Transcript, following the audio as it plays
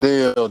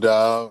Yo,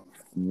 dog.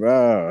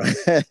 Bro,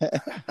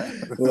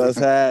 what's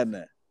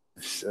happening?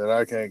 Shit,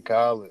 I can't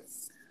call it.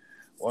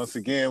 Once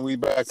again, we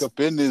back up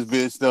in this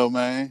bitch, though,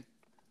 man.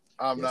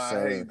 I'm Yes, not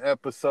sir. hating.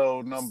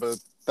 Episode number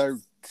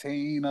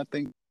 13, I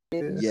think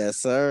it is. Yes,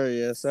 sir.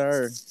 Yes,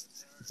 sir.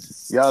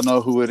 Y'all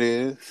know who it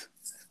is.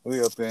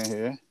 We up in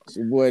here. It's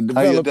your boy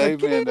How your Developer day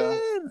been, though?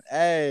 Kid.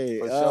 Hey,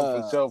 For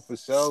sure, for sure, for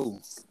sure.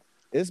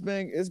 it's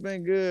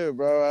been good,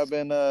 bro. I've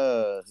been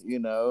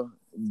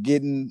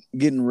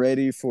getting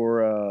ready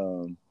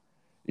for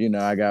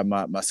I got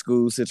my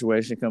school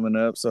situation coming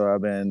up, so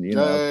I've been,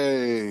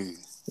 Hey.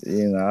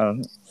 you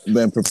know,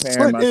 been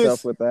preparing What myself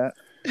is with that.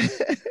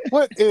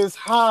 what is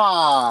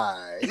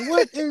high?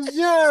 What is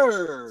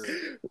your?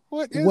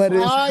 What is What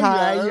is higher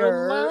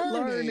higher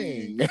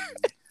learning? learning?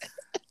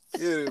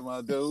 Get it,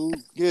 my dude.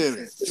 Get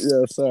it.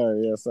 Yes,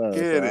 sir. Yes, sir.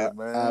 So Get it, I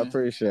man.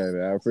 appreciate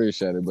it. I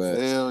appreciate it. But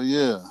Hell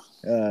yeah.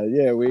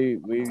 yeah, we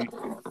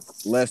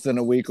less than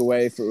a week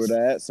away for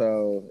that.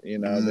 So I've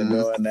been Mm-hmm.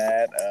 doing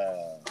that,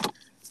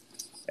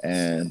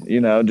 and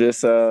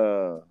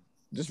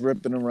just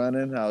ripping and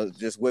running. I was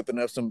just whipping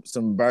up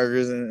some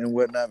burgers and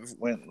whatnot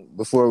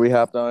before we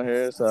hopped on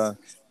here. So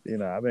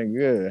I've been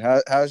good.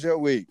 How's your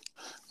week?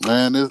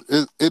 Man, it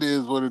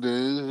is what it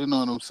is. You know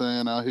what I'm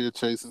saying? Out here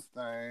chasing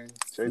things,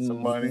 chasing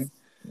Mm-hmm. money,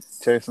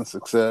 chasing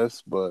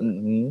success. But,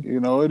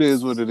 Mm-hmm. it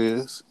is what it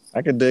is.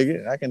 I can dig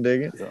it. I can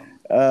dig it.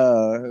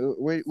 So,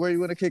 Where you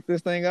want to kick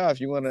this thing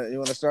off? You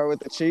wanna start with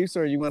the Chiefs,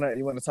 or you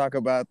wanna talk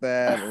about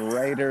that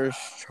Raiders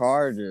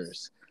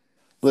Chargers?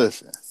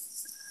 listen.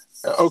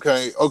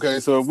 Okay.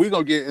 So if we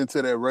going to get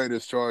into that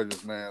Raiders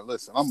Chargers, man,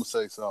 listen, I'm going to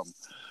say something.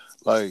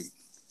 Like,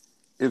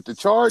 if the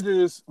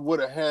Chargers would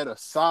have had a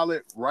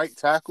solid right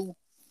tackle,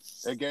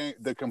 that game,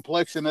 the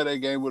complexion of that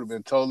game would have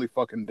been totally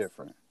fucking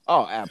different.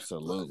 Oh,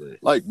 absolutely.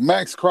 Like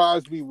Max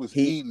Crosby was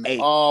He eating ate.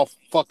 all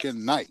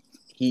fucking night,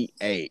 He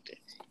ate.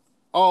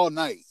 all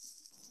night,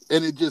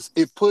 and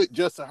it put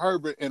Justin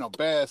Herbert in a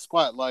bad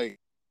spot. Like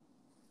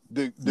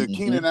the Mm-hmm.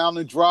 Keenan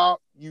Allen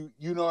drop, you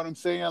know what I'm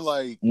saying?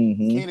 Like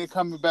Mm-hmm. Keenan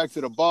coming back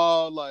to the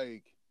ball,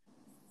 like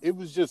it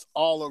was just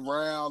all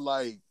around.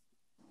 Like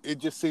it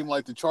just seemed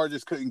like the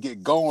Chargers couldn't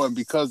get going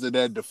because of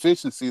that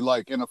deficiency.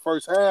 Like in the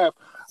first half,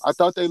 I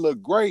thought they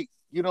looked great.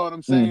 You know what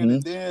I'm saying? Mm-hmm.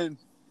 And then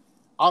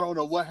I don't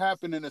know what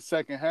happened in the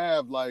second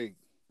half. Like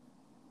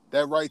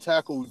that right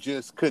tackle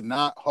just could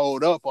not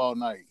hold up all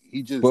night.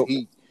 But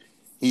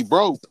He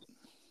broke.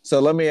 so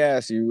let me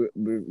ask you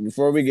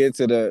before we get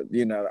to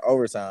the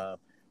overtime.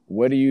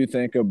 What do you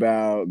think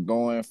about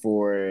going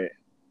for it?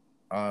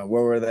 What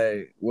were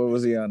they? What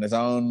was he on his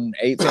own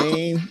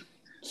 18?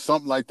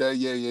 Something like that.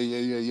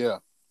 Yeah.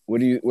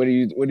 What do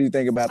you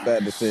think about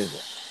that decision?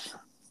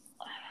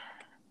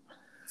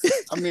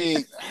 I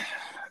mean,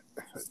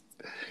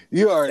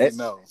 you already It,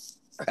 know.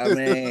 I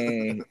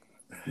mean,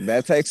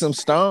 that takes some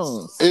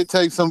stones. It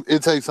takes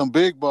some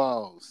big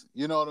balls.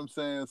 You know what I'm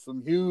saying?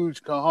 Some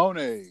huge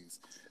cojones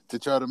to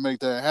try to make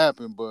that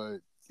happen. But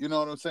you know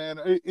what I'm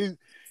saying?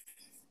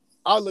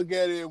 I look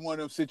at it in one of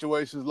them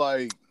situations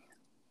like,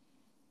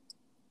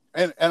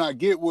 and I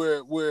get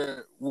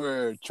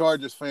where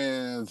Chargers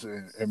fans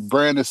and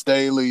Brandon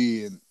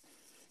Staley and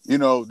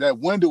that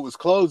window was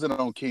closing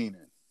on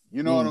Keenan.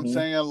 You know what I'm Mm-hmm.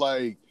 saying?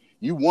 Like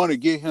you want to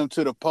get him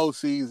to the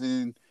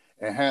postseason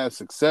and have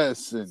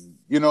success, and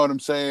you know what I'm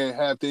saying,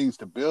 have things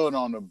to build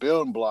on the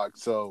building block.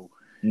 So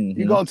you're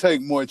Mm-hmm. gonna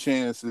take more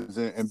chances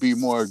and be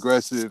more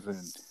aggressive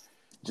and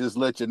just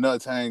let your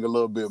nuts hang a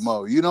little bit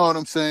more. You know what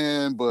I'm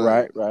saying? But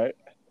Right, right.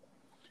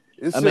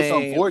 it's I just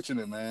mean,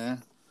 unfortunate,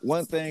 man.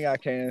 one thing I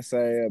can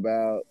say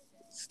about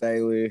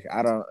Staley,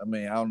 I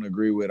don't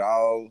agree with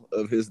all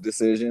of his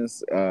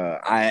decisions.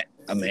 I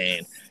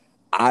mean,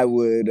 I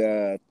would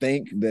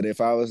think that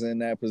if I was in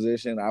that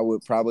position, I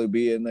would probably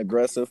be an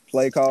aggressive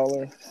play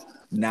caller,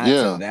 not to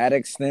Yeah, that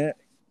extent,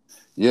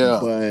 yeah.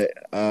 but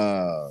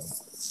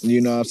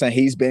you know what I'm saying?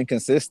 He's been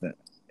consistent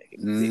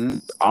Mm-hmm.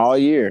 all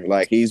year.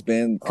 Like he's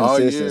been All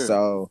consistent. year,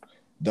 So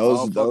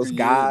all those fucking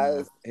year,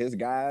 man. his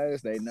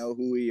guys, they know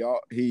who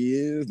he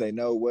is. They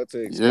know what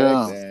to expect,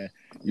 Yeah, and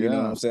you know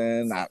what yeah, I'm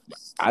saying.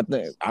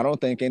 I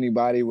don't think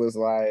anybody was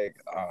like,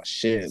 oh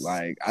shit.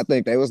 Like I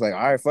think they was like,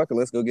 all right, fuck it,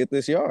 let's go get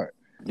this yard.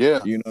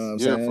 yeah, You know what I'm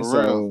yeah. saying?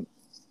 For real.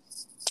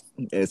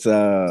 So it's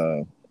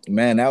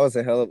man, that was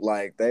a hell of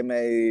like they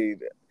made.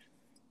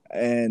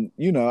 And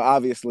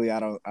obviously, I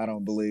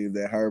don't believe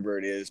that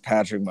Herbert is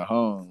Patrick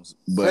Mahomes,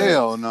 but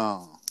Hell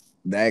no.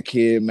 that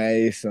kid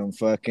made some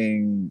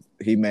fucking.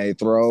 He made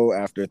throw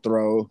after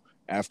throw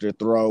after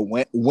throw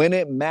when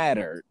it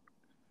mattered,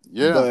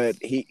 Yeah, but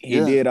he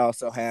yeah, did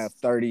also have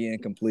 30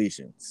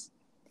 incompletions.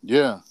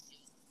 yeah.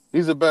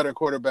 He's a better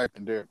quarterback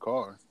than Derek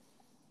Carr.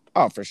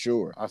 Oh, for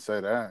sure. I say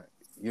that.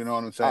 You know what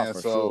I'm Oh, saying?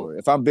 for So, sure.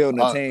 If I'm building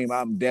a uh, team,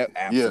 yeah,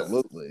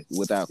 absolutely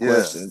without yeah,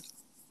 question.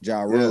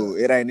 Ja yeah. Rule,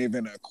 it ain't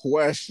even a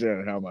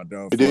question how my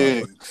dumb It flow.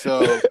 is.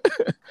 So,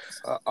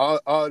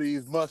 all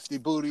these musty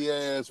booty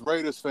ass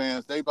Raiders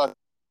fans, they about to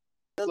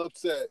get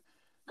upset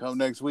come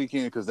next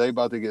weekend because they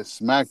about to get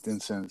smacked in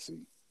Cincy.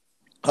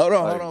 Hold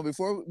on.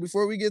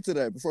 Before we get to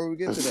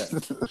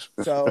that.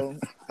 So,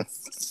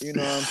 you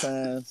know what I'm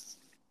saying?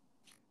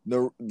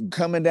 The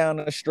coming down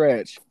the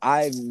stretch,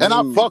 I And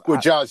I knew. fuck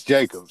with Josh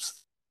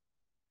Jacobs.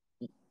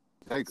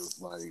 Jacobs,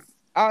 like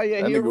Oh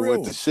yeah, that he a nigga real with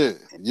the one. shit.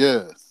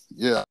 Yeah,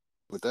 yeah,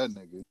 with that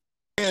nigga.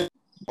 And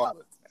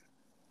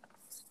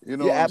you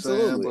know Yeah, what I'm saying?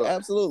 absolutely, But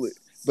absolutely.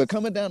 But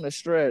coming down the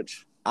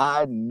stretch,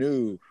 I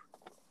knew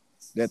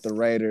that the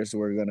Raiders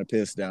were going to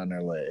piss down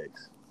their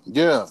legs,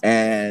 yeah,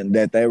 and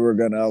that they were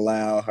going to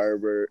allow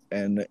Herbert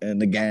and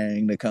the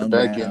gang to come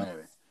back in down. it.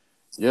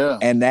 Yeah,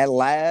 And that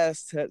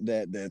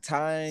that the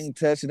tying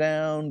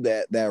touchdown,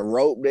 that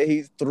rope that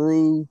he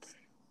threw,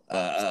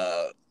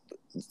 uh,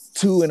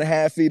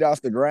 2.5 feet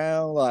off the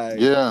ground, like,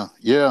 yeah,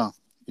 yeah,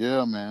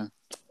 yeah, man.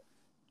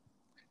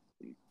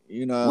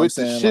 you know what I'm With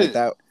the saying, like shit.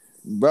 that,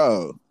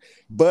 bro.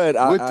 But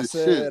With I the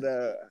shit. said,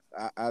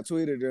 I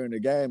tweeted during the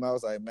game, I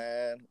was like,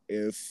 man,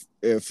 if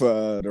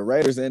the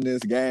Raiders in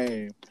this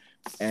game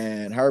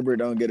and Herbert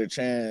don't get a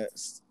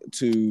chance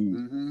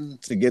Mm-hmm.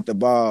 to get the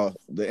ball,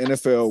 the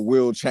NFL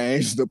will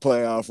change the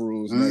playoff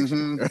rules next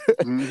Mm-hmm.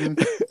 year.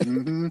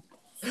 Mm-hmm.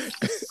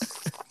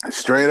 Mm-hmm.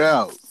 Straight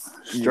out.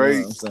 You know what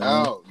Straight I'm saying?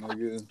 out,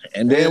 nigga.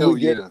 And Hell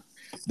yeah.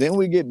 then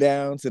we get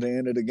down to the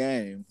end of the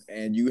game,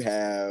 and you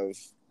have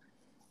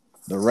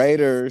the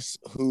Raiders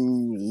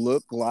who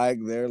look like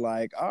they're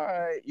like, all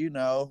right,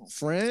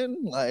 friend,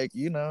 like,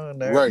 and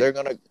Right. they're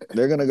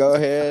gonna go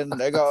ahead and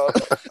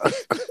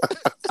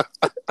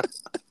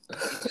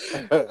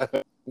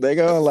they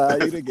gonna allow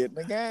you to get in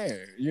the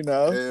game.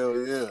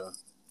 Hell yeah.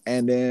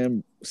 And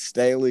then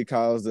Staley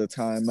calls the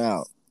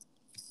timeout.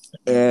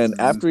 And Mm-hmm.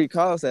 after he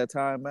calls that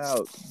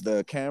timeout,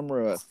 the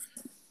camera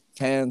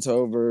pans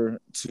over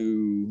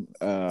to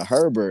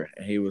Herbert,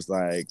 and he was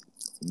like,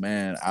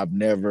 "Man, I've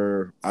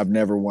never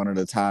wanted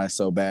a tie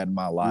so bad in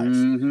my life."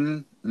 Mm-hmm.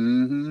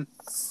 Mm-hmm.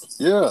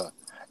 Yeah.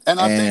 And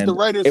I think the And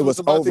Raiders it was was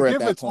about to over at give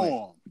that it to point.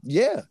 him.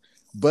 Yeah,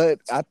 but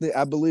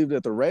I believe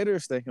that the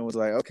Raiders thinking was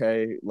like,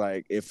 okay,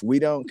 like if we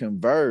don't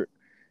convert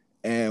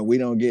and we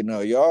don't get no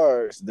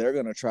yards, they're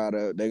gonna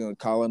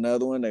call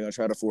another one. They're gonna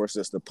try to force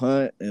us to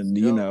punt, and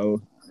Yep.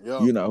 Yep.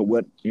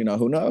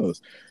 who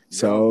knows. Yep.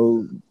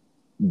 So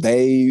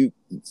they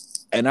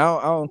and I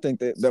don't think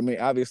that. I mean,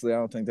 obviously, I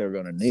don't think they're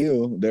gonna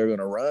kneel. They're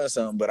gonna run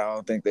something, but I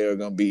don't think they're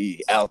gonna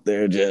be out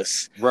there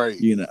just Right.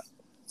 you know.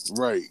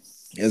 Right.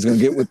 It's gonna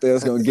get with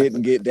this, gonna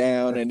get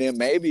down, and then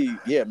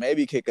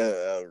maybe kick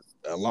a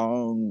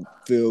long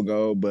field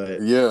goal,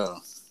 but Yeah.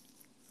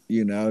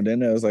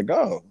 then it was like,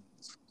 oh,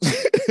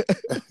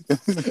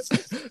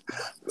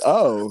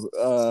 Well,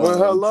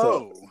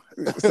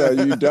 so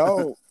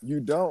hello. you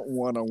don't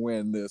want to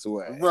win this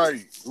way.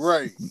 Right.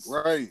 Right.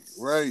 Right.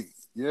 Right.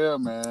 Yeah,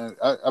 man.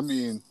 I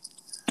mean,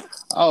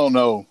 I don't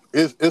know.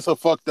 It's a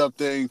fucked up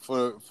thing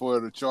for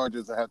the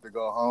Chargers to have to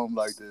go home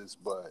like this,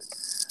 but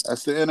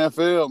that's the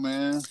NFL,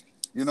 man.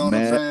 You know what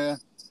I'm Man, saying?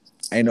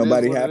 ain't It is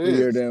nobody what it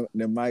happier is.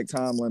 than Mike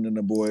Tomlin and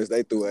the boys.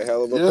 They threw a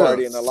hell of a Yeah.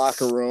 party in the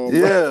locker room.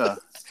 Yeah.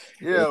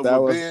 Yeah. If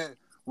that was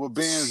With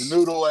Ben's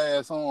noodle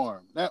ass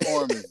arm. That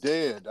arm is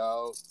dead,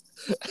 dog.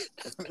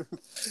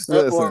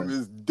 That arm listen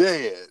is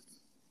dead.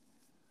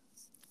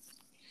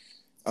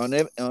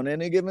 on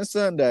any given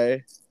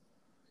Sunday,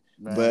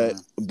 but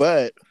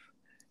Man.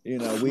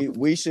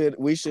 we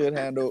should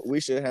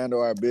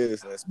handle our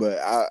business. But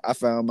I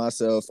found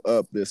myself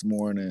up this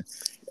morning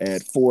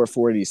at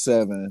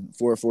 4:47,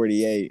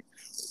 4:48,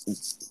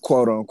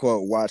 quote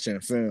unquote, watching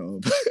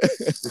film.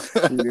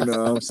 You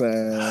know what I'm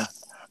saying?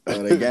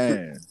 Of the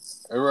game.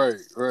 Right,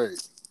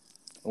 right.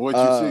 What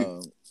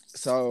you see?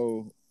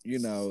 So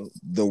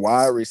the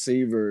wide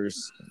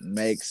receivers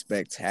make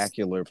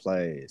spectacular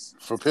plays.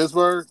 For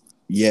Pittsburgh?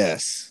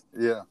 Yes,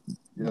 Yeah.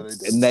 Yeah,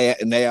 they do.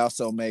 and they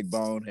also make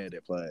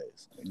boneheaded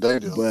plays. They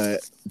do.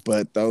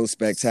 But those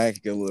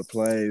spectacular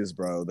plays,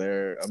 bro,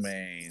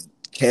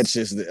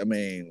 catches.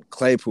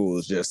 Claypool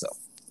is just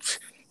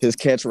his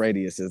catch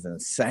radius is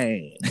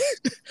insane.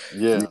 Yeah.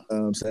 You know what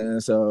I'm saying?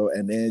 So,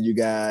 and then you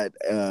got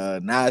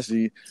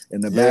Najee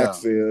in the Yeah.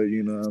 backfield.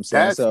 You know what I'm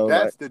saying? So,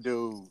 That's the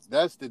dude.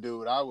 That's the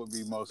dude I would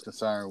be most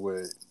concerned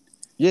with.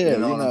 yeah, You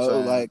know what I'm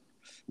saying? like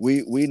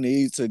we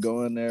need to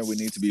go in there. We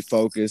need to be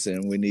focused,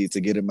 and we need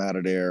to get him out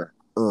of there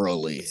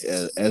early,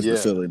 as the Yeah.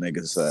 Philly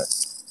niggas say.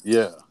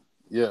 Yeah.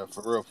 Yeah,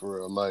 for real, for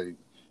real. Like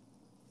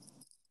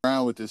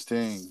around with this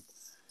team.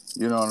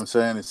 You know what I'm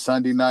saying? It's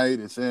Sunday night.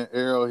 It's in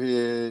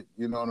Arrowhead.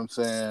 You know what I'm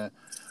saying?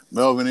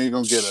 Melvin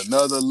Ingram get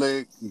another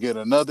lick, get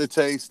another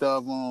taste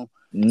of them.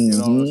 You know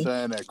what I'm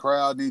saying? That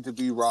crowd needs to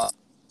be rocked.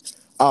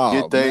 Oh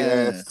Get their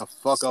man, ass the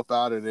fuck up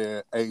out of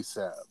there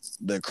ASAP.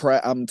 the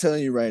crowd! I'm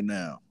telling you right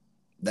now,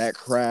 that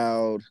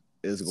crowd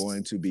is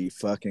going to be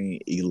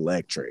fucking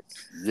electric.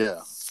 Yeah.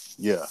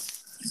 Yeah.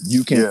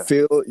 You can Yeah.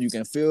 feel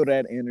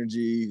that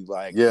energy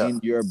like Yeah.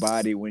 in your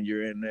body when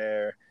you're in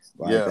there.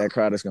 Like Yeah. that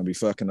crowd is gonna be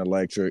fucking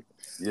electric.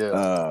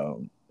 Yeah.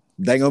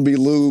 They gonna be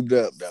lubed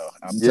up though.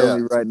 I'm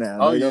telling you right now.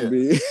 Oh They're gonna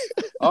yeah. be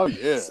Oh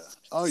yeah.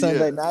 Oh yeah.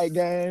 Sunday night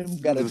game.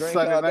 Got to The drink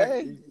Sunday all night.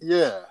 day.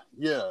 Yeah.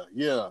 Yeah.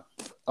 Yeah.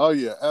 Oh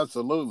yeah.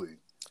 Absolutely.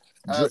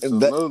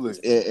 Absolutely.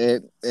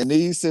 In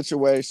these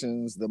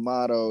situations, the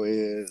motto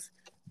is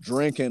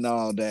drinking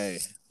all day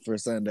for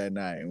Sunday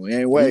night. We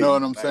ain't You know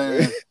what waiting, I'm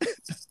baby. saying?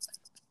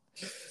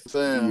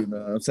 Saying, You know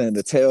what I'm saying?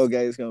 The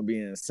tailgate's gonna be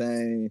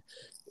insane.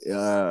 If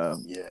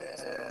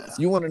yeah.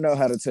 you want to know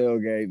how to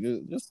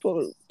tailgate, just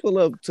pull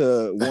up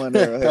to One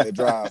Arrowhead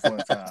Drive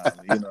one time.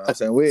 You know what I'm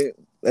saying?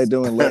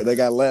 They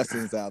got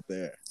lessons out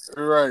there.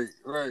 Right.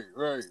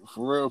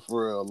 For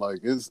real. Like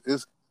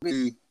it's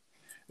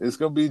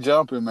gonna be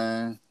jumping,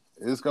 man.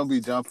 It's gonna be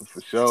jumping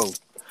for sure.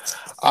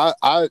 I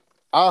I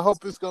I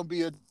hope it's gonna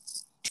be a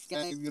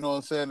game. You know what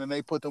I'm saying? And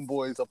they put them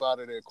boys up out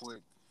of there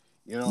quick.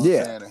 You know what I'm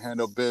Yeah. saying? And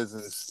handle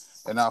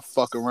business and not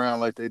fuck around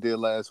like they did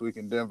last week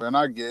in Denver. And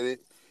I get it.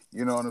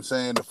 You know what I'm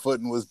saying? The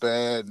footing was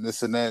bad and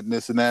this and that and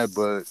this and that.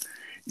 But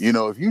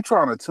if you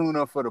trying to tune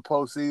up for the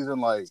postseason,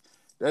 like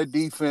that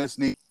defense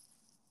needs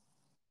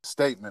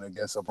statement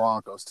against a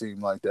Broncos team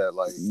like that.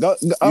 Like you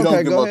don't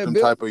Okay, give go up ahead. them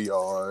type of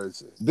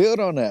yards. Build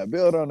on that.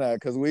 Build on that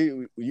because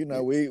we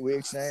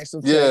exchanged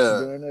some texts Yeah,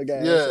 during the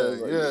game.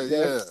 So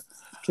yeah.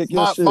 kick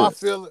your My my shit.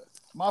 feeling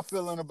my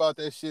feeling about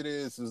that shit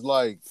is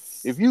like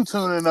if you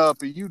tuning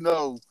up and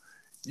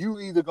you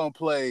either gonna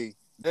play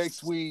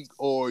next week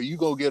or you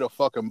gonna get a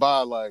fucking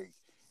bye. Like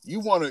you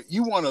wanna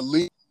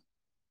leave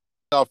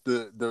off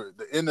the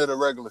end of the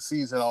regular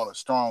season on a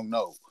strong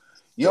note.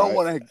 You don't Right.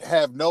 want to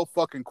have no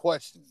fucking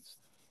questions.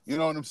 You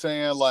know what I'm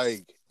saying?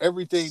 Like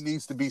everything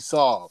needs to be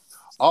solved.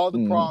 All the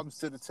Mm. problems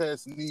to the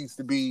test needs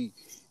to be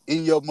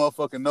in your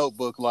motherfucking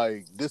notebook.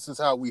 Like this is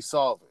how we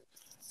solve it.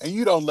 And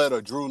you don't let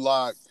a Drew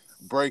Lock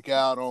break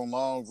out on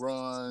long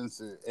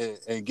runs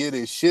and get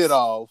his shit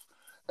off.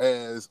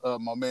 As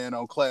my man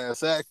on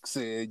Class X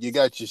said, you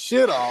got your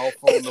shit off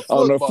on the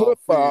On the football field.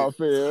 football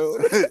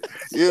field.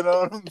 You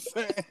know what I'm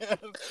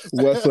saying?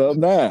 What's up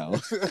now?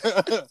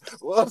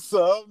 What's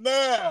up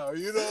now?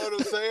 You know what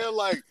I'm saying?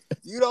 Like,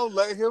 you don't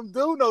let him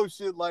do no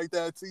shit like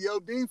that to your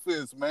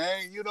defense,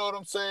 man. You know what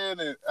I'm saying?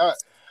 And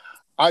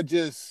I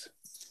just,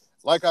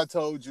 like I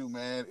told you,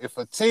 man, if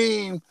a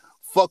team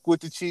fuck with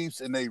the Chiefs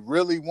and they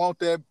really want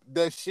that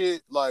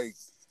shit, like,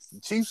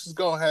 the Chiefs is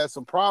gonna have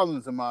some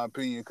problems, in my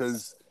opinion,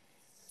 because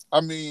I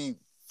mean,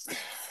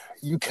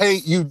 you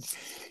can't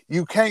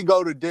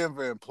go to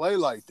Denver and play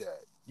like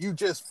that. You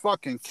just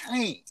fucking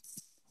can't.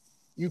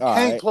 You All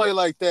can't right. play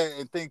like that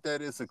and think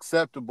that it's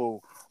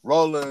acceptable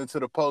rolling into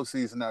the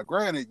postseason. Now,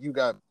 granted, you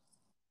got,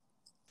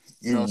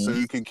 so Mm-hmm.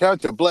 you can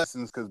count your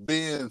blessings because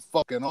Ben's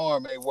fucking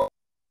arm ain't working.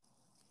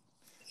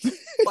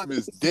 Arm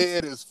is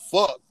dead as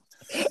fuck.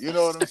 You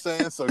know what I'm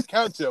saying? So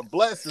count your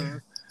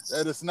blessings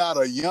that it's not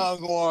a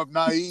young arm,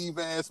 naive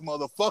ass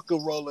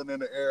motherfucker rolling in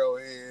the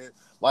arrowhead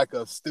like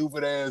a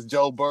stupid ass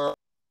Joe Burrow.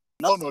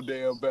 No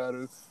damn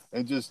better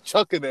and just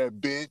chucking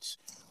that bitch.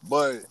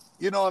 But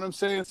you know what I'm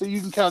saying? So you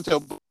can count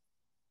your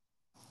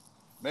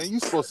man, you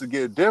supposed to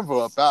get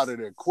Denver up out of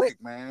there quick,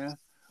 man.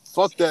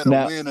 Fuck that a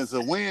Now, win is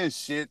a win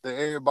shit that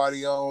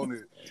everybody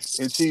on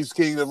in Chiefs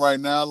Kingdom right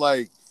now.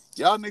 Like,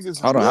 y'all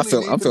niggas hold on. really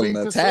need I'm to be feeling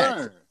attacked.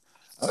 concerned.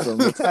 I'm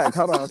feeling attacked.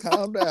 Hold on.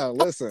 Calm down.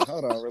 Listen.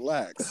 Hold on.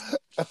 Relax.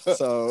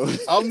 So,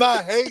 I'm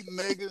not hating,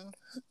 nigga.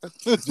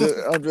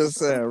 I'm just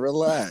saying,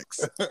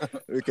 relax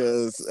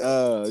because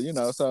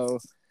so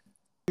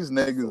These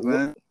niggas,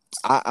 man.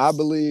 I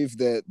believe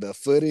that the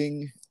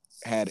footing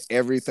had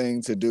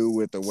everything to do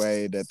with the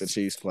way that the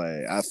Chiefs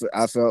played.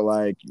 I felt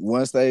like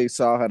once they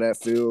saw how that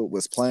field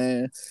was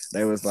playing,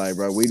 they was like,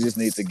 bro, we just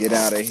need to get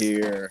out of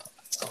here,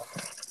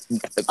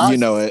 I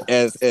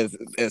as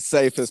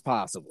safe as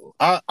possible.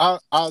 I'll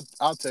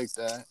take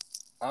that.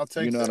 I'll You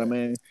take know what I that.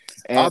 mean?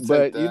 I'll And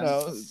take but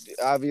that.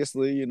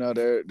 obviously,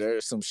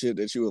 there's some shit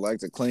that you would like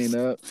to clean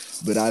up.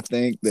 But I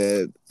think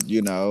that,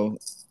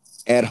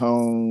 at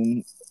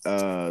home.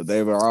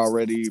 They were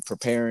already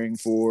preparing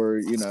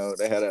for,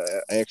 they had an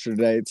extra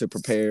day to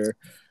prepare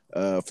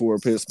for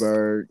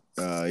Pittsburgh,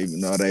 even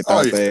though they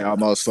Oh thought yeah. they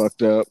almost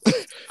fucked up.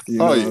 You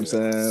Oh know what I'm yeah.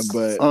 saying?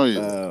 But Oh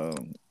yeah.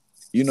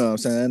 you know what I'm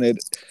saying?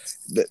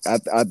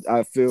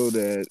 I feel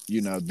that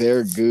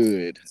they're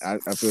good. I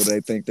feel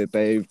they think that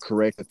they've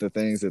corrected the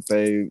things that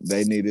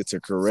they needed to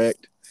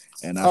correct,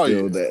 and I Oh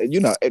feel yeah.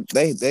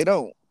 that they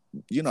don't.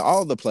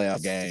 All the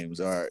playoff games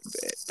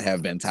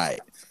have been tight.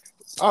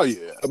 Oh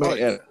yeah. I Oh mean,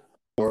 yeah.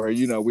 or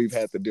we've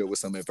had to deal with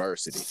some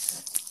adversity.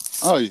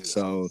 Oh yeah.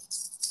 So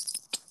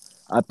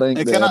I think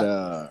And can that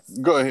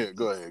I go ahead?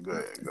 Go ahead. Go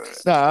ahead. Go ahead.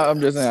 no, Go I'm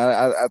ahead. just saying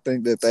I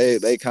think that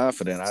they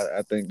confident.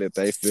 I think that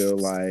they feel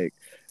like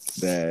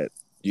that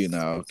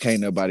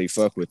can't nobody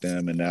fuck with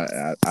them, and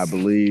I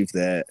believe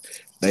that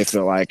they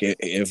feel like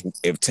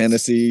if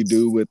Tennessee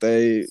do what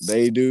they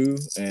do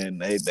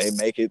and they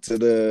make it to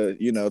the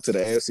to the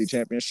AFC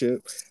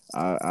Championship,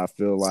 I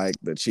feel like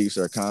the Chiefs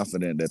are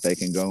confident that they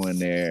can go in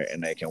there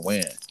and they can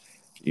win.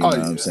 You Oh know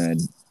what I'm yeah.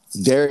 saying?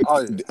 Derek,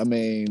 Oh yeah. I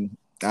mean,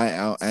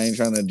 I ain't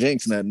trying to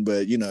jinx nothing,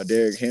 but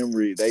Derrick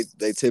Henry,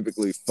 they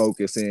typically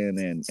focus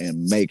in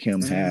and make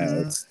him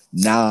have Mm-hmm.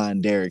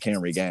 non-Derrick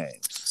Henry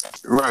games.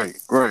 Right.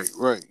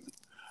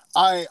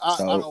 I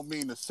So don't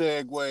mean to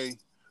segue,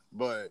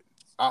 but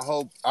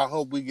I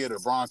hope we get a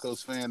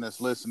Broncos fan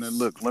that's listening.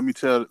 Look, let me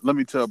tell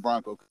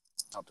Bronco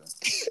something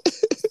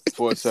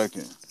for a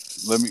second.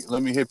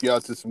 Let me hip you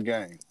out to some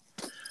game.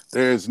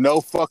 There's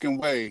no fucking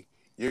way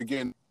you're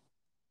getting,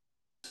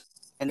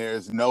 and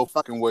there's no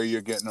fucking way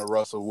you're getting a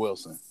Russell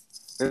Wilson.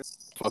 There's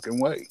no fucking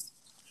way.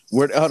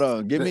 Hold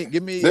on. There's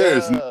Give me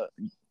listen.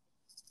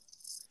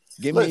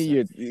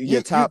 your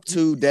You top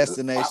two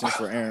destinations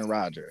for Aaron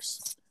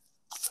Rodgers.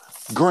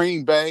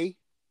 Green Bay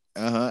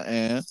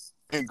And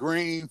and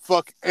Green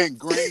fucking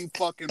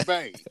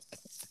Bay.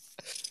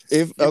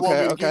 if You want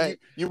okay, me to give okay. you?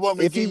 You want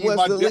me to If he give you was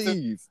my? to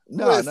leave,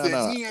 no, no, Listen,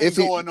 no. he ain't If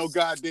he going no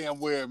goddamn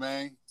where,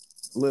 man.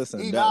 listen,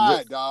 He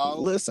not, dog.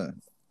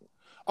 listen,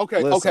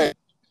 Okay, listen. okay.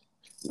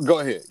 Go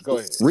ahead, go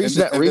ahead. Reach And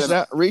then, down, and reach then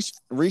down,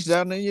 reach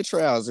down in your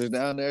trousers.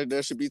 Down there,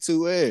 there should be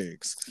two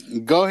eggs.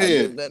 go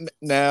ahead.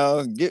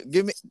 Now,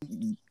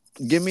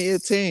 give me a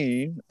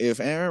team. If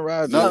Aaron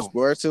Rodgers No,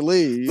 were to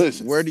leave,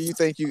 listen. where do you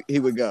think he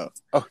would go?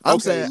 Oh, I'm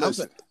okay, saying,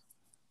 listen.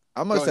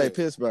 I'm gonna Go say ahead.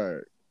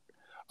 Pittsburgh.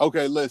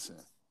 Okay, listen.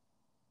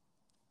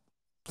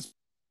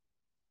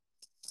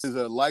 Is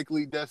a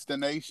likely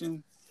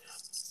destination.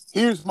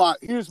 Here's my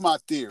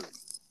theory.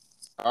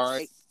 All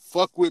right,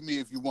 fuck with me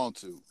if you want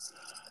to.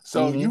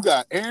 So Mm-hmm. you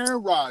got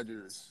Aaron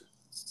Rodgers.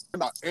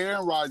 About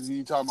Aaron Rodgers, and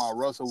you talking about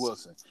Russell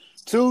Wilson.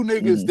 Two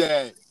niggas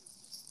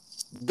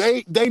Mm-hmm.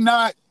 that they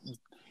not.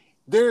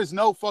 There's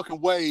no fucking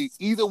way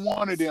either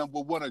one of them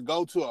would want to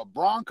go to a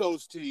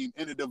Broncos team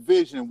in a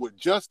division with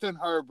Justin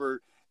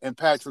Herbert and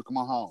Patrick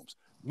Mahomes.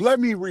 Let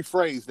me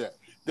rephrase that.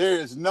 There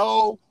is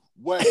no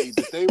way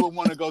that they would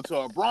want to go to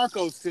a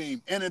Broncos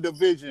team in a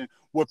division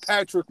with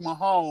Patrick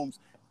Mahomes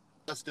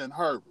and Justin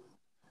Herbert.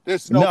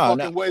 There's no No,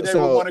 no. fucking way they would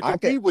So want to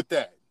compete with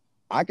that.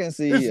 I can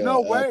see There's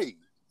no way.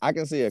 I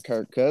can see a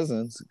Kirk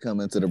Cousins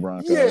coming to the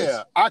Broncos.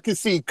 Yeah, I can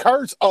see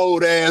Kurt's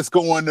old ass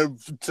going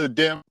to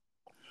Denver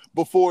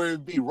before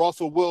it be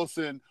Russell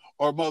Wilson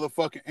or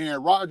motherfucking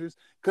Aaron Rodgers.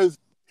 Because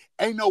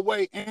ain't no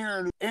way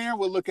Aaron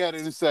would look at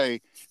it and say,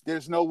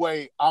 "There's no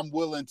way I'm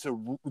willing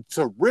to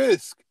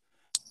risk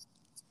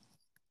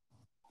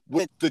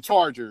with the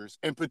Chargers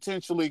and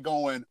potentially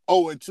going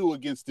 0-2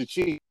 against the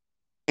Chiefs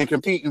and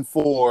competing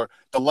for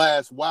the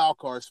last wild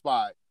card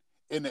spot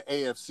in the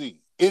AFC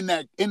in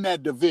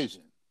that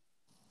division."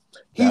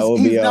 That He's would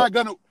he's be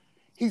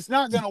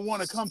not gonna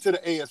want to come to the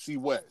AFC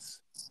West.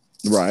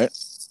 right.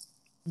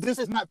 This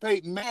is not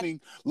Peyton Manning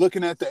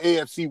looking at the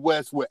AFC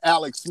West with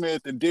Alex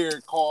Smith and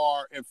Derek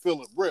Carr and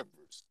Phillip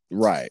Rivers.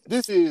 Right.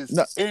 This is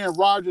No. Aaron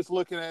Rodgers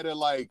looking at it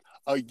like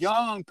a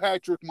young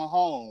Patrick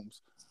Mahomes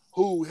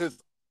who has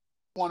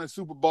won a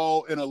Super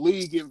Bowl and a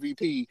league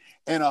MVP,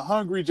 and a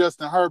hungry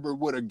Justin Herbert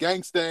with a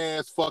gangsta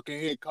ass fucking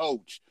head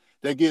coach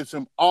that gives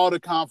him all the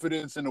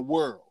confidence in the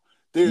world.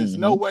 There's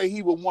no way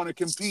he would want to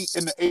compete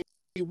in the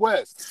AFC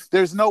West.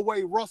 There's no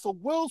way Russell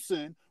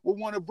Wilson would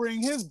want to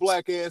bring his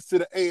black ass to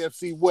the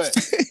AFC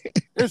West.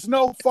 There's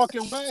no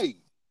fucking way.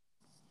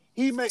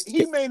 He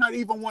may not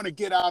even want to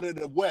get out of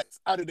the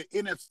West, out of the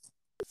NFC,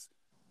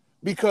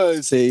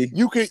 because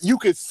you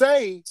could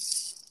say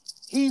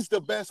he's the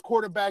best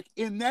quarterback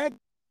in that.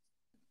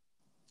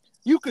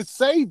 You could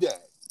say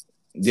that.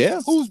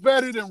 Yeah. Who's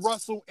better than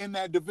Russell in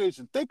that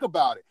division? Think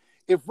about it.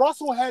 If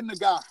Russell hadn't have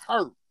got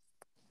hurt,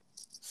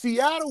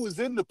 Seattle was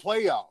in the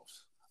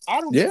playoffs.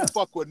 I don't give a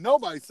fuck what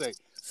nobody say.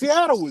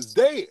 Seattle was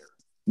there.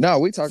 No,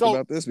 we talked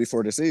about this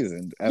before the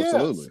season.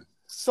 Absolutely. Yes.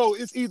 So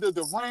it's either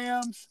the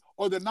Rams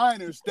or the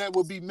Niners that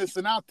will be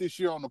missing out this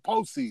year on the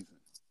postseason.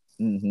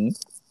 Mm-hmm.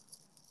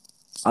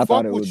 I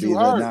thought it would be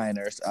the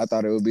Niners. I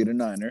thought it would be the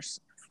Niners.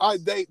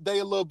 They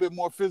a little bit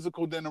more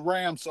physical than the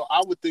Rams, so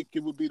I would think it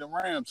would be the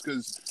Rams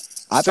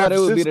because I thought it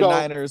would be the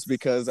Niners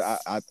because I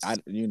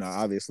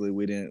obviously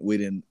we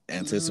didn't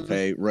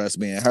anticipate Russ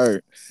being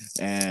hurt,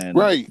 and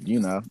I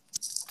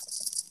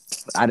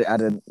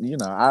didn't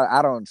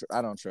I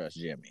don't trust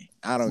Jimmy.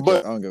 I don't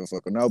give a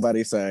fuck what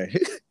nobody say.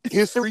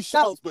 History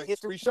shows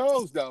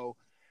though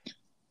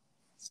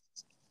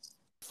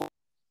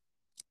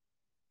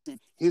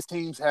his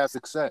teams have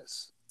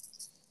success.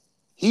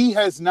 He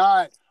has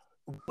not.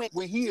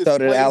 When he is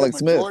playing Alex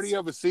the majority Smith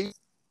of a season.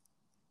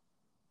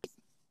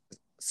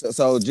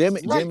 So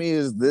Jimmy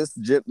is this.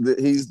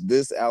 He's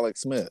this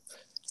Alex Smith.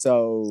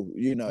 So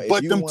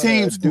but them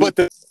teams, but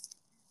the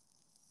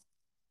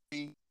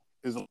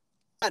is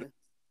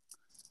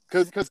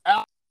because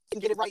Alex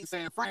didn't get it right in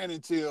San Fran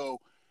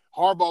until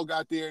Harbaugh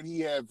got there and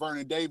he had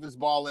Vernon Davis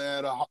balling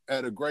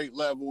at a great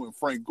level and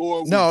Frank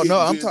Gore. No,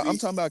 I'm talking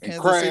about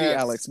Kansas City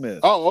Alex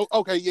Smith. Oh,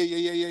 okay,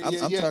 yeah.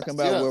 I'm talking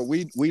about where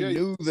we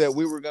knew that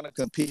we were going to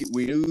compete.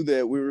 We knew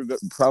that we were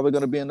probably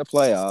going to be in the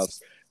playoffs,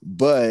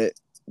 but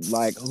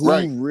like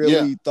who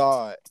really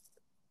thought?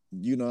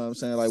 You know what I'm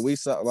saying? Like we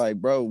saw, like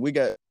bro, we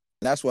got.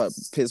 That's why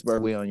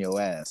Pittsburgh we on your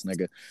ass,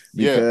 nigga,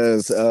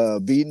 because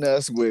beating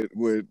us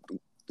with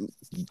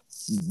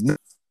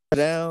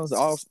downs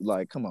off,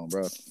 like come on,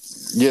 bro.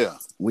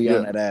 We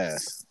on that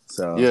ass.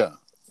 So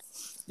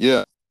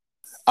yeah.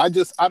 I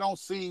don't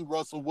see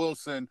Russell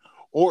Wilson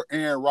or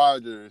Aaron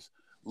Rodgers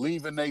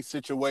leaving their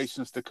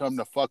situations to come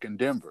to fucking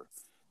Denver.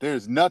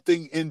 There's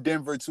nothing in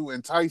Denver to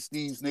entice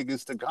these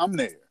niggas to come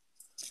there.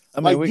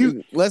 I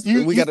mean, Like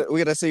we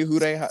gotta see who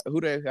they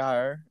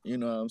hire. You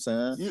know what I'm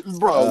saying?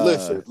 bro,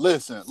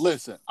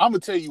 listen. I'm gonna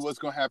tell you what's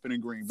gonna happen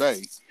in Green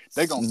Bay.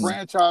 They gonna Mhm.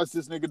 franchise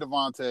this nigga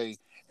Devontae,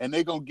 and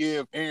they gonna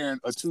give Aaron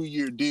a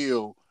 2-year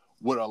deal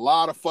with a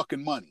lot of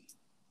fucking money,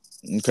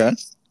 Okay.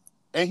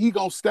 and he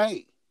gonna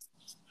stay.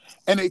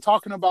 And they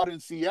talking about in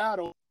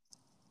Seattle,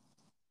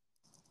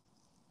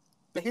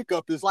 the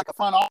hiccup is like a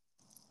front office.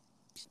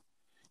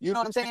 You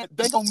know what I'm saying?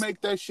 They gonna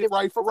make that shit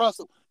right for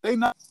Russell. They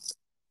not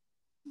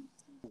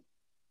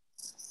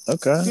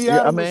Okay.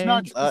 Yeah. I Seattle was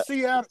not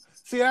mean,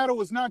 Seattle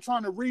was not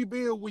trying to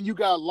rebuild when you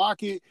got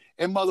Lockett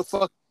and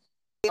motherfucker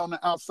on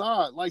the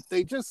outside. Like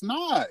they just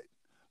not.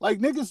 Like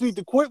niggas need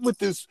to quit with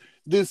this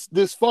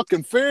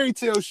fucking fairy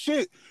tale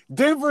shit.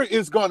 Denver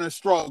is gonna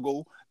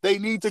struggle. They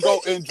need to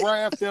go and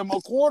draft them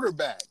a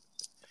quarterback.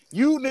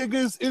 You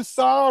niggas is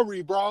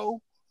sorry,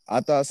 bro.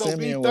 I thought So be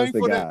Simeon was the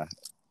thankful that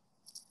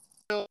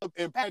guy.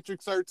 and Patrick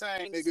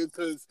Surtain, nigga,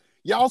 because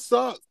y'all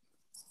suck.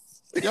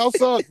 Y'all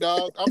suck,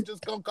 dog. I'm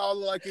just gonna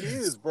call it like it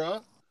is,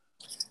 bro.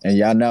 And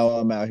y'all know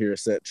I'm out here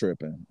set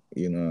tripping.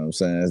 You know what I'm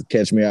saying?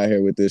 Catch me out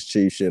here with this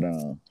Chief shit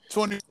on.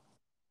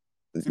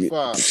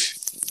 25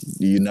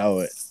 You know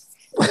it.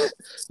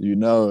 You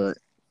know it.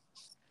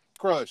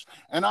 crush.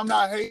 And I'm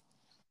not hating,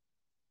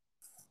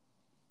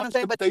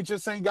 but they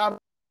just ain't got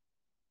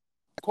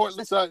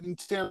Cortland Sutton,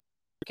 Tim,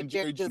 and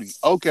Jerry Judy.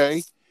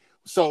 Okay.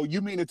 So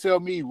you mean to tell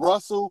me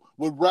Russell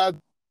would rather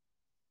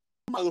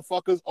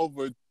motherfuckers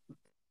over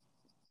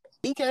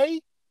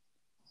DK?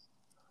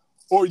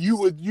 Or you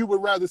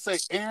would rather say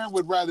Aaron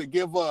would rather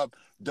give up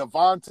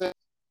Devontae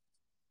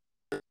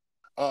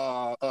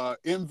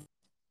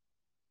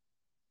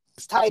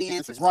his tight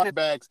ends, his running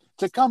backs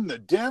to come to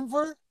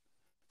Denver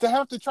to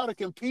have to try to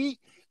compete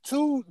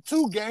two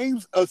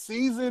games a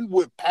season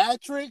with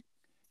Patrick?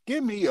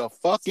 Give me a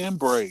fucking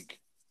break.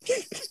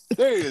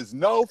 There is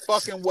no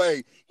fucking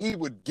way he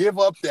would give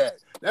up that.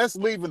 That's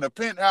leaving the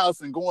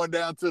penthouse and going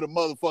down to the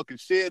motherfucking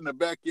shed in the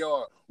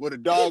backyard where the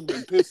dog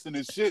been pissing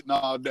and shitting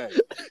all day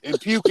and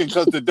puking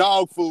because the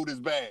dog food is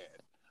bad.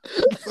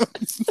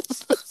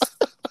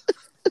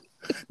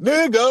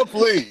 Nigga,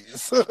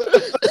 please.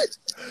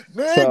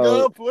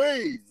 Nigga,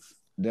 please.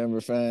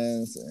 Denver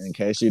fans, in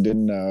case you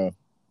didn't know,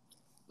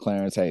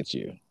 Clarence hates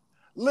you.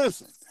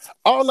 Listen,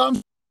 all I'm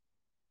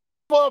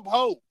up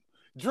hope.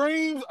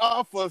 Dreams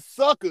are for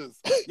suckers.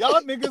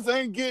 Y'all niggas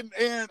ain't getting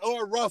Aaron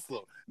or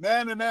Russell.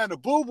 Nana nana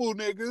boo boo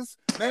niggas.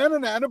 Nana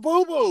nana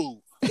boo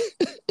boo.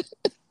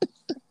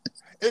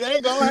 It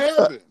ain't gonna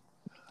happen.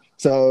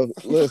 So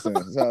listen,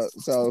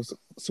 so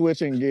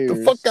switching gears.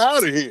 The fuck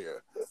out of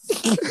here.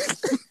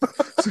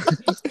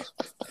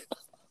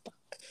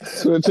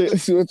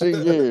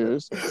 Switching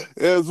gears.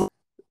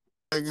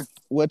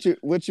 What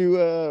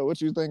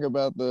you think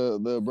about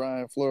the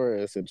Brian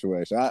Flores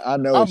situation? I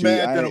know I'm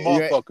mad than a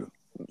motherfucker.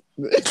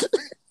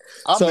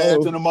 I'm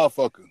mad than a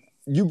motherfucker.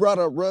 You brought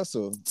up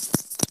Russell.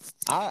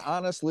 I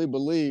honestly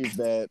believe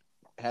that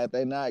had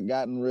they not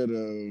gotten rid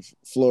of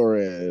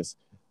Flores,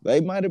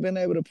 they might have been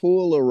able to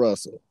pull a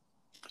Russell.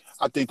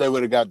 I think they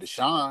would have got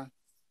Deshaun.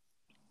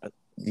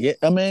 Yeah,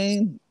 I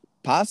mean,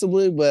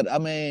 possibly, but I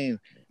mean,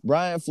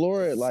 Brian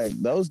Flores, like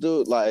those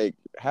dudes, like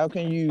how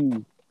can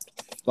you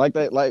like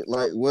that? Like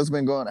what's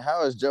been going?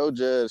 How is Joe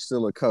Judge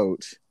still a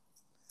coach?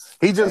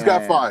 He just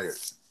got fired.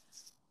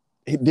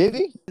 Did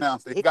he?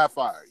 Announced it. He got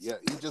fired. Yeah,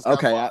 he just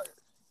got fired.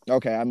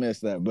 I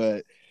missed that.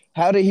 But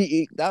how did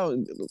he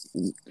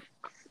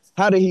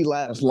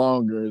last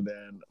longer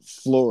than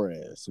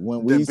Flores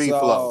when we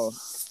saw?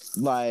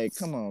 Like,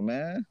 come on,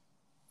 man.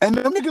 And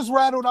them niggas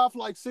rattled off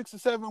like 6 or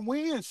 7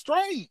 wins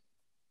straight.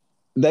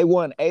 They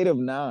won 8 of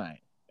 9.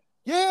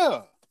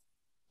 Yeah.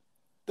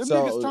 Them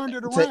niggas turned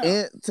it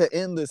around. To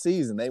end the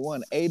season, they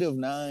won 8 of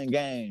 9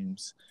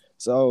 games.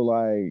 So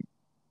like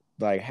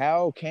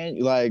how can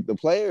you like the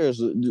players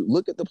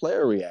look at the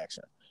player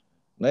reaction?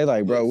 They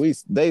like, bro,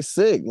 they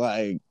sick.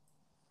 Like,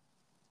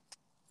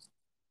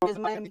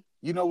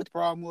 you know what the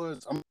problem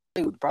was? I'm gonna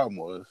tell you what the problem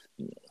was.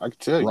 I can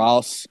tell you.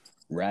 Rouse.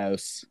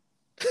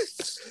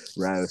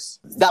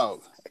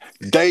 No,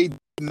 they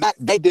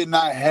did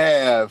not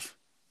have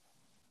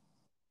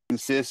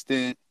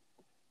consistent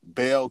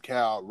bell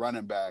cow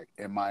running back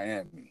in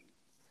Miami.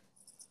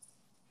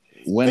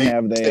 When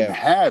have they didn't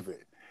have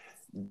it?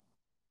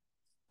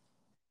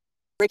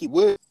 Ricky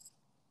Wood.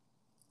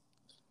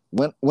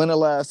 When the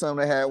last time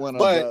they had one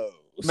of those?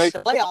 Make the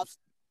playoffs.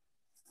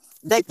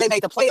 They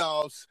made the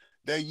playoffs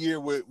that year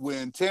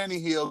when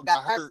Tannehill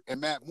got hurt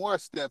and Matt Moore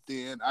stepped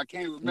in. I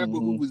can't remember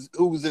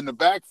who was in the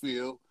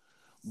backfield,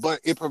 but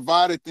it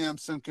provided them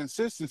some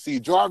consistency.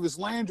 Jarvis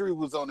Landry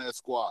was on that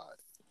squad.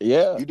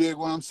 Yeah, you dig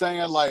what I'm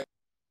saying? Like,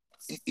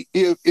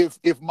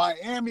 if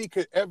Miami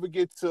could ever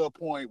get to a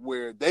point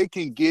where they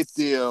can get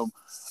them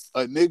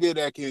a nigga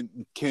that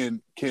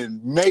can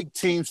make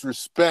teams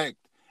respect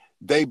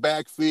they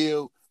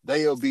backfield,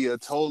 they'll be a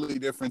totally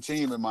different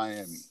team in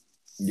Miami.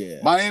 Yeah.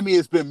 Miami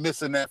has been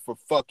missing that for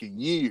fucking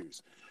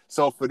years.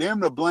 So for them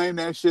to blame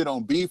that shit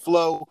on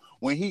B-Flow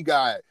when he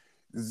got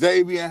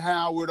Xavier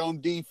Howard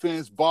on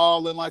defense,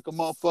 balling like a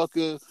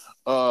motherfucker.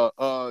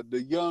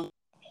 The young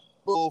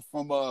bull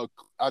from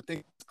I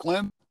think it's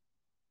Clemson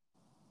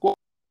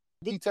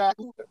D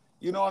tackle.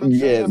 You know what I'm Yeah,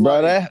 saying?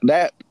 bro. Like,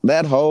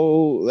 That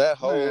whole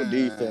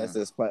defense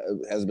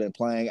man, has been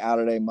playing out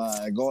of their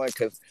mind,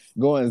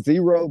 going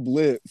zero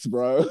blitz,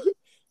 bro.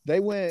 They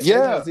went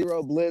yeah,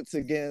 zero blitz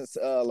against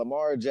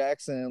Lamar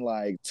Jackson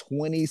like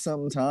 20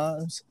 something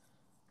times,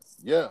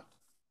 yeah,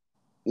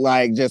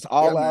 like just yeah,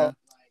 all out man,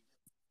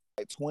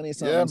 like 20 yeah,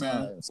 something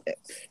man, times,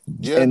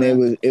 yeah, and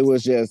man, it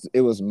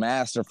was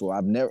masterful. I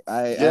yeah, ain't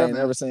man,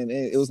 never seen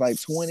it. It was like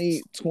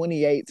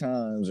 28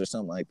 times or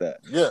something like that.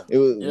 yeah, It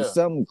was yeah,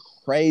 something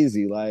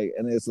crazy, like,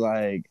 and it's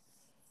like,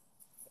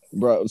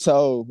 bro.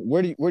 So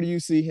where do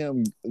you see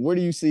him? Where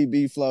do you see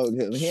B Flow?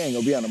 He ain't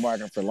gonna be on the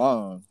market for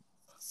long.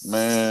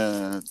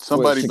 man. What,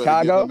 Somebody better give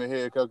Chicago? him a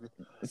head coach.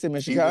 Is him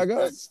in He was.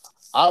 Chicago?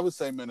 I would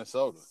say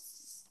Minnesota.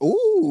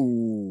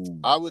 Ooh.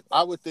 I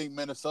would think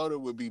Minnesota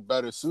would be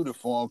better suited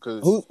for him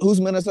because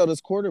Who's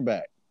Minnesota's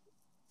quarterback?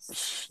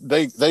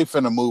 they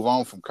finna move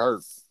on from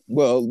Kirk.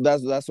 Well,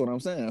 that's what I'm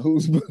saying.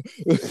 Who's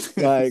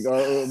like,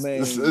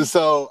 man,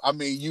 So I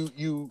mean,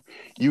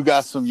 you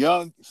got some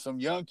young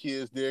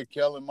kids there.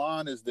 Kellen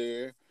Mond is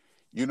there.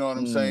 You know what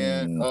I'm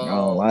saying? I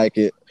don't like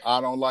it.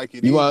 I don't like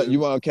it You either.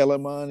 want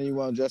Kellen Mond and you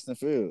want Justin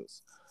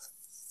Fields.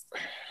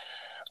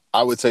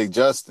 I would take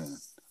Justin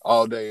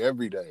all day,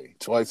 every day,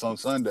 twice on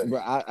Sunday.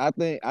 But I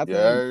think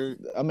Yeah,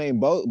 I mean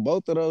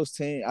both of those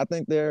teams. I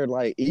think they're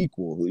like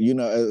equal. You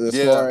know, as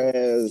yeah, far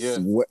as yeah.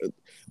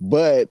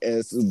 but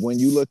as when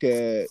you look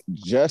at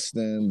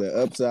Justin, the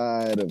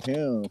upside of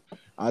him,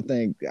 I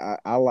think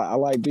I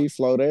like B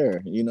Flow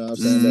there. You know what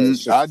I'm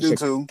saying? I do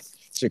too.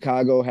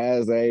 Chicago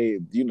has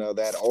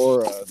that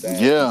aura,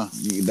 Yeah,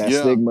 that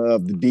yeah. stigma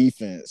of the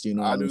defense. You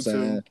know I what I'm do too.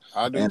 saying?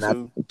 I do And I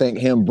too. think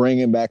him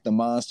bringing back the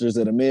monsters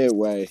of the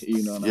midway.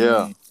 You know what I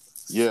Yeah, mean?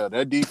 yeah.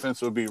 That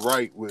defense would be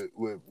right with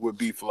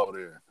B Flow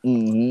there.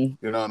 Mm-hmm.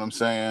 You know what I'm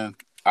saying?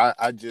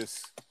 I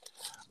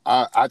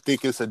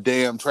think it's a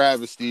damn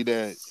travesty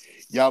that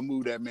y'all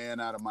moved that man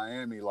out of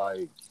Miami.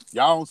 Like,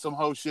 y'all on some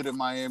whole shit in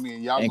Miami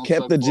and y'all And gonna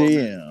kept suck the for a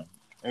minute GM.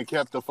 and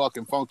kept the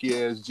fucking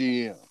funky ass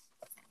GM.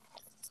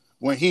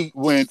 When he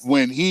was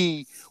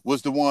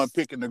the one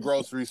picking the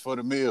groceries for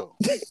the meal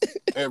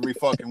every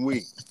fucking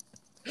week.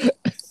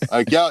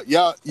 Like,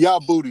 y'all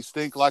booty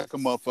stink like a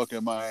motherfucker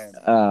in Miami.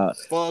 Uh,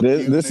 Fuck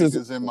this, you this is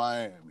niggas in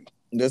Miami.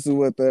 this is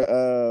what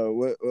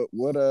the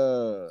what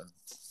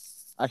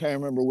I can't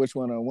remember which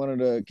one of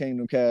the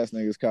Kingdom Cast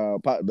niggas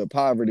called the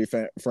poverty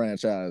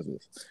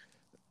franchises.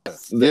 Yeah,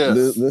 yeah,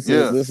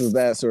 This is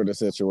that sort of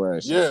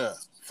situation. yeah.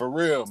 For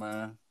real,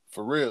 man.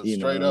 For real. You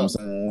know what Straight I'm up.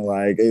 saying?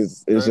 Like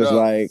it's Straight just up.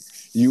 like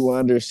you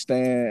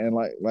understand, and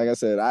like I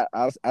said,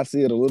 I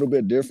see it a little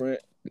bit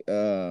different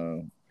uh,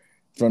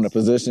 from the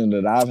position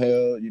that I've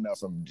held. You know,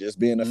 from just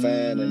being a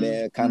fan and Mm-hmm.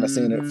 then kind of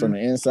seeing it from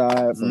Mm-hmm. the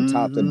inside, from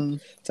Mm-hmm.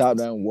 top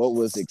down, what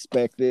was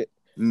expected.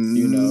 You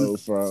Mm-hmm. know,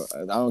 for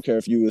I don't care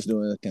if you was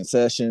doing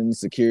concessions,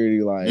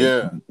 security, like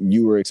Yeah.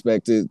 you were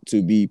expected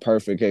to be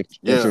perfect at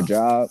your Yeah.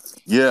 job,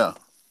 Yeah.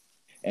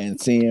 and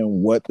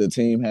seeing what the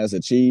team has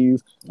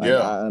achieved, like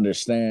Yeah. I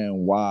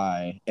understand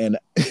why. And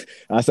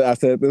I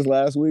said this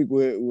last week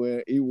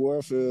with E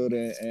Warfield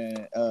and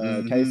K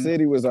Mm-hmm.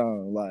 City was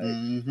on. Like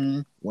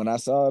Mm-hmm. when I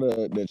saw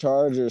the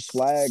Chargers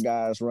flag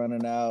guys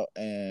running out,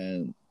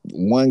 and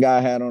one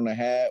guy had on a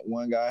hat,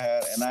 one guy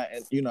had, I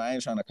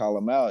ain't trying to call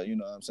them out. You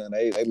know what I'm saying?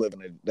 They live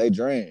in they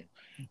dream.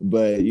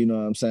 But you know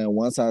what I'm saying?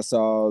 Once I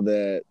saw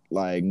that,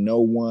 like, no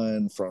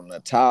one from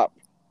the top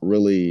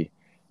really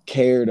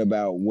cared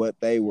about what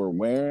they were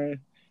wearing,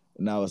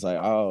 and I was like,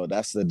 oh,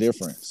 that's the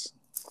difference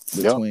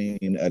Yep.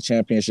 between a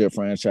championship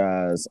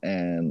franchise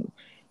and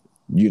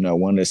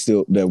one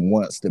that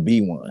wants to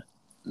be one.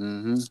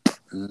 Mm-hmm.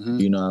 Mm-hmm.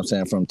 You know what I'm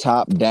saying? From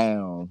top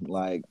down,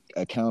 like,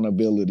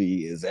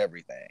 accountability is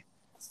everything.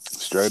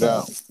 Straight So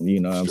out. you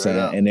know what I'm Straight saying?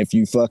 out. And if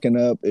you fucking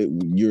up,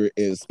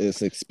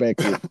 it's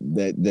expected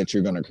that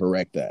you're gonna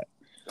correct that.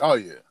 Oh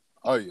yeah.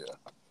 Oh yeah.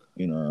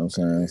 You know what I'm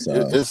saying?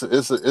 It,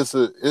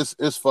 So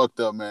it's fucked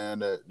up, man.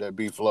 That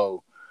B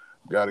Flow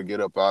got to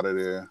get up out of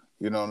there.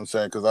 You know what I'm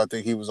saying? Because I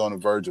think he was on the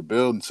verge of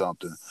building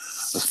something,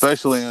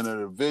 especially in a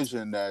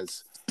division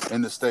that's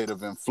in the state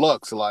of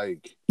influx.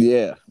 Like,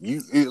 yeah.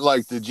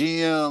 like the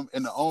GM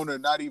and the owner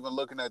not even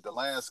looking at the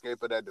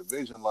landscape of that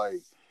division. Like,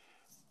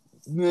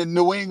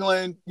 New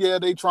England, yeah,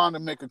 they trying to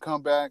make a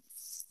comeback.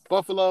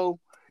 Buffalo,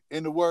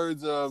 in the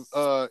words of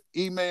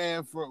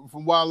E-Man from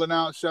Wildin'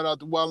 Out, shout out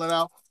to Wildin'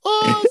 Out.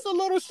 Oh, it's a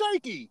little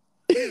shaky.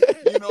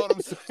 You know what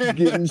I'm saying?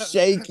 Getting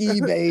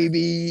shaky,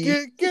 baby.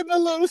 Getting a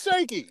little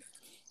shaky.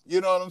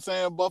 You know what I'm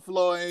saying?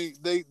 Buffalo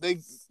ain't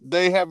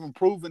they haven't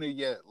proven it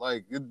yet.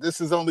 Like,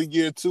 this is only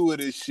year 2 of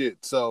this shit,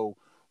 so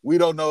we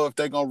don't know if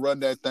they're gonna run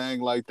that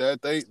thing like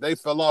that. They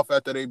fell off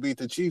after they beat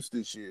the Chiefs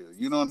this year.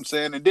 You know what I'm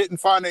saying? And didn't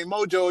find their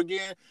mojo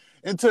again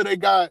until they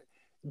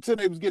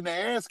was getting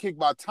their ass kicked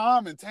by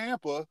Tom in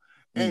Tampa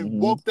and Mm-hmm.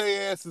 woke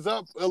their asses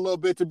up a little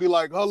bit to be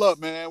like, hold up,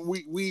 man,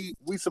 we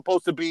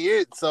supposed to be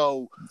it.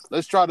 So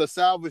let's try to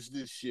salvage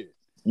this shit.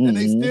 and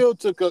they Mm-hmm. still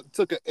took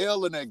a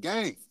L in that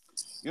game.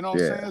 You know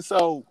what I'm Yeah. saying?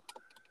 So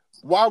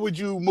why would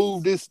you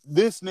move this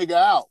nigga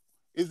out?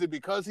 Is it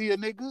because he a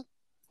nigga?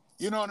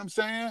 You know what I'm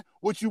saying?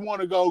 What you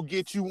want to go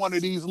get you one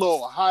of these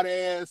little hot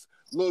ass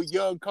little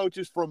young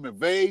coaches from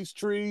McVay's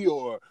tree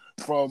or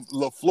from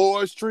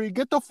LaFleur's tree?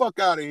 Get the fuck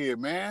out of here,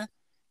 man.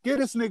 Give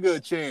this nigga a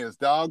chance,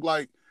 dog.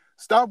 Like,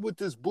 stop with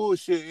this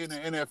bullshit in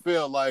the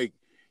NFL. Like,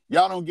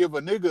 y'all don't give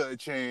a nigga a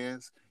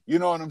chance. You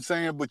know what I'm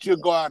saying? But you'll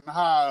go out and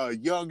hire a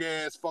young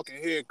ass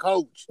fucking head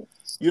coach.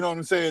 You know what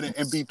I'm saying?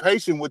 And be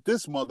patient with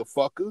this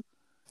motherfucker.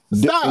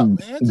 D- Stop, man.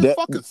 Just d-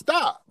 fucking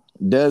stop.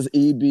 does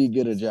EB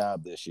get a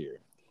job this year?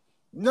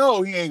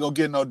 No, he ain't gonna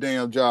get no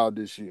damn job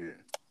this year.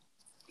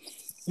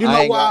 You I know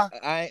ain't gonna. why?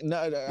 I ain't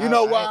no. You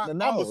know I ain't why? I'ma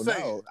no say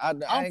no. it. I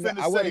I'm ain't. finna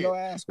I say wouldn't go it.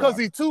 ask Cause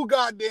why. he too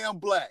goddamn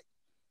black.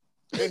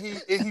 And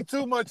he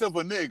too much of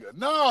a nigga.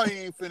 No, he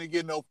ain't finna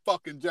get no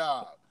fucking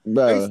job. They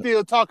Bro,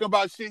 still talking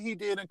about shit he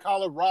did in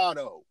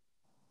Colorado.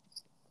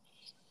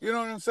 You know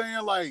what I'm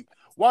saying? Like,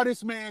 why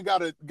this man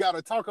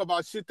gotta talk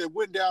about shit that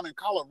went down in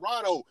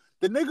Colorado?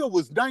 The nigga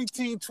was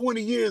 19,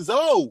 20 years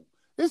old.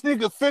 This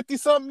nigga 50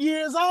 something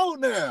years old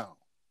now.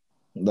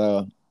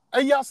 no.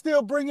 And y'all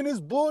still bringing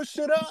this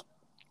bullshit up?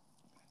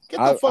 Get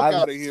the I fuck I've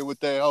out of here with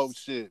that whole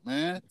shit,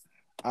 man.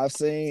 I've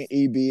seen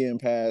EB in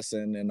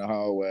passing in the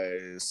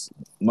hallways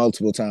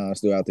multiple times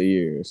throughout the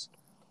years.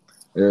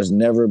 There's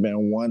never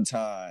been one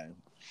time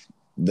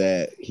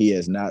that he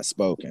has not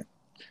spoken.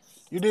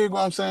 You dig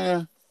what I'm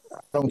saying? I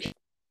don't care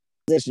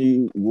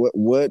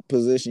what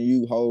position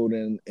you hold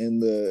in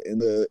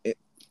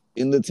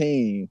the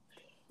team.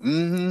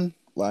 Mm-hmm.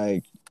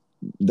 Like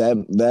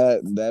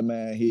that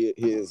man, he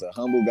is a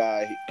humble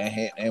guy,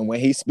 and when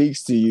he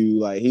speaks to you,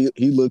 like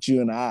he looks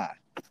you in the eye.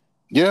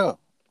 Yeah.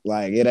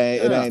 Like it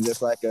Yeah. ain't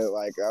just like a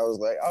like I was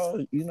like,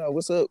 oh,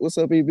 what's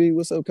up EB,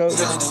 what's up coach,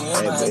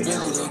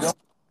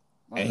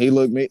 and he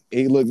looked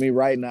me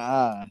right in the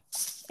eye,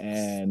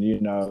 and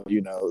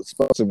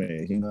spoke to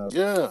me,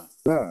 Yeah.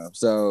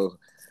 so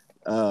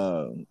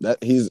that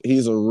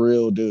he's a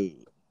real dude.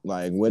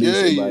 Like what he Yeah,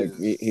 said, he like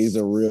is. he's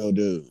a real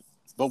dude.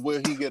 But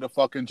will he get a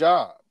fucking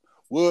job?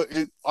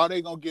 Are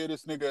they gonna get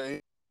this nigga?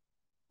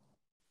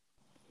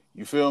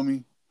 You feel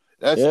me?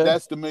 Yeah.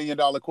 That's the $1 million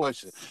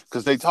question.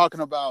 Because they talking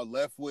about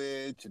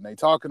Leftwich and they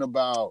talking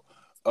about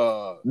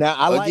Now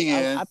I like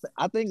again.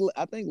 I think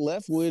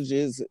Leftwich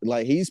is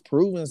like he's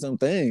proven some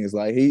things.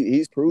 Like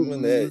he's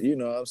proven Mm-hmm.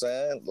 that, what I'm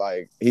saying,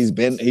 like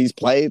he's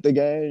played the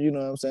game, you know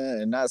what I'm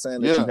saying? And not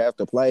saying that you Yeah. have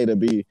to play to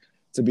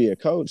be a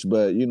coach,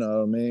 but you know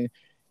what I mean?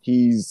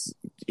 He's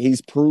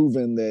he's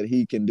proven that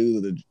he can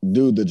do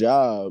the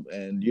job,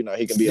 and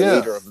he can be Yeah.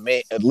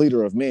 a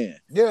leader of men.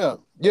 Yeah.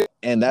 Yeah.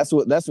 And that's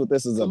what this is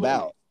Absolutely.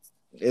 about.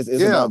 It's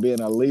Yeah. about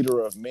being a leader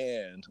of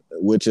men,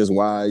 which is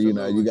why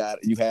Absolutely.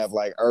 you have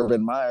like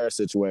Urban Meyer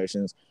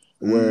situations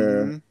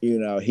where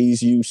Mm-hmm.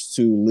 he's used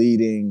to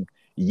leading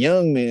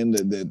young men,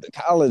 the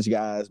college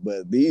guys,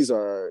 but these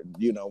are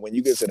when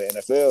you get to the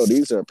NFL,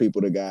 these are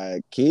people that got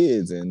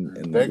kids They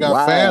and got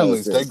wives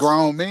families. and They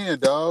grown men,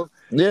 dog.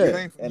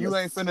 yeah, and You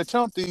it's, ain't finna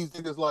chump these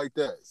niggas like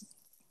that.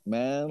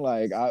 man,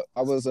 like I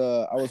was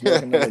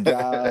working in a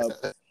job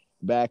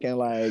back in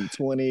like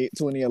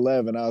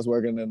 2011. I was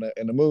working in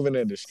the moving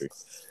industry,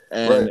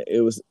 Right. and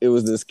it was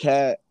this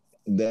cat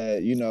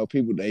that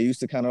people, they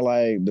used to kind of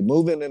like the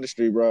moving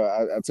industry, bro.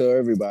 I tell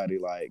everybody,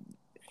 like,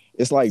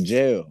 it's like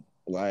jail.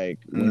 Like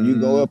when you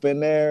go Mm-hmm. up in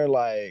there,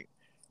 like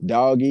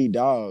dog eat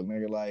dog,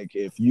 nigga. Like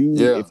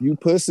Yeah. if you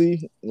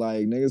pussy,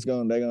 like niggas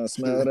they gonna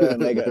smell that,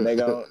 and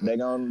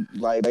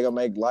they gonna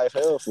make life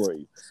hell for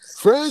you.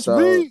 Fresh So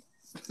meat.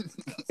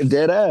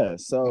 dead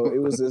ass. So it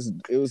was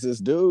this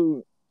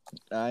dude.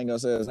 I ain't gonna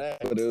say his name,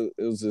 but it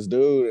was this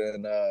dude,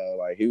 and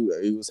like he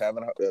was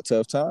having a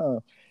tough time,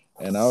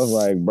 and I was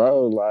like,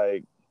 bro,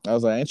 like I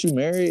was like, ain't you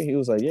married? He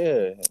was like,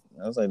 yeah.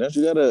 I was like, don't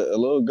you got a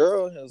little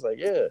girl? He was like,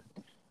 yeah.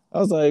 I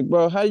was like,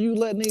 bro, how you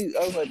letting these?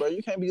 I was like, bro,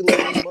 you can't be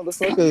letting these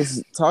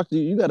motherfuckers talk to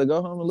you. You got to go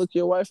home and look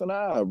your wife in the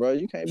eye, bro.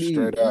 You can't be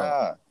Straight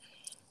out.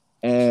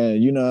 nah.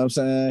 And you know what I'm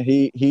saying?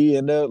 He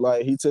ended up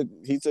like he took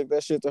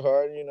that shit to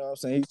heart, you know what I'm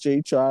saying?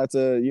 He tried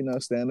to,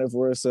 stand up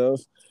for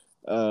himself.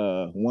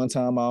 One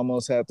time I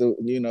almost had to,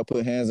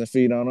 put hands and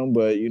feet on him,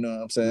 but you know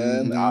what I'm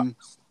saying? Mm-hmm.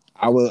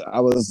 I was,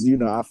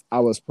 I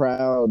was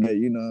proud that,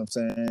 what I'm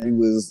saying, he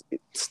was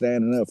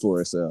standing up for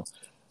himself.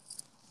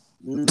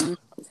 Mm-hmm.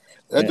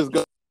 That And, just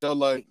goes to show,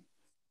 like,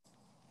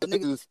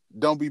 niggas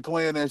don't be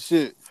playing that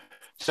shit.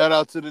 Shout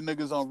out to the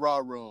niggas on Raw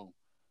Room.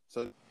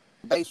 So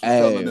Bates was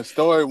telling hey, the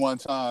story one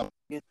time,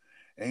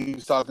 and he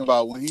was talking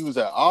about when he was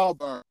at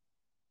Auburn.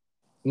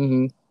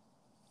 mm-hmm,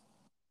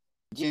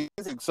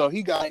 So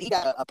he got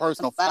a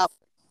personal foul,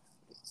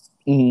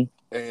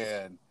 mm-hmm.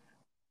 and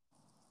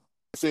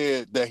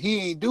said that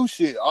he ain't do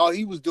shit. All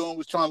he was doing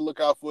was trying to look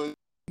out for his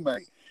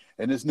teammate.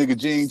 And this nigga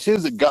Gene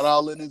Chiswick got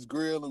all in his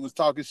grill and was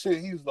talking shit.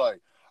 He was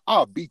like,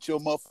 "I'll beat your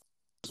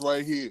motherfuckers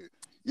right here."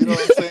 You know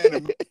what I'm saying?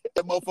 And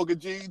that motherfucker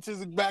Gene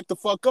Chiswick back the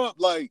fuck up.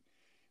 Like,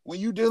 when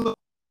you dealing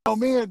with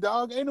man,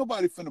 dog, ain't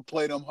nobody finna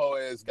play them whole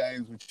ass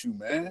games with you,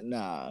 man.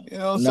 Nah, You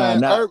know what I'm nah, saying?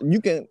 not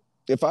you can.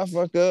 if I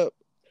fuck up,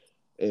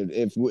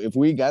 if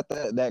we got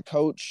that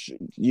coach,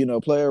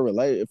 player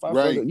relate. If I fuck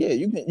up, Right. yeah,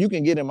 you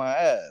can get in my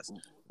ass.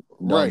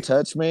 Don't Right.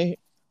 touch me.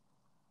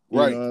 You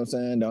know Right. what I'm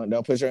saying?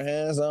 Don't put your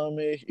hands on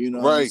me. You know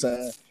what I'm Right.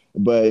 saying?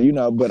 But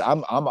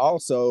I'm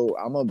also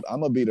I'm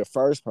gonna be the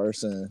first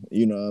person.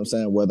 You know what I'm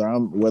saying?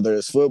 Whether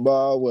it's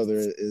football, whether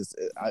it's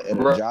at a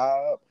Right.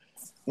 job,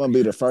 I'm gonna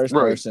be the first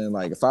Right. person.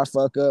 Like if I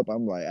fuck up,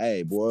 I'm like,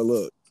 hey, boy,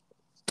 look,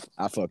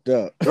 I fucked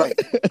up. Right.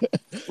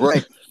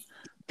 Right.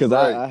 Because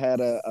Right. I had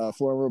a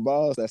former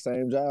boss, that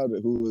same job,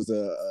 who was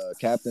a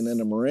captain in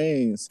the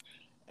Marines.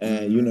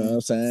 And you know what Mm-hmm.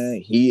 I'm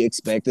saying? He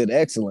expected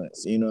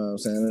excellence. You know what I'm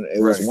saying? It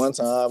was Right. one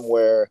time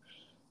where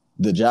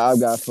the job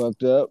got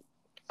fucked up.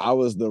 I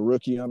was the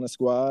rookie on the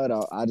squad.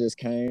 I just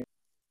came,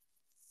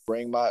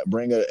 bring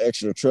an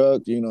extra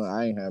truck.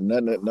 I ain't have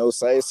nothing, no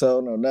say so,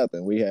 no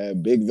nothing. We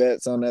had big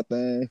vets on that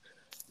thing.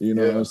 You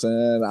know what I'm Yeah.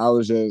 saying? I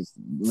was just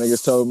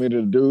niggas told me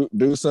to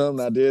do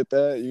something. I did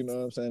that. You know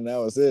what I'm saying? That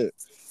was it.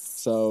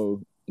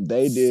 So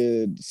they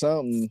did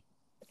something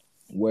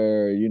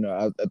where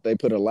they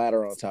put a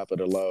ladder on top of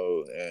the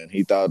load, and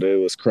he thought it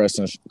was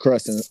crushing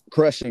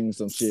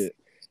some shit.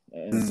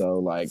 And Mm. so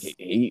like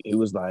he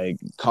was like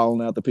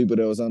calling out the people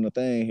that was on the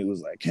thing. He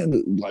was like,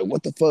 like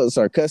what the fuck?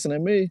 Start cussing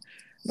at me.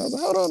 And I was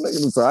like, hold on,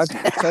 nigga. So I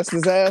cussed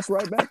his ass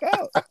right back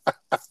out.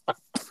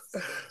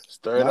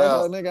 Straight I was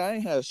out. like, nigga, I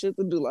ain't have shit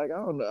to do. Like, I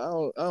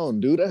don't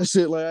do that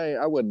shit. Like,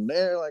 I wasn't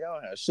there. Like, I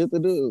don't have shit to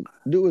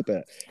do with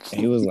that. And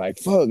he was like,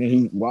 fuck, and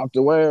he walked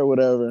away or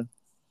whatever.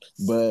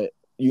 But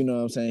you know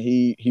what I'm saying,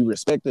 he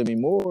respected me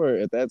more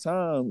at that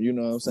time. You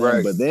know what I'm saying.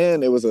 Right. But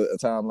then it was a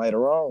time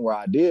later on where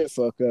I did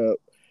fuck up,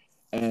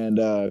 and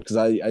because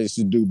I used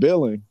to do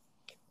billing,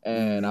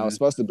 and I was Mm-hmm.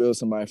 supposed to bill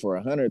somebody for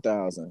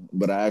 100,000,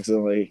 but I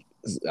accidentally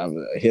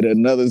hit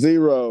another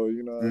zero.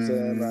 You know what I'm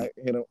saying? Mm-hmm.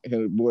 I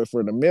hit a boy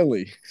for the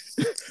millie.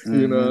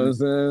 You know what Mm-hmm. I'm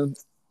saying?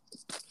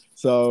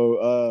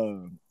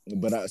 So,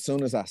 but as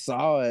soon as I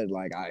saw it,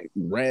 like I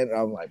ran,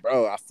 I'm like,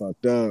 bro, I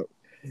fucked up.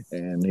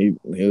 And he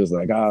was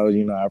like, oh,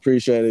 I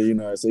appreciate it.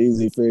 It's an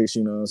easy fix.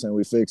 You know what I'm saying?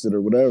 We fixed it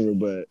or whatever.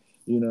 But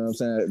you know what I'm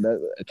saying?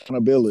 That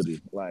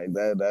accountability, like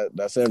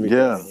that's Yeah.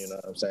 everything. You know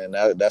what I'm saying?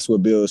 That's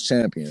what builds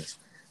champions.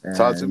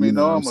 Talk to And me you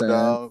know what I'm normal, saying?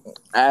 dog.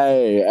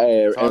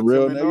 Hey, and Talk to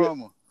real me nigga.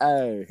 normal.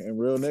 Hey, and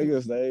real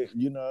niggas,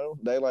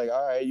 they like,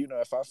 all right,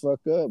 if I fuck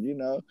up,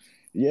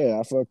 yeah,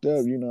 I fucked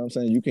up, you know what I'm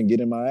saying? You can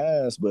get in my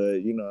ass, but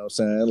you know what I'm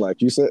saying?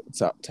 Like you said,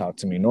 talk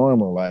to me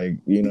normal, like,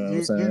 you know what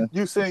I'm saying?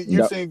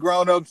 You seen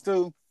Grown Ups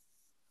too?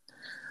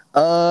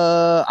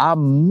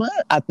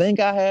 I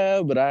think I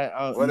have, but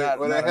I not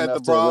Where they not had the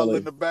enough to brawl in really.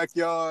 the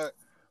backyard.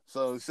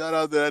 So shout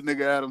out to that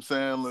nigga Adam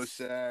Sandler,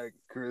 Shaq,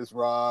 Chris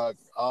Rock,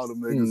 all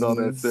them niggas on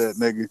that Mm-hmm. set,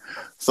 nigga.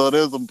 So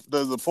there's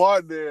a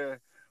part there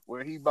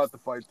where he about to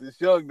fight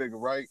this young nigga,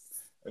 right?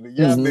 And the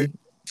young nigga Mm-hmm.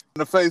 in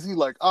the face, he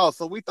like, oh,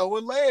 so we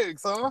throwing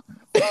legs, huh?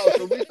 Oh,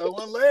 so we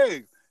throwing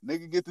legs.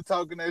 Nigga get to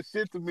talking that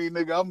shit to me,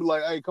 nigga. I'm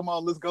like, hey, come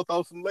on, let's go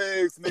throw some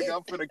legs, nigga.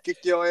 I'm finna kick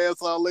your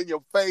ass all in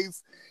your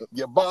face,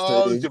 your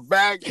balls, See, your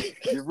back,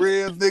 your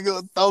ribs,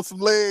 nigga. Throw some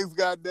legs,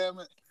 goddamn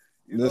it.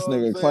 You know this what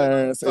I'm nigga saying?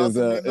 Clarence Talk is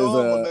to me a is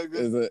normal, a nigga.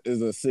 is a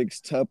is a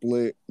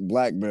six-tuplet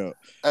black belt,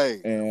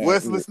 Hey,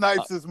 Wesley and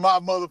Snipes is my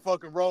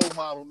motherfucking role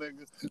model,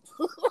 nigga.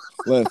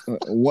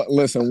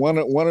 listen, one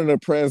of the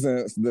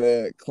presents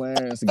that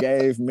Clarence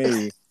gave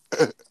me,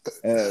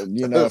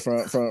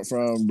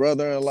 from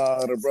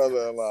brother-in-law to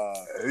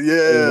brother-in-law, Yeah,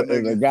 is a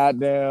nigga.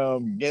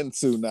 goddamn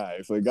Ginsu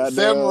knife, a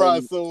Samurai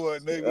goddamn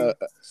sword, uh nigga.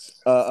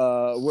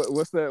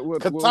 what's that?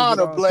 What was it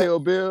Katana on black. Kill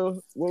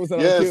Bill? What was it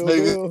on Yes, Kill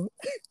nigga. Bill?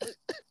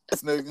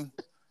 Yes, nigga.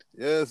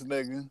 Yes,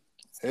 nigga.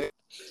 Hey,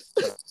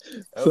 that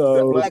was that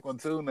So black one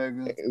too,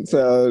 nigga. Yeah.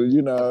 so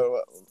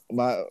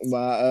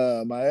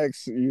my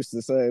ex used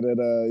to say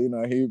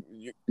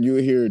that you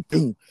would hear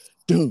doom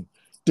doom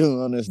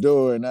doom on this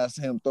door, and that's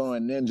him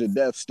throwing ninja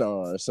Death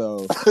Star.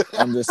 So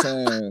I'm just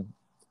saying,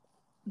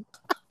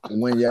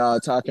 when y'all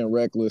talking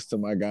reckless to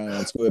my guy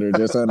on Twitter,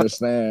 just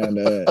understand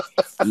that,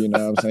 what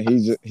I'm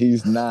saying,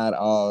 he's not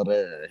all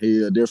there.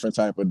 He's a different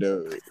type of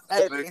dude.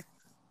 Hey, nigga.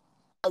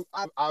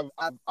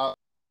 I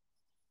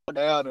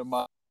down in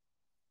my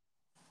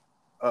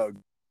uh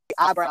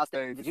eyebrow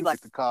stage. Did you like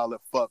to call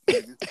it fuck,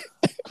 nigga?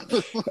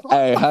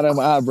 Hey, how them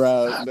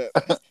eyebrows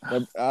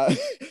that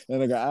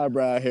nigga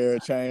eyebrow hair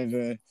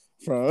changing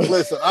from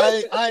Listen,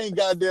 I ain't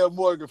goddamn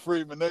Morgan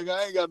Freeman, nigga.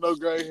 I ain't got no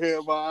gray hair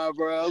in my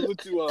eyebrows.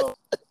 What you on?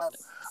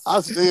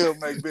 I still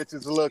make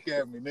bitches look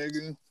at me,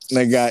 nigga.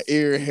 they got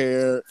ear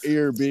hair,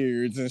 ear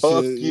beards and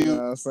Fuck shit, you know you.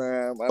 what I'm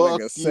saying? My Fuck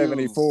nigga you.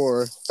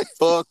 74.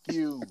 Fuck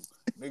you.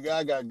 Nigga,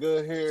 I got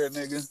good hair,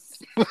 nigga.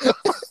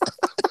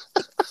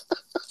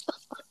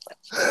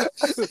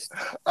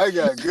 I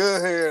got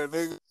good hair,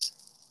 nigga.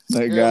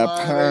 They got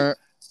Hairline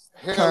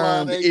ain't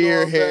hairline permed ain't ear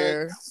going back.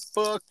 hair.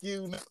 Fuck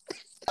you, nigga.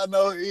 I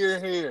know ear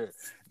hair.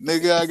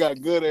 Nigga, I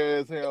got good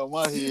ass hair on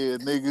my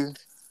head, nigga.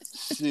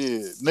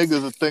 Shit.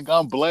 Niggas will think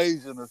I'm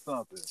blazing or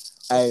something.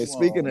 What Hey, you on,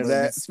 speaking of nigga?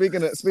 that,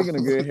 speaking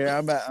of good hair,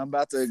 I'm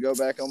about to go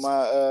back on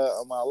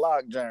my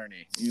lock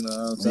journey. You know what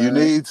I'm You saying?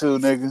 need to,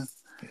 nigga.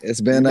 It's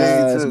You been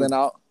need it's to. been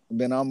all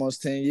been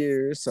almost 10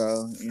 years.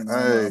 So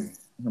Hey,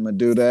 I'm gonna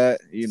do that.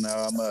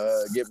 I'm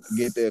gonna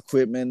get the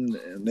equipment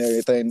and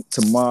everything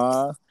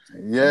tomorrow.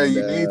 yeah, And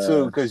you need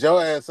to, cause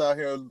your ass out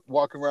here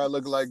walking around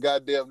looking like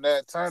goddamn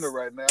Nat Turner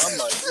right now. I'm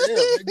like, damn,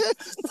 nigga,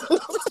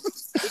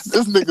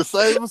 this nigga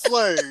saving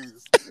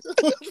slaves.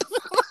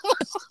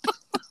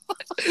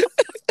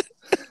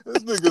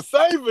 This nigga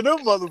saving them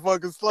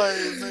motherfucking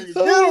slaves, nigga. Get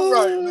them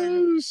right,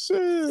 nigga. oh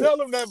shit! Tell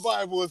them that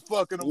Bible is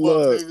fucking them up,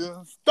 Look,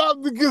 nigga.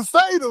 Stop to get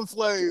save them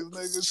slaves,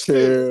 nigga. Shit.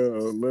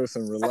 chill.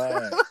 Listen,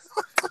 relax.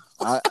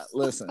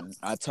 Listen.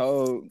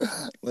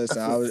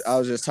 Listen. I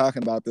was just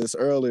talking about this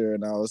earlier,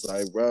 and I was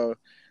like, bro,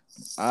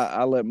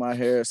 I let my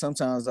hair.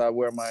 Sometimes I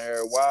wear my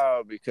hair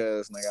wild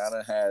because I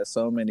done had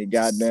so many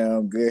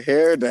goddamn good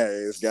hair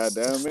days.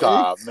 Goddamn me.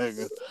 Stop,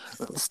 nigga.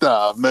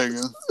 Stop,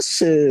 nigga.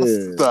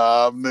 Shit.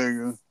 Stop,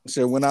 nigga.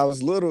 Shit. When I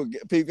was little,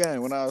 peep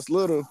game. When I was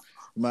little,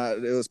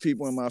 it was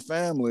people in my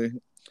family.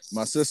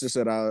 My sister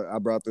said I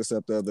brought this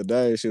up the other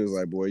day. She was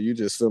like, "Boy, you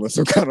just feeling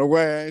some kind of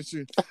way, ain't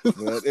you?"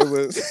 But it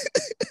was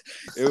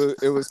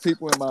it was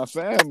people in my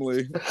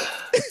family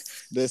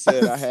that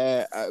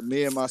said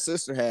me and my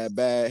sister had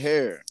bad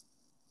hair.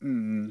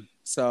 Mm.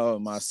 So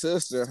my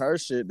sister, her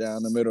shit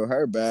down the middle of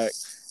her back,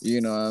 you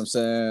know what I'm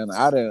saying?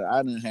 I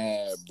didn't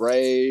have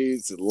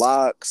braids,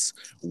 locks,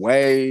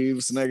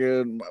 waves,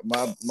 nigga.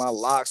 My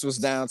locks was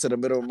down to the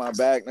middle of my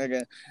back,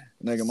 nigga.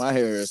 Nigga, my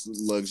hair is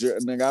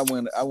luxurious. Nigga,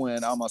 I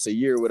went almost a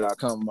year without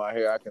combing my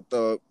hair. I can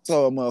throw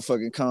a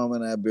motherfucking comb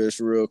in that bitch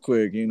real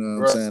quick, you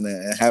know what I'm Right. saying,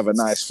 and have a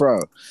nice fro.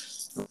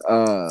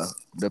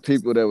 The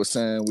people that were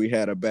saying we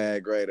had a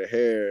bad grade of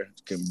hair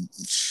can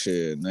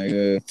shit,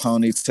 nigga.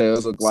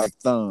 Ponytails look like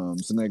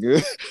thumbs,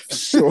 nigga.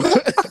 Short.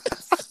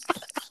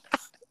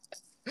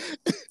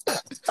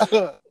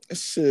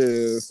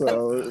 Shit.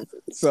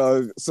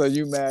 So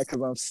you mad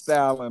because I'm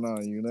styling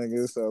on you,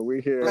 nigga? So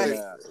we here Right.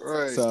 now.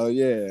 Right. So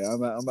yeah,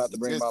 I'm about to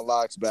bring my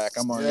locks back.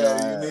 I'm on your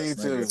Yeah, you ass, need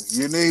nigga. to.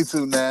 You need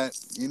to, Nat.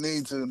 You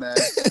need to, Nat.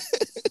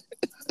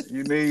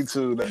 You need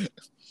to.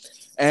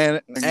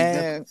 And Nigga,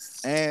 get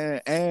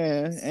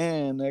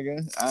and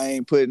nigga, I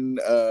ain't putting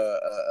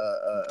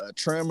a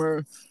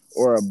trimmer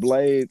or a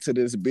blade to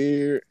this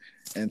beard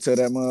until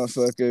that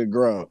motherfucker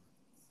grow.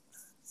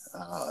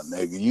 oh,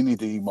 nigga, you need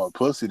to eat more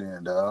pussy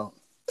then, dog.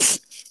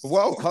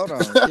 Whoa, hold on,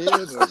 kid.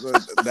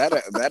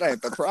 That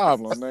ain't the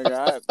problem, nigga.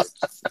 I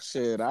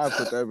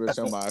put that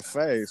bitch on my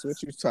face.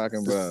 What you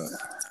talking about?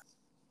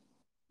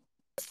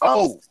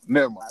 Oh,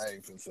 never mind. I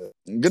ain't finna say.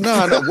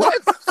 No,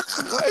 what?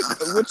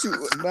 What you?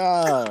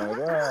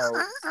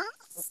 No.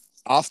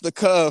 Off the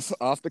cuff,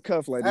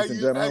 ladies and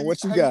gentlemen.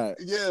 What you got?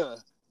 Yeah.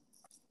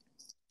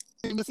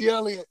 Missy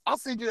Elliott, I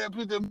sent you that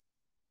picture.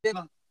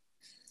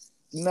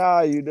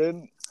 Nah, you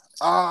didn't.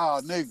 Ah,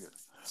 nigga.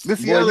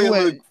 Missy Boy, Elliott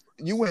look.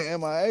 you went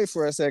MIA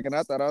for a second.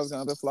 I thought I was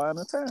going to fly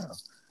into town.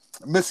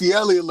 Missy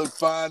Elliott look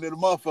fine in the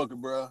motherfucker,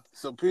 bro.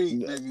 So Pete,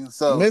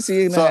 nigga. Missy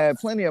even So had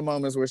plenty of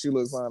moments where she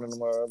looked fine in the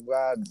mother.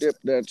 I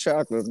dipped that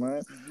chocolate,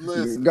 man.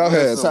 listen, Go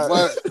ahead.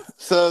 what?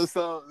 So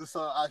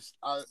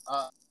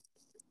I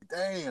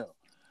damn.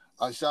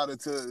 I shot it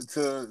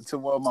to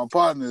one of my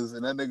partners,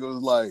 and that nigga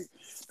was like,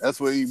 "That's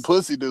what eating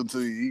pussy do to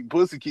you. Eating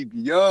pussy keep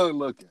you young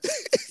looking."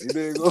 You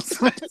didn't go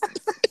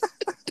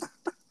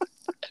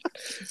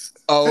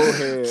oh,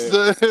 head.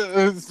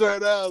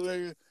 straight out,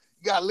 nigga. You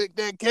gotta lick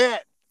that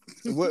cat.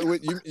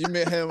 What you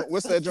met him?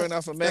 What's that joint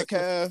off of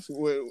Metcalf?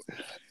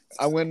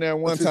 I went there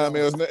one time.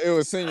 It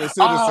was senior citizens.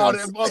 Oh,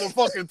 that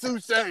motherfucking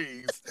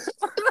Touches.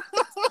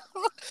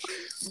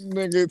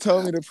 Nigga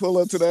told me to pull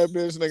up to that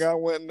bitch. Nigga, I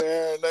went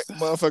there and that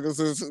motherfuckers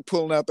was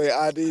pulling out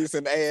their IDs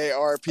and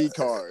AARP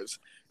cards.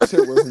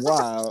 Shit was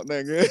wild,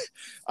 nigga.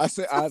 I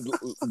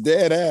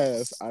dead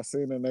ass. I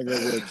seen a nigga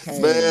with a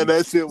cane. Man,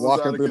 that shit was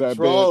walking out of through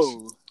control. that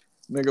bitch.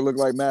 Nigga looked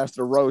like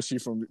Master Roshi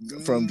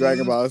from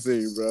Dragon Ball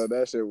Z, bro.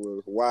 That shit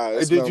was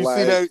wild. It smelled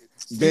like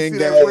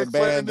Bengay and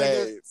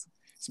Band-Aids.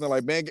 Smelled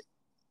like Bengay.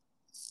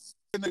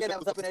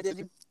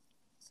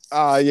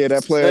 Ah, yeah,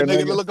 that player. That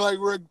nigga look like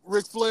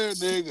Ric Flair,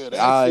 nigga.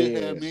 That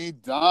shit had me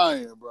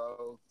dying,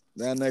 bro.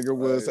 That nigga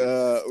was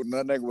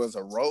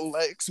a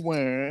Rolex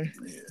wearing,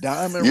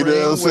 diamond you know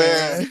ring what I'm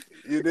wearing,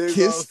 saying?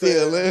 kiss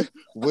stealing,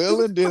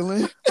 wheeling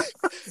dealing,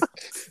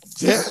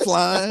 jet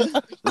flying,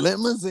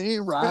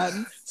 limousine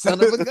riding,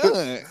 son of a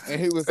gun,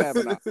 and he was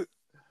having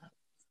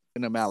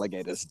them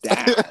alligators down.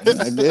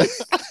 Nigga.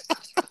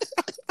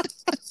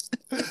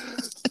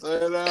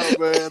 Straight out,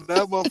 man.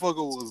 That motherfucker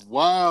was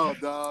wild,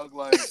 dog.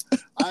 Like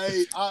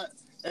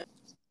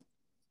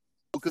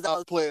because I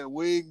was playing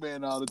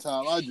wingman all the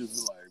time. I just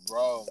was like,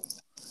 bro,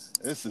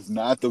 this is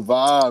not the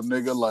vibe,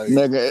 nigga. Like,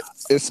 nigga,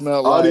 it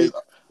smelled like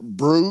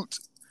Brute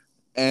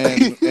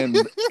and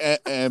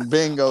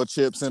bingo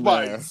chips in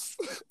Spice.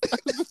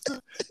 There.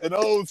 And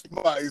Old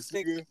Spice,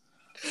 nigga.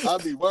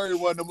 I'd be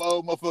worried one of them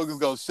old motherfuckers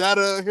go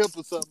shatter a hip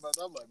or something.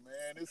 I'm like,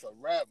 man, it's a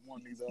rap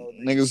one of these old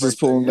niggas was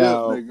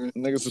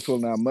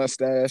pulling out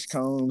mustache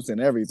combs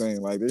and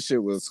everything. Like this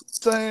shit was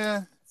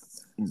saying.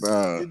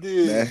 Bro, it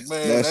did,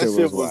 man. That shit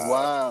was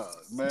wild.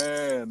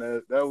 Man,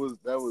 that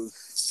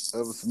was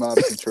That was some out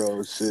of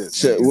control shit,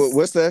 nigga.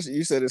 What's that?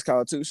 You said it's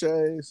called Touches.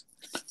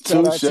 Shout Two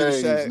out to the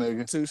shades, shack,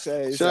 nigga.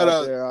 Touches Shout out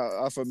out, there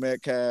off of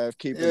Metcalf,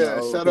 keeping the yeah.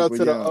 old Shout out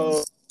people to the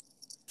young.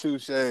 two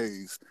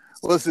shades.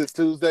 What's this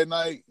Tuesday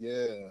night?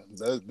 Yeah,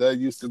 that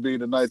used to be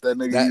the night that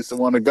nigga That used to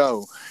want to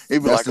go.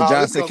 He'd be that's like, the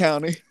 "Oh, it's Johnson gonna."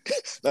 County.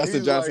 That's the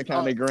He's Johnson like,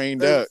 County Green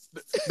they, Duck.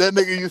 that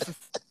nigga used to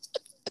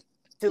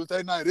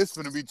Tuesday night. It's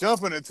gonna be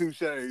jumping in two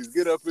shades.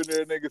 Get up in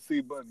there, nigga.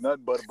 See, but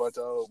nothing but a bunch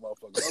of old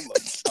motherfuckers. I'm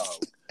like, oh,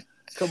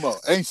 come on,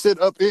 ain't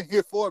shit up in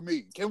here for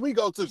me. Can we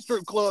go to the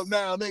strip club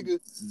now, nigga?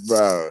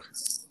 Bro.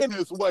 In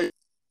this way,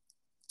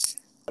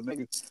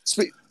 nigga.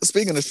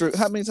 Speaking of strip,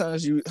 how many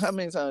times you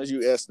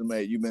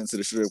estimate you've been to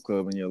the strip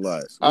club in your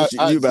life? I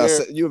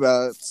dare. You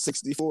about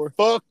 64?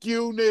 Fuck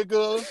you,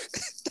 nigga.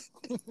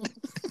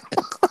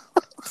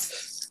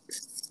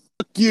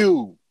 Fuck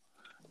you.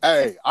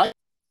 Hey, I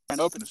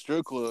went up in the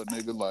strip club,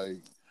 nigga. Like,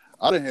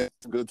 I done had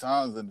some good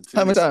times in the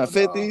How many titty times?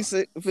 bar,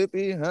 50,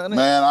 50, 100?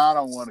 Man, I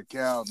don't want to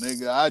count,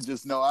 nigga. I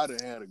just know I done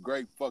had a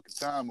great fucking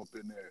time up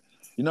in there.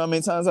 You know how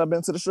many times I've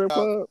been to the strip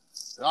club?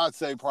 I'd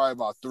say probably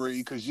about 3,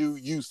 because you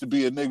used to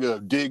be a nigga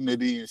of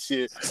dignity and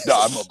shit.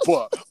 Nah,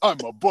 I'm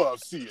above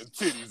seeing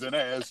titties and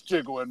ass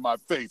jiggle in my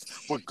face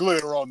with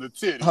glitter on the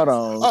titties. I'm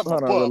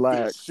above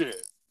relax. this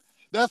shit.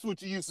 That's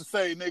what you used to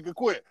say, nigga.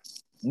 Quit.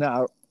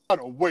 Now, I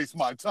don't waste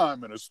my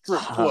time in a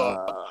strip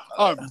club.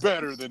 I'm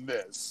better than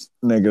this.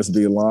 Niggas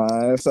be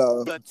lying.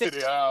 So the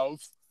titty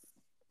house.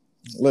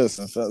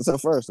 Listen, so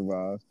first of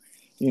all,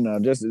 you know,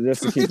 just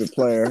to keep it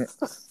player,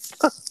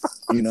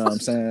 you know what I'm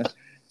saying?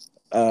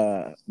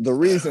 The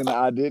reason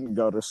I didn't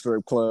go to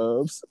strip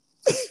clubs.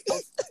 I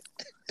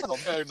don't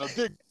have no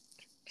dick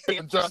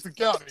in Johnson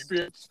County,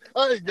 bitch.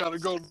 I ain't gotta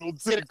go to no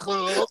titty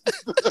club.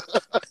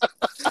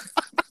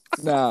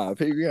 Nah,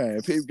 peep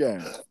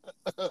game.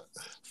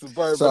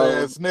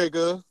 Suburban ass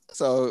nigga.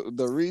 So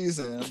the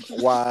reason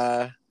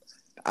why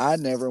I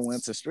never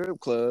went to strip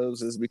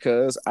clubs is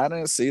because I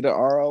didn't see the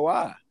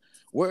ROI.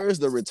 Where's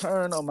the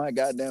return on my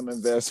goddamn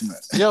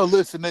investment? Yo,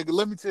 listen, nigga,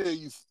 let me tell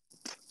you.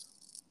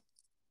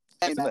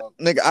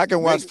 Nigga, I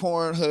can watch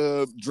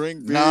Pornhub,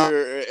 drink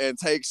beer, and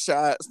take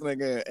shots,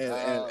 nigga,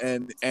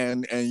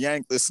 and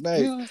yank the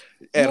snake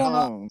at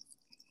home.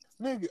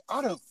 Nigga,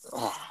 I don't.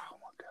 Oh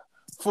my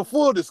god! For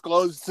full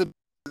disclosure,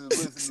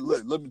 listen,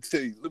 let me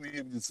tell you. Let me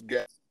give you some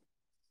gas.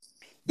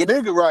 The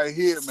nigga right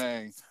here,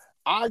 man.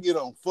 I get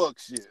on fuck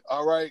shit,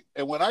 all right?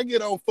 And when I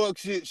get on fuck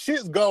shit,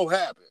 shit's gonna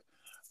happen.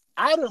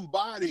 I done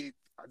bodied.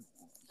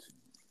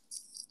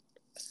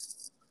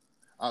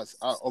 Okay,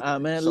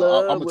 I'm in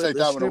love I'm gonna with take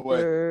that one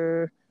away.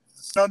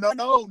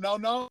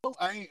 No.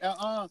 I ain't.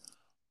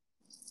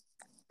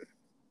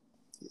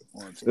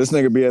 This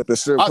nigga be at the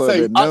strip club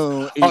at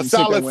noon eating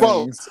chicken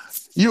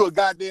wings. You a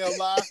goddamn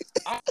lie.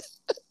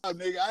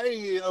 Nigga, I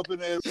ain't up in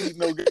there eating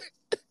no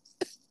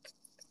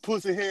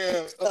pussy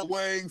hair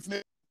wings,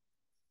 nigga.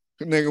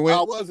 Nigga,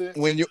 I wasn't.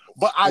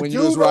 But I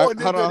do know a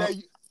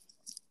nigga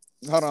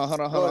that. Hold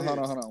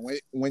on.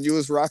 When you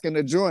was rocking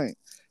the joint,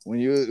 when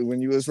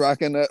you was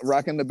rocking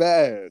the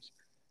badge,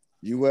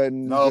 you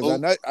wasn't.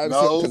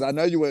 Because I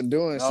know you wasn't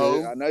doing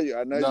shit. I know you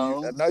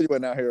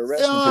wasn't out here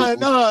arresting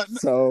people.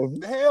 So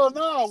hell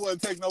no, I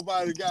wouldn't take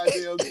nobody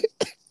goddamn.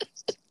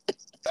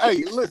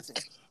 Hey, listen.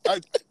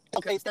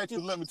 Okay, statute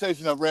of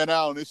limitation. I ran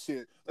out on this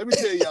shit. Let me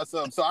tell y'all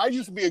something. So I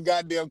used to be a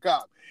goddamn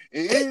cop.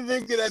 And any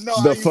nigga that know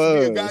I used to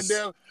be a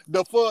goddamn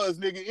the fuzz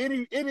nigga.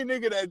 Any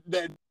nigga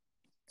that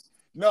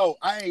no,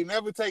 I ain't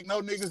never take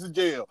no niggas to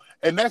jail.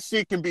 And that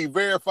shit can be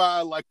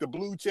verified like the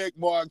blue check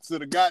marks or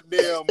the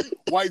goddamn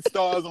white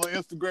stars on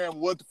Instagram,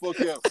 what the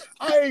fuck else.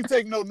 I ain't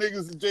take no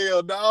niggas to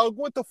jail, dog.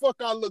 What the fuck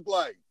I look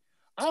like?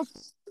 I'm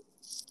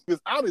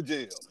out of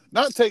jail.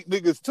 Not take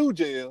niggas to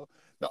jail.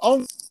 The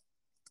only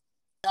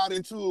got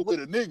into it with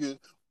a nigga.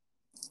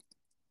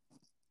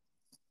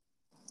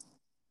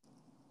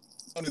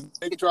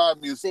 They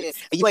tried me and said,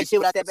 you ain't shit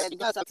without that bad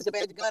gun, so I took the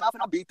bad gun off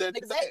and I beat that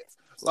nigga's ass.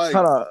 Like,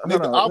 I was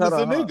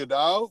a nigga,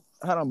 dog.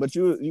 Hold on, but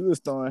you was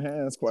throwing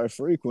hands quite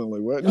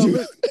frequently, wasn't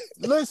you?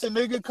 Listen,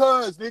 nigga,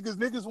 cuz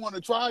niggas want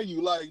to try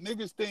you. Like,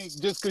 niggas think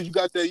just because you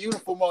got that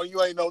uniform on,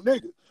 you ain't no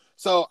nigga.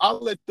 So I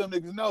let them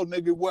niggas know,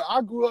 nigga, where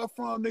I grew up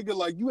from, nigga,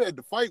 like, you had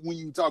to fight when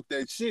you talk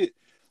that shit.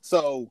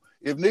 So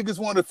if niggas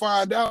want to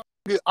find out,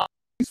 nigga, I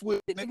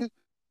with nigga,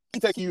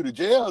 taking you to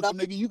jail,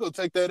 nigga, you gonna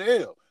take that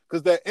L.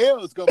 Because that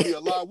L is gonna be a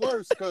lot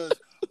worse. Because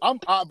I'm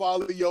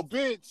eyeballing your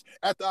bitch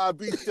after I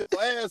beat your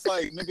ass.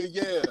 Like, nigga,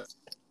 yeah.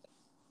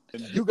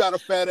 And you got a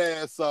fat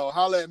ass, so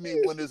holla at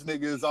me when this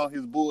nigga is on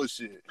his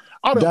bullshit.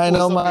 I done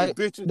Dynamite,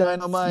 bitches.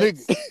 Dynamite.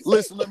 Nigga,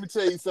 listen, let me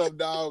tell you something,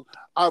 dog.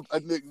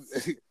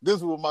 Nigga,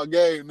 this was my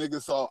game,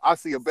 nigga. So I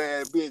see a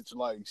bad bitch,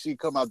 like she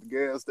come out the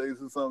gas station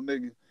or something,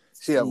 nigga.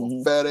 She have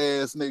a fat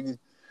ass, nigga,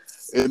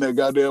 in that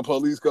goddamn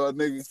police car,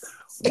 nigga.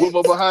 Whip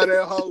up behind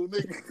that hoe,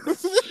 nigga.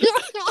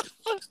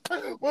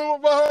 Whip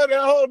up behind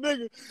that hoe,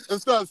 nigga, and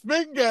start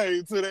spitting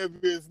game to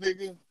that bitch,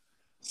 nigga.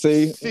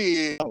 See,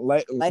 shit.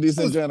 Ladies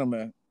and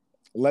gentlemen.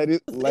 Ladies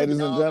and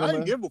gentlemen. I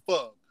ain't give a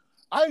fuck.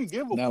 I ain't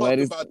give a fuck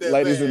ladies, about that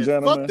ladies badge. And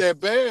gentlemen. Fuck that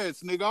badge,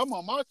 nigga. I'm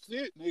on my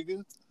shit,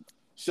 nigga.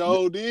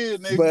 Sure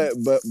did,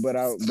 nigga. But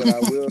I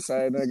will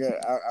say, nigga,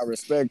 I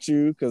respect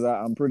you because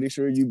I'm pretty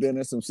sure you've been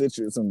in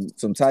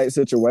some tight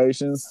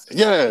situations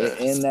Yeah.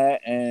 in that,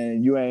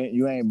 and you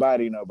ain't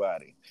body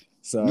nobody.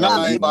 So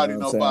Nah, you ain't know what body I'm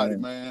nobody,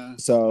 saying. man.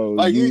 So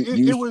Like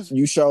it was,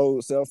 you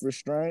showed self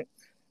restraint,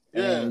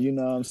 yeah. and you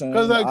know what I'm Cause saying.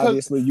 like, cause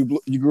Obviously,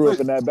 you grew up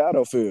in that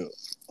battlefield.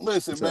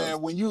 listen, So. man.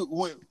 When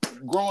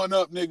growing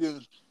up,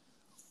 nigga,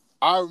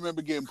 I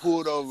remember getting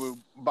pulled over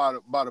by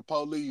the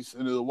police,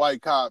 and there's a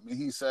white cop, and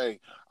he say,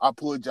 "I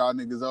pulled y'all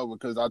niggas over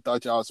because I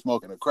thought y'all was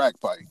smoking a crack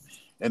pipe,"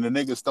 and the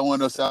niggas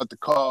throwing us out the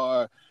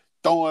car,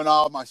 throwing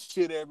all my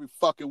shit every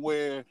fucking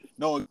where,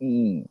 no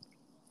one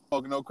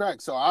smoking no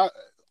crack. So I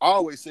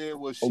always said,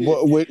 "Well, shit,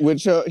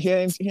 With your he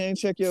ain't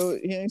check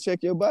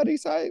your body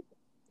type.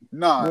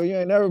 nah, Well, you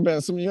ain't never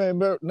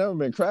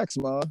been crack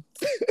small.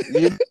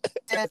 you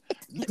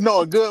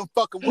know good and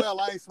fucking well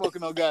I ain't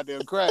smoking no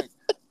goddamn crack."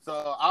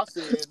 So I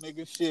said,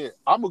 "Nigga, shit,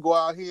 I'm gonna go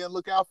out here and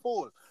look out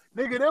for it."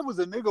 Nigga, there was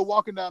a nigga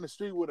walking down the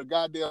street with a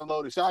goddamn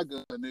loaded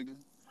shotgun, nigga,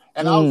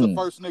 and I was the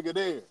first nigga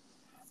there,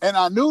 and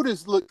I knew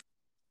this look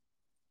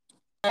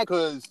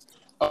because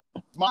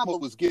mama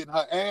was getting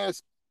her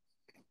ass,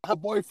 her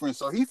boyfriend,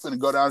 so he finna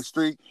go down the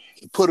street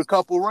and put a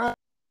couple rounds,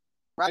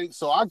 right?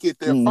 So I get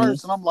there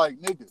first, and I'm like,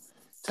 "Nigga,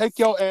 take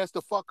your ass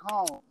the fuck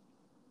home."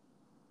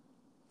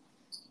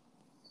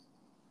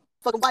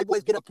 Fucking white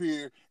boys get up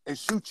here and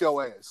shoot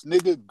your ass,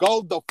 nigga.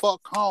 Go the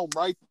fuck home,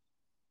 right?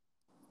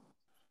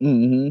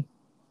 Mm-hmm.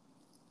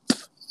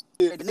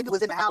 The nigga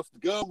was in the house.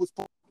 The gun was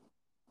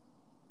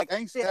like,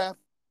 ain't shit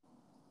happened.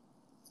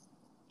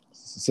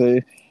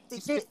 See,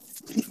 Shit.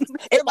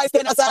 Everybody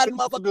standing outside the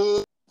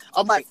motherfucker.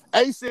 I'm like,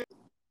 ain't shit.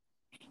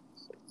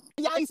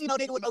 Y'all ain't see no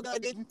nigga with no gun,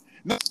 did you?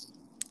 No.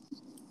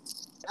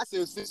 I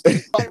said, sit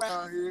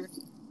around here.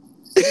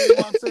 You know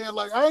what I'm saying?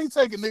 Like, I ain't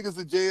taking niggas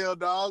to jail,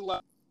 dog.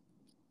 Like,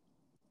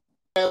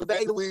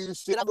 that weed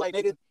shit. I'm like,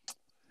 nigga,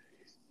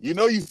 you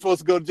know you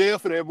supposed to go to jail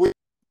for that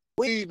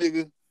weed,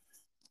 nigga.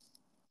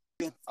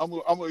 I'm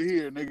gonna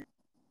hear, nigga.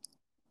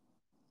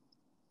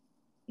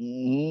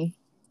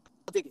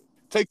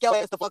 Take your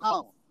ass the fuck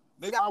home.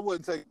 Nigga, I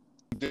wouldn't take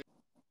it.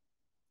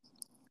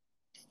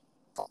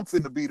 I'm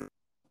finna beat her.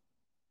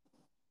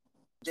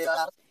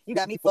 You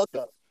got me fucked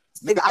up.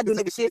 Nigga, I do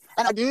nigga shit,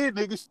 and I did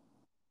nigga shit.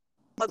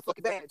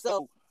 Motherfucking bad.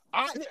 So,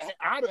 I'd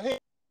have had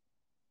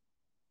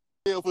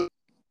for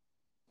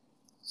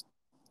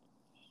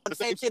the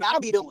same shit I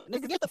be doing.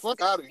 Nigga, get the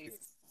fuck out of here.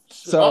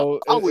 So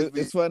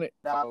it's funny.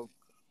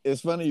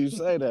 It's funny you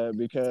say that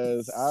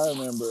because I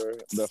remember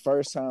the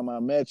first time I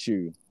met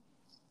you,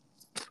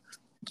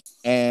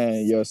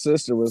 and your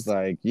sister was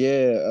like,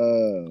 "Yeah,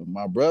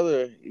 my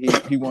brother,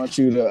 he wants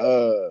you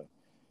to."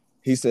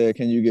 He said,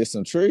 "Can you get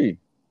some tree?"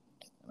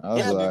 I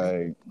was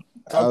like,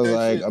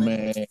 shit, I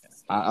mean,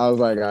 I was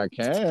like, I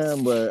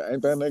can, but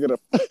ain't that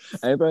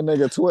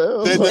nigga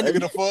 12? That like, nigga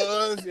the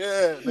fuzz,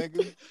 yeah,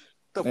 nigga.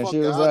 The and fuck out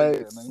of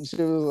here, man.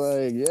 she was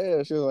like,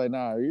 yeah, she was like,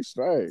 nah, you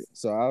straight.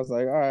 So I was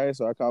like, all right.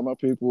 So I called my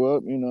people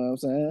up, you know what I'm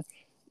saying?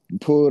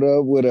 Pulled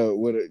up with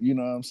a, you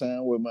know what I'm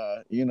saying, with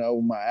my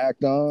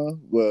act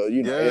on. Well, it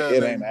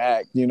ain't an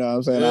act, you know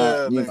what I'm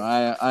saying?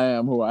 I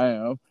am who I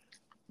am.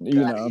 You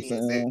know what I'm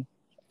saying?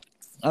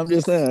 I'm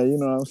just saying, you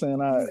know what I'm saying?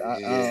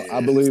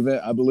 I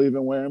believe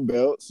in wearing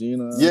belts, you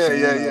know what I'm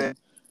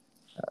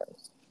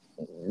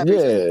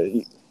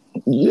saying?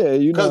 Yeah,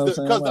 you know what I'm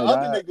saying?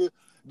 Cause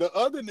the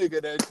other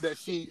nigga that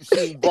she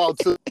brought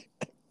to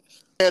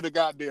had a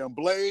goddamn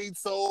blade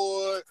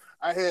sword.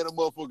 I had a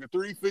motherfucking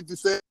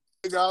 357.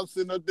 I was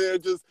sitting up there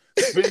just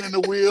spinning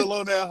the wheel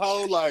on that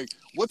hoe. Like,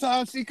 what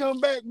time she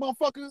come back,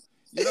 motherfucker?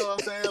 You know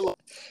what I'm saying? Like,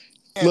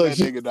 look, that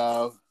nigga,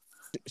 dog.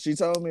 She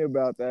told me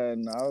about that,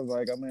 and I was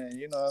like, I mean,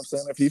 you know what I'm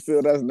saying? If you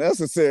feel that's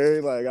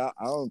necessary, like, I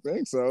don't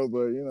think so,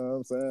 but you know what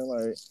I'm saying?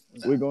 Like,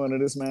 we're going to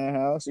this man's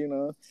house, you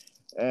know?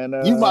 And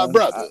you my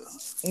brother.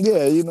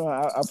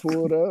 I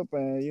pulled up,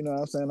 and you know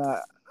what I'm saying?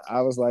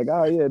 I was like,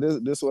 oh yeah,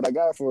 this what I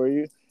got for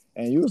you.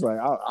 And you was like,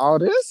 all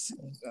this?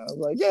 I was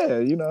like, yeah,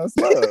 you know, it's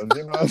love.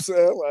 You know what I'm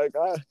saying? Like,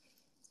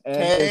 and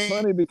it's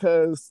funny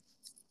because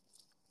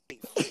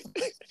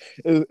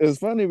it's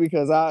funny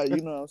because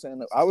you know what I'm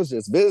saying, I was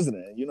just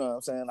visiting, you know what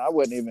I'm saying? I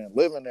wasn't even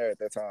living there at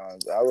the time.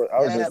 I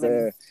was just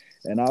there,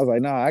 and I was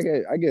like, nah, I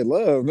get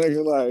love,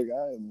 nigga. Like,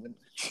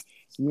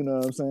 you know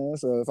what I'm saying?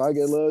 So if I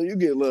get love, you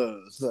get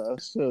love. So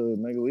sure,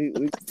 nigga,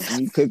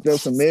 we cooked up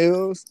some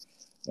meals,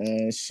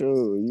 and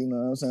sure, you know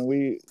what I'm saying?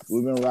 We've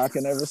been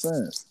rocking ever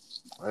since.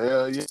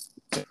 Hell yeah.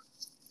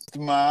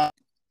 My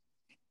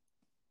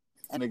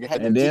nigga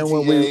had and then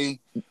when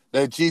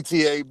that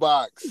GTA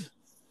box.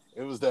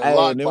 It was that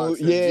lock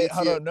box.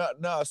 Hold on,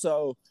 no.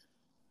 So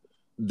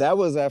that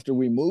was after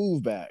we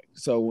moved back.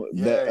 So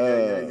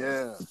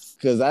yeah.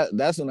 Because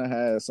that's when I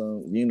had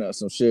some,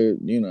 some shit,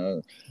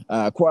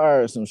 I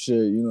acquired some shit,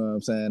 you know what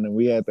I'm saying? And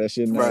we had that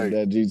shit in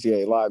that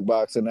GTA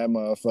lockbox, and that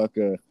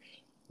motherfucker,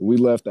 we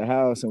left the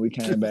house and we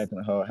came back and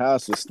the whole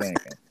house was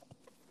stinking.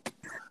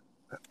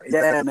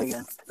 Yeah,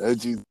 nigga. That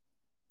GTA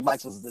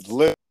box was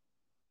lit.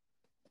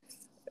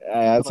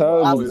 I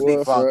told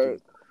you, boy,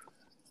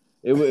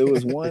 it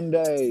was one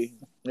day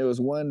it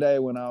was one day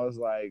when I was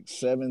like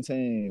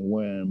 17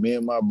 when me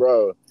and my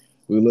bro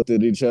we looked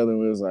at each other and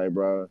we was like,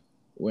 bro,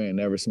 we ain't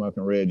never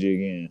smoking Reggie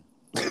again.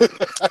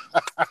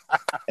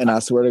 And I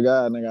swear to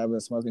God, nigga, I've been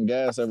smoking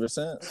gas ever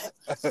since.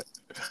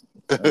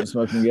 I've been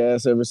smoking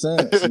gas ever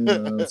since. You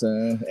know what I'm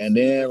saying? And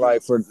then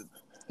like for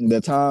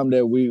the time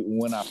that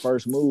when I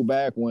first moved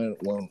back, when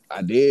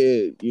I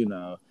did,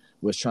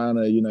 was trying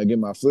to, get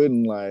my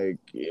footing, like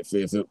if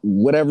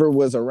whatever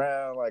was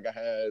around, like I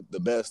had the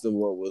best of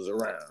what was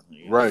around.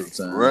 You know what Right, I'm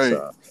saying? right,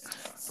 So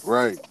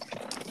right.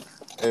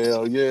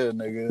 Hell yeah,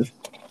 nigga.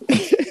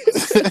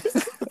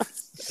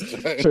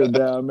 Straight trip out,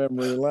 down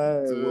memory lane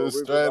where dude, we've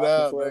been straight rocking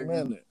out, for a nigga.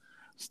 minute.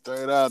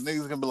 Straight out.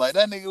 Niggas gonna be like,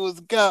 that nigga was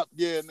a cop.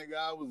 Yeah, nigga,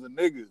 I was a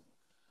nigga.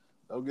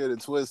 Don't get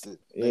it twisted,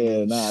 Yeah,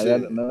 nigga. nah,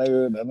 Shit.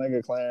 that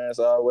nigga Clarence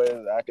always.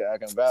 I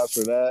can vouch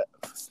for that.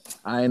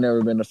 I ain't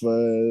never been to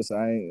fuzz.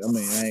 I ain't.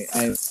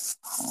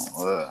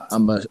 Uh,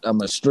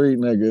 I'm a street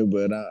nigga,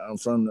 but I'm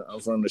from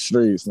the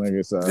streets,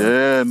 nigga. So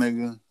yeah,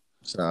 nigga.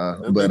 so,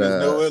 Them but niggas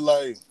know it.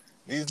 Like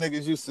these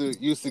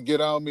niggas used to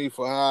get on me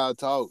for how I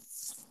talk.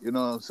 You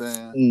know what I'm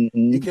saying?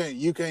 mm-hmm.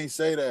 You can't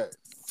say that,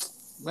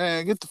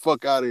 man. Get the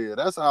fuck out of here.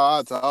 That's how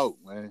I talk,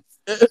 man.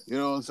 You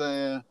know what I'm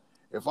saying?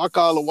 If I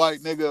call a white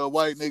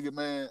nigga,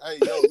 man,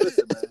 hey, yo,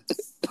 listen,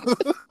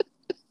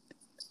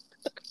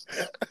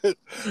 man.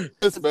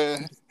 Listen,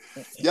 man.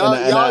 and Y'all, I,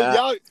 and y'all, I,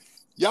 y'all,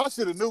 y'all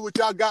should have knew what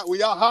y'all got when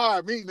y'all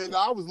hired me, nigga.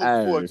 I was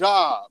looking for a hey,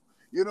 job.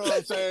 You know what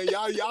I'm saying?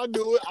 Y'all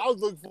knew it. I was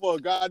looking for a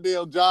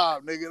goddamn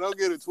job, nigga. Don't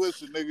get it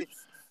twisted, nigga.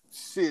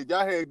 Shit,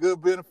 y'all had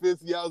good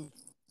benefits. Y'all was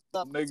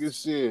nigga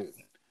shit.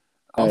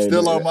 I'm hey,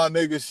 still on my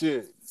nigga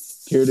shit.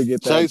 here to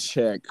get that Chase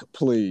check,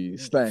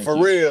 please. Thank for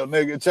you. real,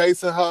 nigga.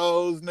 Chasing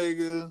hoes,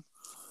 nigga.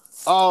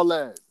 All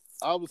that.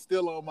 I was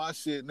still on my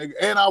shit, nigga.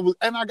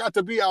 And I got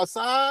to be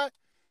outside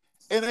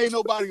and ain't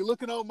nobody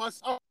looking on my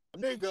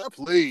nigga,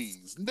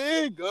 please.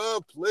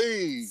 Nigga,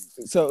 please.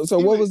 So what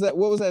Even was that?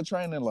 What was that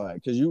training like?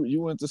 Because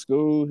you went to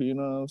school, you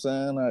know what I'm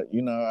saying?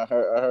 I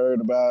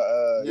heard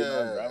about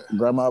yeah.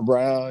 Grandma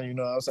Brown, you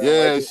know what I'm saying,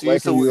 Yeah, waking she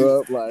used waking you to.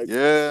 up like,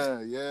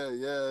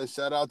 Yeah.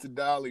 Shout out to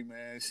Dolly,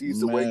 man. She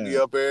used to wake me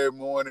man. up every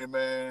morning,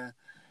 man.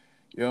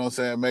 You know what I'm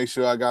saying? Make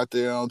sure I got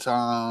there on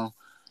time.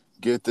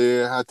 Get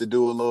there, have to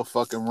do a little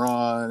fucking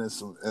run and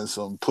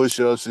some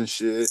push ups and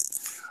shit.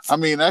 I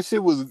mean that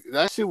shit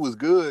was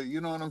good.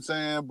 You know what I'm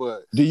saying?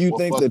 But Do you what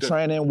think the fucked up?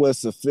 training was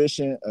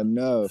sufficient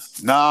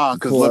enough Nah,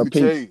 cause let for me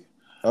tell people? you.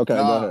 Okay,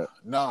 go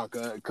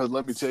ahead. Cause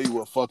let me tell you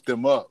what fucked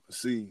them up.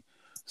 See,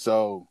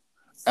 so,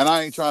 and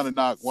I ain't trying to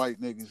knock white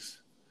niggas.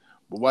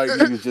 But white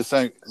niggas just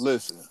ain't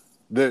listen.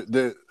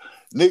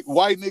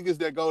 White niggas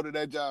that go to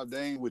that job,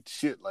 they ain't with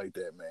shit like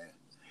that, man.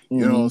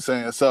 You know what Mm-hmm. I'm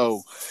saying?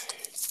 So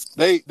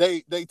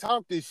they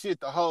talk this shit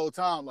the whole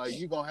time. Like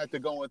you gonna have to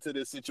go into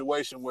this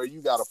situation where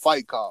you got a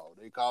fight call.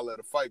 They call it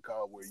a fight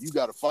call where you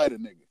got to fight a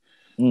nigga.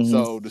 Mm-hmm.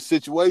 So the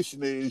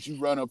situation is you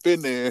run up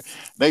in there,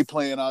 they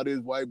playing all this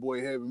white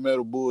boy heavy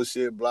metal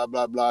bullshit, blah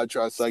blah blah,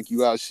 try to psych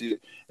you out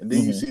shit, and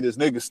then you Mm-hmm. see this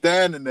nigga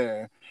standing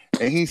there,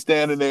 and he's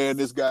standing there, and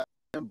this guy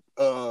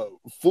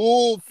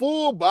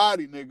full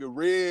body nigga,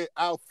 red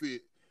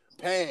outfit,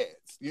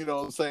 pads, you know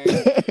what I'm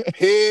saying?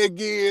 Head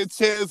gear,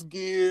 chest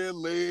gear,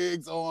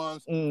 legs,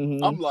 arms. I'm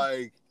mm-hmm.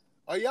 like,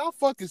 are y'all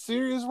fucking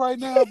serious right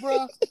now,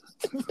 bro?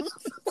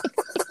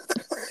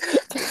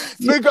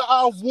 Nigga,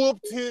 I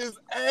whooped his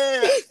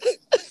ass.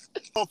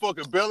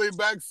 Motherfucking belly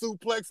back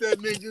suplex that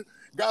nigga.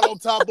 Got on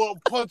top of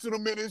him, punching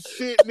him in his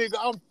shit, nigga.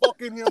 I'm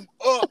fucking him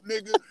up,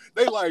 nigga.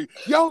 They like,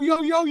 yo,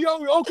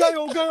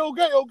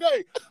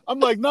 okay. I'm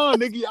like, nah,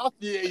 nigga,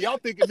 y'all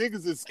thinking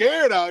niggas is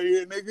scared out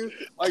here, nigga.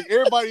 Like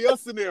everybody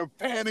else in there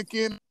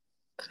panicking,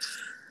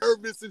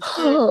 nervous and shit.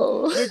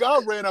 Oh. Nigga,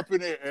 I ran up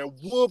in there and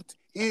whooped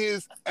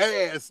his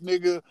ass,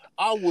 nigga.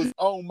 I was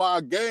on my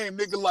game,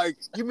 nigga. Like,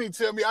 you mean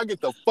tell me I get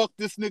to fuck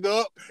this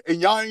nigga up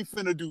and y'all ain't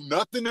finna do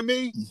nothing to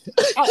me?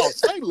 Oh,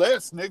 say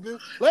less, nigga.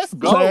 Let's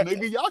go, Clar-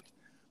 nigga. Y'all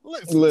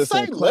listen,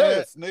 Listen, say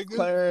less, nigga.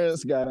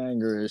 Clarence got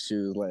anger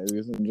issues,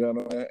 ladies and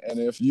gentlemen. And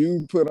if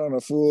you put on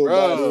a full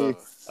body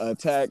Bruh.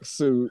 attack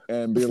suit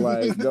and be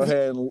like, go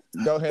ahead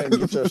and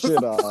get your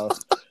shit off,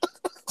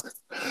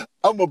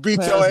 I'm gonna beat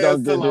your Clarence ass gonna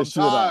get till his I'm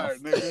shit off.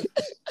 tired, nigga.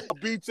 I'll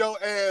beat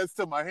your ass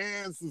till my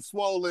hands are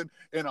swollen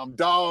and I'm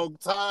dog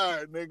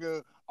tired,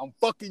 nigga. I'm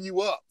fucking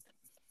you up.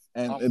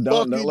 And I'm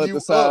don't fucking let the you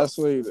side up.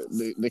 sweet.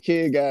 The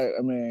kid got.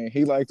 I mean,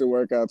 he like to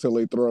work out till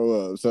he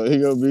throw up. So he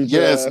gonna beat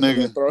your Yes, ass and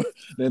nigga.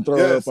 then throw up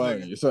Yes, on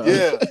nigga. you. So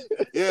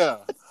Yeah.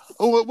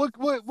 Oh,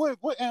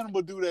 what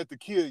animal do that to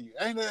kill you?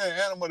 Ain't there an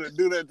animal that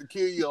do that to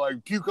kill you,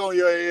 like puke on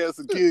your ass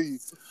and kill you?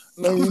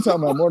 nigga, you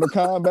talking about Mortal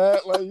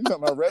Kombat? Like you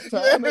talking about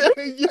reptile, Yeah,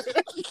 nigga?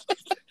 yeah.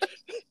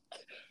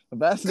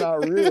 That's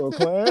not real,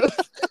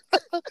 Clarence.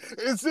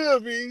 It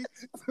should be.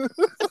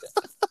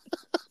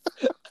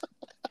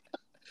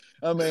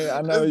 I mean,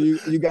 I know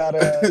you got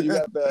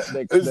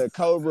the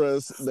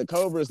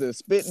cobras that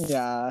spit in your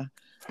eye,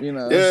 spit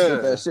that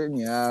Yeah. shit in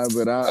your eye,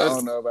 but I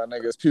don't know about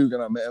niggas puking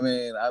on me. I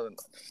mean,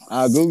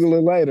 I'll Google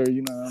it later,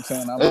 you know what I'm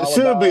saying? I'm It all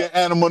should be about an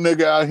animal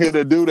nigga out here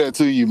to do that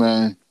to you,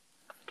 man.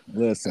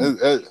 listen.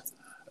 It,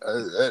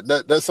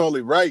 That's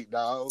only right,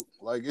 dog.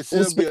 Like it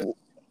should be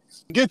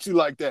get you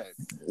like that.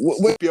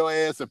 What, Whoop your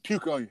ass and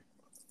puke on you.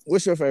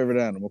 what's your favorite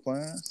animal,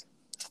 Clarence?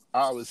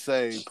 I would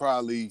say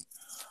probably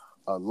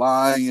a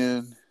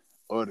lion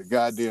or the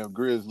goddamn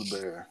grizzly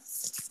bear.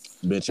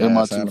 Bitch They're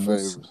my ass two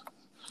animals. favorites.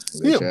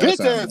 Yeah, Bitch ass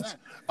bitch animals. ass.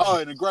 Oh,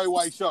 and the great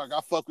white shark. I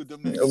fuck with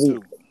them niggas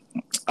too.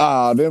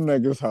 Oh, them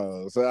niggas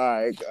hoes. All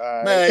right, all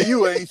right. Man,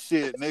 you ain't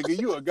shit, nigga.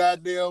 You a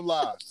goddamn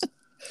lie.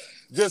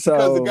 Just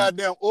because the So,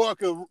 goddamn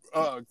orca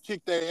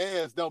kick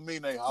their ass don't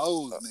mean they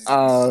hoes,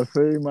 nigga.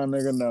 see, my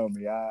nigga know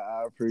me.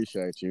 I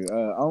appreciate you.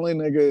 Only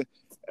nigga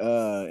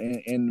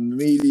in the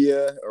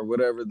media or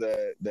whatever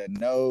that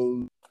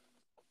knows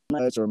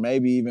much or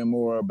maybe even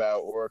more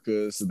about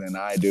orcas than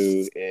I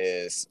do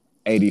is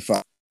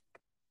 85.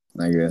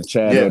 Nigga,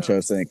 Chad Yeah.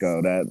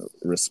 Ochocinco. That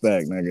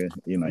respect, nigga.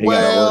 You know, he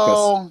got an orcas.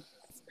 Well,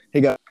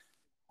 He got,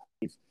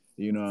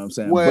 you know what I'm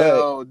saying? But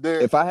well,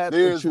 if I had to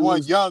there's one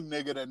choose, young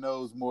nigga that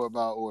knows more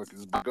about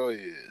orcas. But go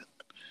ahead.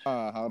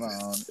 hold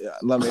on.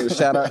 Let me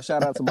shout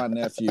out to my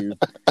nephew.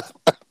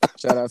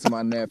 Shout out to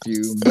my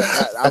nephew. But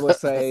I would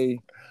say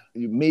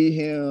me,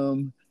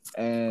 him,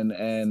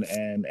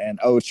 and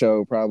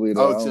Ocho probably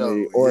the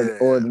only Ocho, yeah,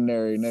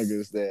 ordinary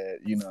niggas that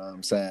you know what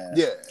I'm saying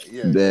yeah,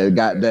 yeah, yeah,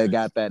 that yeah.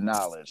 got that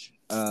knowledge.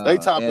 They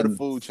top of the And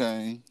food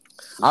chain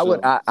for I would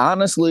sure.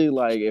 honestly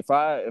like if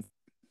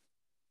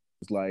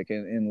like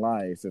in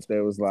life if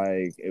there was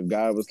like if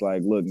God was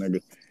like, look,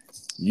 nigga,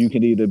 you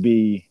can either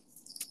be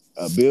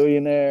a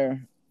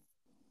billionaire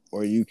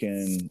or you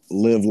can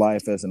live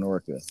life as an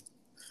orca,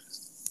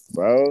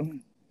 bro.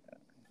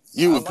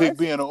 You I would pick might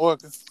being an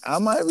orca. I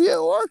might be an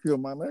orca,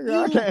 my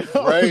nigga. I You can't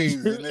hold crazy,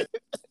 you. nigga.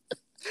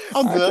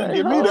 I'm I good. can't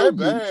Give me that hold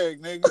you.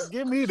 bag, nigga.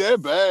 Give me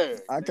that bag,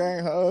 I nigga.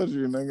 can't hold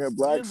you, nigga.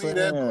 Black Give me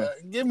that.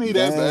 fan, Give me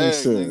that gang bag,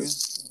 shit,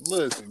 nigga.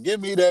 Listen,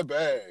 give me that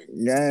bag.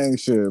 gang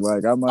shit.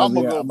 Like I I'm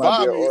gonna go might be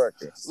buy an me.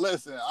 orca.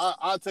 Listen,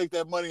 I'll take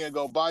that money and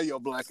go buy your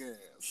black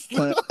ass.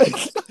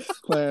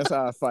 Clarence,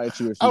 I'll fight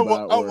you if you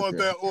buy I want orca.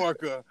 that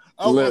orca.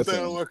 I want that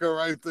Listen, orca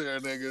right there,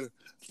 nigga.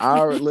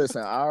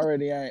 listen.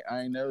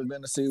 I ain't never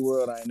been to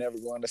SeaWorld. I ain't never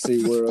going to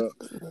SeaWorld.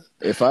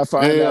 If I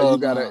find out Hell you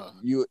got nah.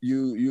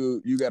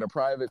 you got a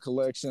private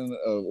collection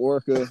of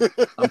orca,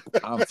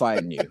 I'm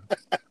fighting you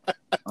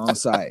on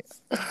site.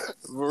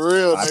 For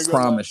real, I nigga. Like,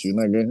 promise you,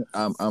 nigga.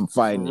 I'm for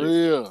fighting you.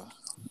 real.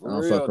 I For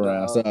don't fuck real,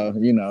 around. dog. So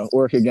you know,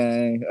 Orca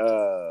Gang.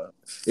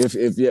 If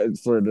you,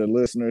 for the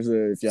listeners,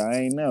 if y'all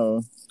ain't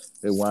know,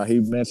 that while he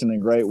mentioning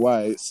great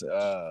whites,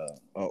 a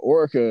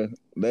orca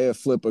they'll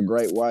flip a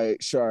great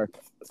white shark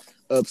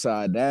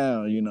upside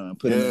down, you know, and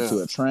put him Yeah. into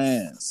a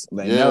trance.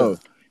 They Yeah. know.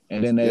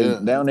 And then they Yeah.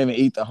 don't even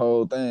eat the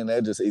whole thing.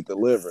 They just eat the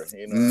liver.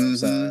 You know what I'm Mm-hmm.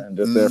 saying?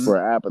 Just there Mm-hmm. for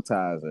an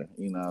appetizer.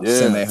 You know,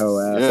 send Yeah. their whole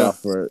ass Yeah. off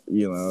for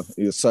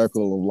your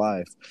circle of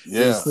life.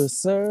 Yeah. It's the And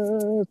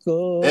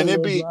circle of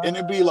it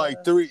be like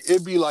life. three.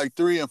 It'd be like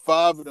 3 and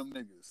 5 of them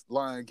niggas.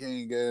 Lion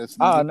King ass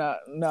Oh niggas.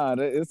 no,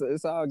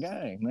 it's all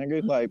gang,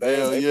 nigga. Like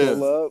Hell they yeah.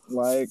 pull up,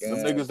 like, Them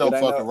and niggas don't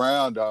fuck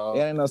around, it dog.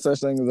 ain't no such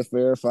thing as a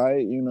fair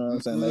fight. You know what I'm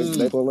saying?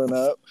 They Mm-mm. pulling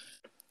up,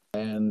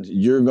 and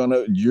you're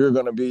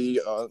gonna be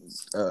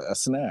a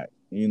snack.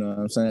 You know what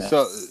I'm saying?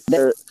 So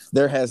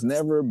There has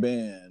never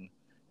been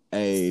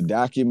a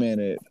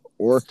documented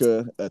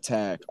orca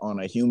attack on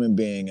a human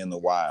being in the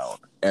wild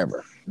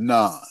ever.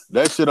 nah,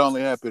 that shit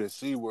only happened at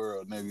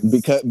SeaWorld,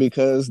 nigga.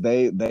 Because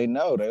they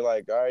know they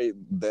like, all right,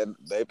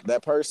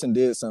 that person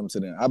did something to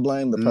them. I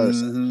blame the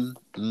person.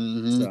 Mm-hmm.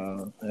 Mm-hmm.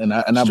 So and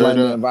I Straight blame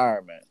the up.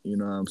 environment. You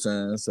know what I'm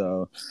saying?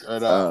 So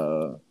Straight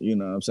up. you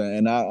know what I'm saying?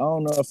 And I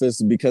don't know if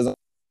it's because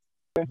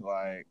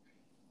like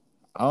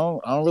I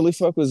don't really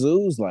fuck with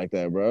zoos like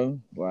that, bro.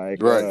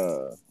 Like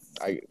Right.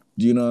 I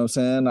you know what I'm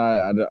saying?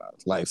 I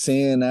like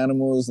seeing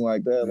animals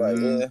like that, like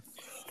Mm-hmm. yeah.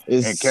 In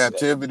It's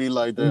captivity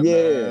like that, man.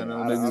 yeah, Them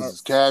I niggas don't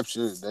is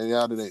captured. They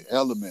out of their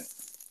element.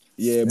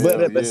 yeah, but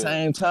Hell at the yeah.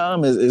 same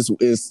time,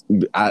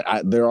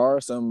 there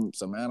are some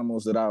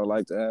animals that I would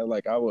like to have.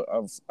 Like I would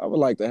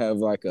like to have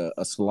like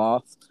a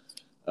sloth.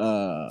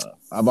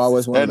 I've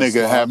always That wanted a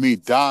nigga had sloth. me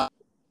dying.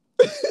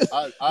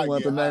 I I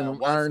want get to name high.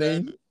 him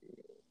Ernie.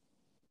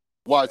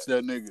 Watch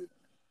that nigga.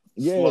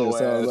 Yeah, Slow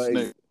so ass like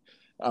nigga.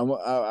 I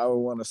would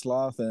want a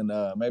sloth and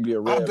maybe a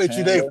I red bet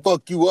you they panda.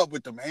 fuck you up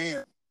with them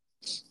hands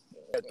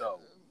though.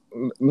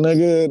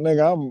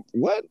 Nigga,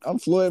 I'm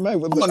Floyd I'm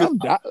Mayweather.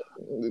 gonna,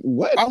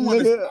 What, I want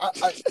to,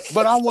 nigga?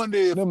 but I wonder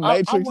if The I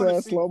Matrix want to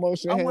ass see. slow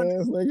motion I wonder,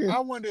 hands, nigga. I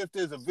wonder if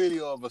there's a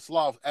video of a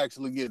sloth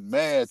actually getting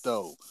mad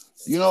though.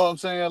 You know what I'm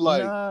saying?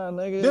 Like Nah, them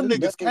nigga,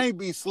 niggas can't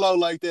be slow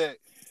like that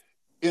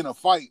in a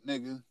fight,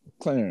 nigga.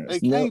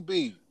 Clarence. They No, can't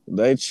be.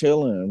 they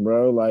chilling,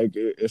 bro. Like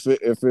if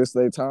it's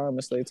their time,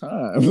 it's their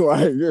time.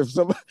 Like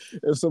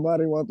if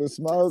somebody want to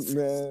smoke,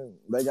 then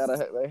they had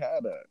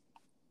that.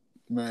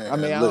 I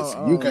mean, Man, listen,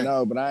 I you don't can't.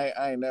 know, but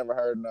I ain't never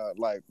heard no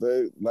like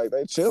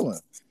they chilling.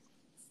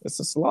 It's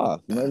a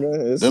sloth,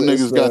 nigga. Them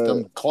It's niggas got the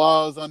them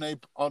claws on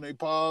they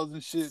paws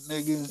and shit,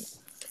 nigga.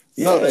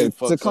 No, yeah they to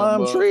fuck something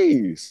climb up.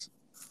 trees.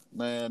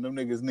 Man, them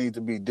niggas need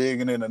to be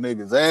digging in a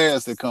nigga's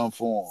ass to come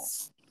for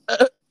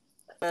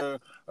them.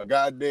 A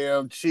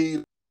goddamn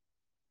cheese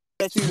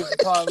cheetah can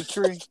climb the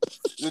tree.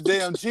 The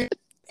damn cheetah,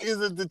 is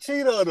it the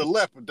cheetah or the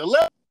leopard? The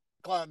leopard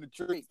climb the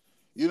tree.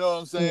 You know what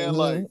I'm saying?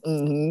 Like,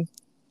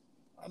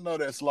 I know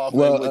that sloth ain't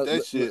Well, with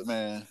that shit,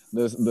 man.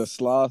 the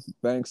sloth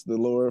thanks the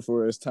Lord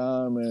for his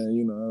time, and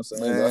you know what I'm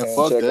saying. Go Man, ahead and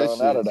fuck check that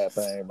on out shit. of that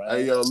thing, Hey,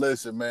 man. yo,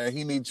 listen, man.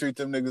 He need to treat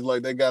them niggas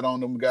like they got on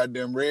them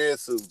goddamn red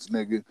suits,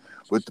 nigga,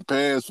 with the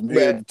pants from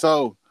head Man, to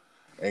toe.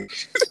 And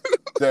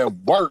that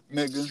work,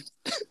 nigga.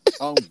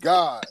 On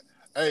God.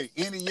 Hey,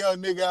 any young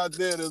nigga out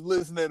there that's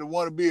listening and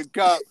want to be a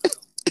cop,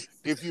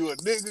 if you a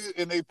nigga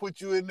and they put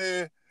you in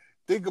there,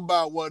 think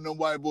about one of them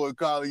white boys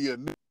calling you a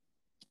nigga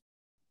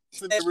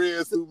in that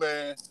red suit,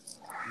 man.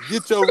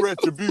 Get your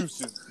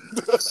retribution.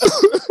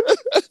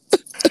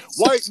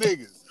 White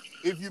niggas,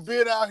 if you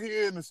been out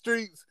here in the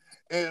streets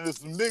and there's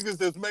some niggas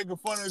that's making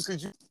fun of it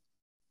because you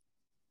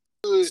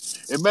good,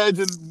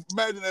 imagine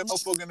that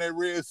motherfucker in that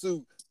red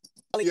suit,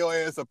 your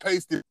ass a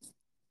pasty,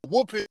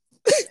 whoop it,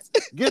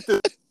 get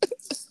the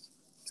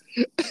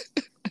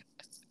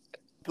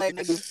play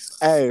niggas.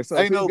 hey, so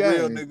Ain't peep no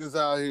real game. niggas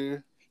out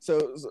here.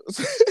 So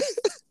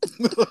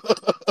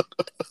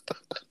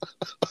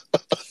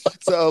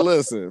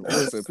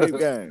listen, peep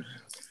game.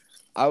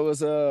 I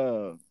was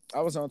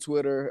on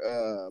Twitter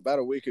about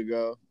a week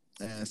ago,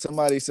 and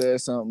somebody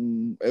said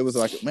something. It was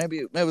like maybe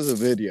it was a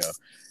video,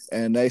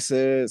 and they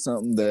said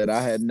something that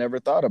I had never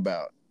thought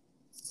about.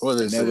 What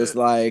they And it was said?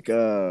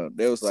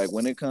 like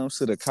when it comes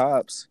to the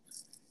cops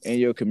in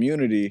your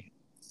community,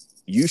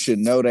 you should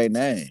know their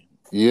name.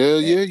 Yeah,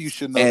 And, yeah, you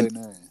should know and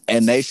their name.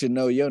 and they should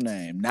know your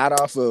name, not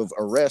off of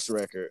arrest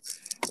record,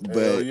 Hell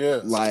but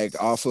yeah.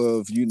 like off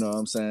of, you know what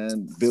I'm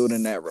saying,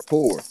 building that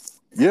rapport.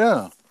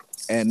 Yeah.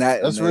 And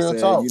That's they real said,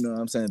 talk. you know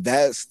what I'm saying,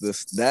 that's the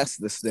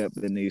step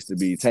that needs to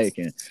be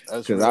taken.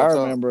 That's Because I real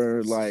talk.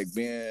 remember like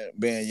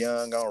being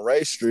young on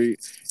Ray Street,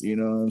 you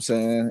know what I'm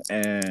saying,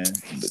 and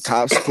the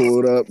cops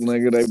pulled up,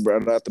 nigga, they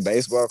brought out the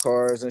baseball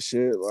cards and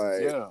shit.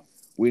 Like, Yeah.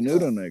 we knew Yeah.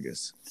 them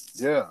niggas.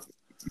 Yeah.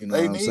 You know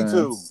They what I'm need saying?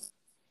 to.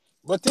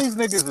 But these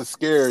niggas are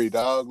scary,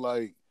 dog.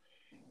 Like,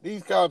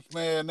 these cops,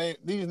 man,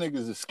 these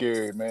niggas are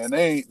scary, man.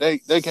 They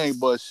can't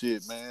bust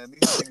shit, man.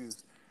 These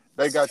niggas,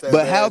 they got that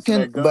badge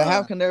and that How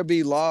gun. can there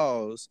be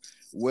laws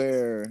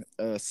where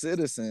a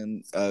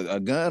citizen, a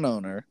gun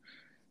owner,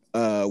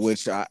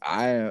 which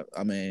I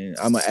mean,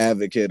 I'm an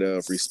advocate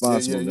of Yeah,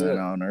 responsible yeah, gun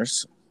yeah.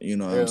 owners. You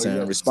know what I'm Hell saying?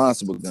 yeah.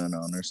 Responsible gun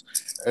owners.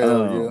 Hell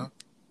yeah. Um,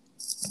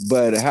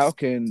 but how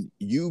can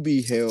you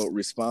be held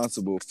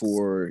responsible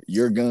for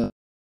your gun?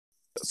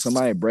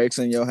 Somebody breaks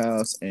in your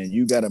house and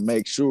you got to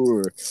make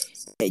sure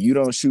that you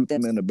don't shoot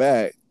them in the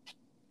back.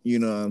 You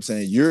know what I'm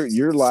saying?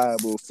 You're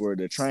liable for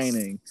the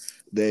training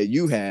that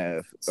you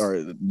have, or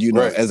you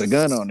know, Right. as a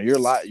gun owner, you're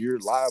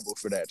liable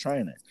for that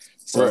training.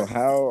 So Right.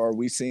 how are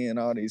we seeing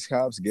all these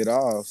cops get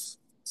off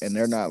and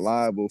they're not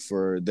liable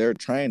for their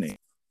training?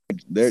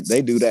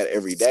 They do that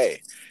every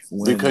day.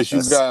 When Because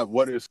you got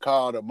what is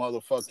called a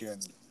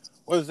motherfucking,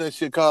 what is that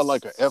shit called?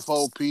 Like a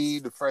FOP,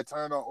 the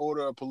Fraternal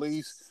Order of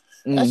Police.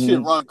 That shit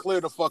mm-hmm. run clear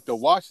the fuck to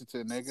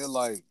Washington, nigga.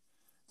 Like,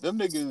 them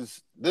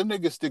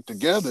niggas stick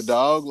together,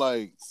 dog.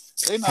 Like,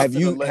 they not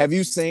finna let. Have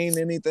you seen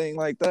anything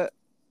like that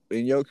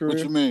in your What you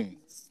career? mean?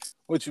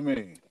 What you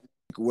mean?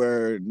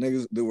 Where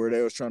niggas where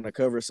they was trying to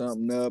cover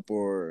something up,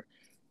 or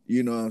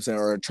you know what I'm saying,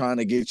 or trying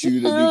to get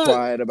you to be Yeah,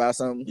 quiet about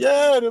something?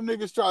 yeah. Them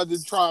niggas tried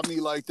to try me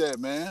like that,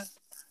 man.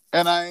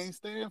 And I ain't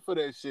stand for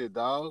that shit,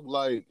 dog.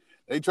 Like,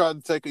 they tried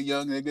to take a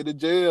young nigga to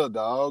jail,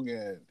 dog,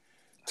 and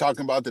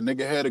talking about the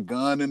nigga had a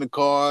gun in the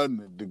car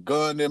and the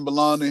gun didn't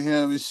belong to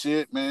him and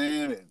shit,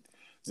 man. And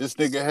this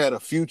nigga had a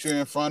future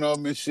in front of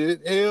him and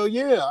shit. Hell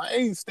yeah, I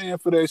ain't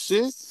stand for that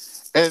shit.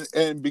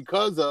 And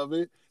because of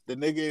it, the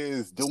nigga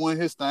is doing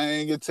his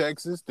thing in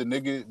Texas. The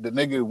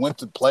nigga went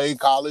to play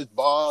college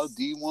ball,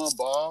 D1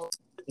 ball.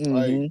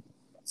 Like,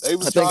 Mm-hmm. they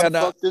was I think trying I to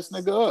know fuck this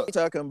nigga up. what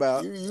you're talking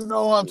about. You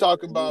know what I'm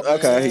talking about,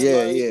 Okay, man. yeah,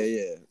 Like, yeah,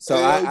 yeah. So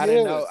hell yeah.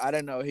 I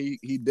didn't know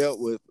he dealt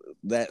with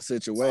that Oh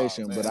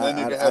situation, but man, that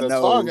nigga had a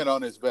target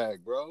on his back,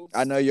 bro.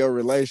 I know your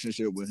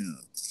relationship with him.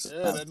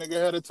 Yeah, that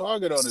nigga had a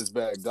target on his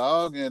back,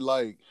 dog. And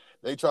like,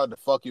 they tried to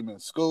fuck him in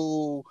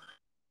school,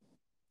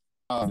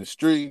 on the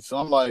street. So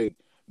I'm like,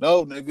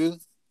 no, nigga,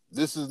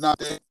 this is not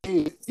that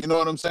kid. You know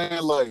what I'm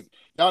saying? Like,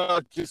 y'all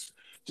not just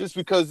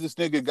because this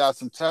nigga got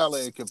some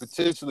talent and can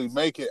potentially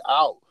make it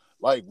out.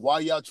 Like, why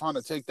y'all trying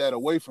to take that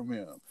away from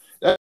him?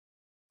 That's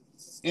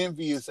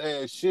envious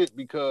ass shit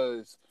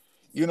because,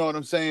 you know what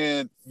I'm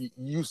saying?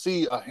 You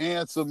see a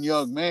handsome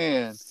young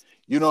man,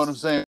 you know what I'm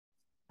saying?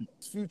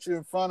 Future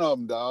in front of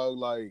him, dog.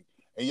 Like,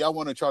 and y'all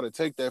want to try to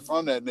take that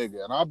from that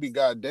nigga, and I'll be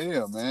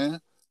goddamn, man.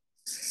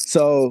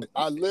 So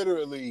I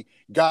literally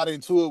got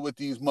into it with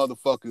these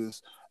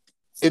motherfuckers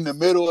in the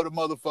middle of the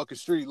motherfucking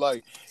street.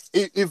 Like,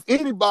 if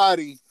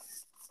anybody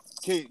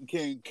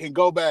can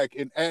go back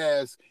and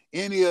ask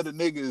any of the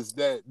niggas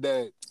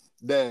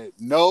that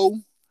know,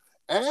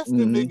 ask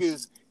them mm-hmm,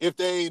 niggas if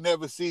they ain't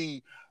never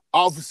see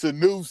Officer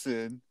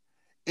Newsom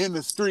in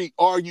the street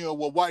arguing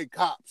with white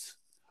cops.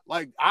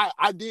 Like,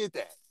 I did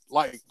that.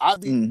 Like, I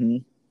be mm-hmm.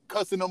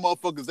 cussing them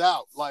motherfuckers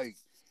out. Like,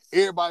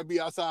 everybody be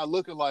outside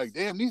looking like,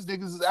 damn, these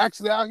niggas is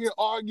actually out here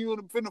arguing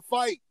and finna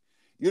fight.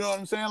 You know what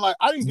I'm saying? Like,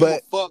 I didn't give a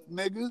But fuck,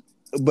 nigga.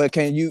 but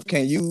can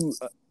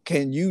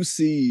you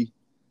see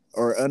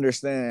or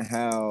understand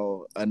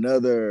how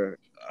another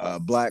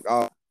black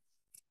officer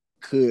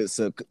could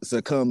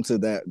succumb to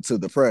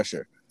the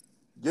pressure?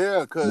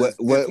 Yeah, What cause if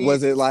what he,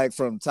 was it like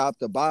from top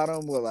to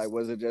bottom? Or like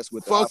was it just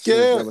with the fuck officers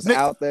yeah, that was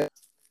out there?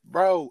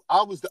 bro,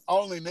 I was the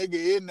only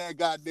nigga in that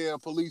goddamn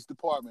police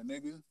department,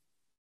 nigga.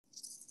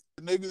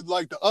 The nigga,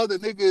 like the other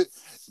nigga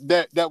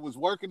that was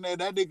working there,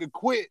 that nigga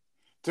quit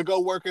to go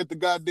work at the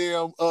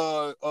goddamn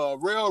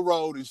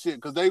railroad and shit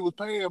because they was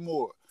paying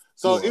more.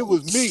 So it Whoa.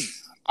 was me,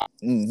 the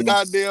Mm-hmm.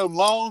 goddamn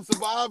lone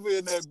survivor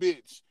in that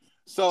bitch.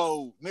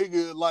 So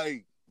nigga,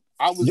 like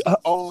I was the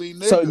only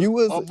So nigga you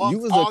amongst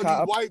was a all these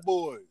cop. white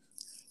boys.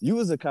 You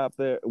was a cop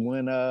there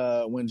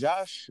when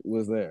Josh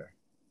was there,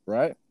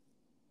 right?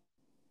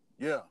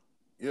 Yeah,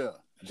 yeah.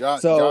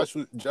 So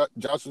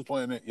Josh was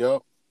playing it.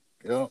 Yup,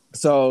 yup.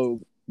 so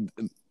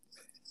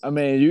I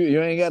mean,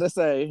 you ain't got to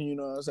say, you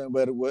know what I'm saying,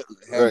 but what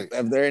Right,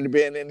 have there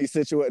been any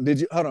situation?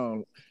 Did you hold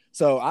on?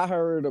 So I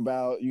heard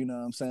about, you know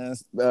what I'm saying,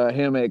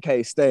 him at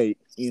K State,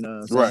 you know what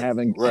I'm saying, right,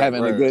 having right,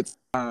 having a right, good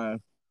time,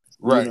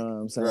 you know right, what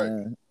I'm right.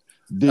 saying.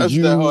 Did That's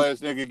what that whole you ass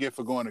nigga get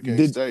for going to K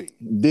did State.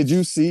 did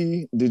you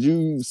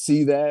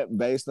see that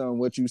based on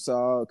what you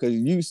saw? Because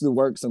you used to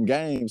work some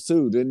games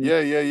too, didn't you? Yeah,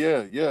 yeah,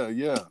 yeah, yeah,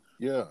 yeah,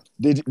 yeah.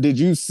 Did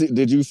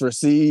you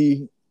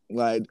foresee,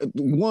 like,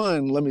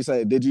 one? Let me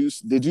say, did you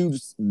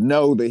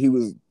know that he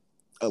was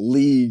a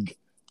league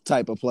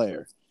type of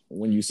player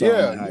when you saw him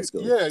Yeah, in high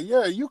school? yeah,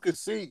 yeah. You could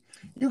see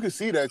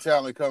that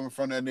talent coming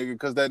from that nigga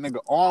because that nigga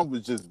arm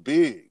was just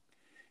big.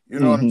 You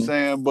know what I'm Mm-hmm.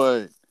 saying?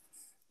 But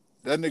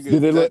that nigga,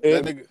 Did it look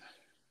that nigga,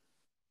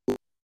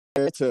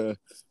 to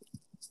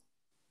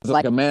was it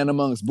like a man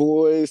amongst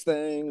boys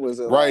thing? Was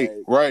it right,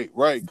 like, right,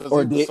 right. Because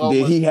or it was did, so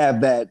did much. he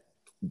have that?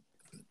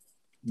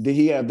 Did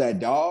he have that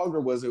dog, or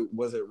was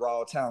it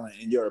raw talent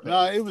in your opinion?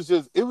 Nah, it was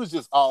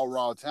just all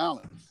raw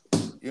talent.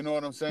 You know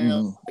what I'm saying?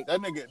 Mm-hmm. Like,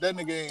 that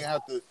nigga ain't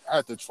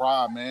have to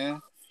try, man.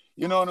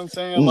 You know what I'm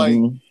saying? Like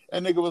Mm-hmm.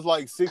 that nigga was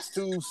like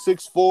 6'2",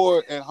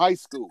 6'4" in high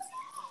school.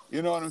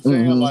 You know what I'm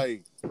saying? Mm-hmm.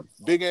 Like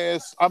big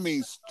ass, I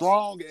mean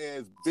strong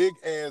ass, big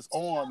ass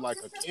arm like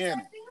a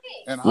cannon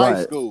in high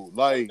Right. school.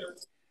 Like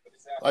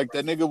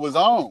that nigga was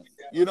on.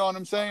 You know what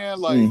I'm saying?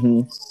 Like,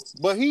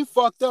 Mm-hmm. but he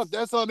fucked up.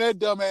 That's on that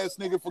dumb ass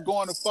nigga for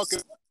going to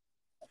fucking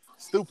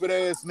stupid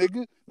ass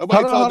nigga.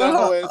 Nobody Hold on, told hold on, that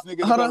hold whole on, ass nigga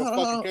to hold go on, to hold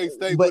on, fucking hold K on.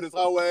 State with his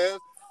whole ass.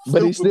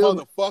 But he Stupid still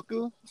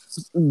motherfucker.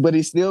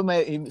 he still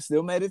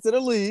made it to the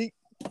league,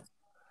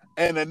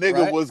 And the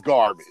nigga right? was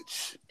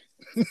garbage.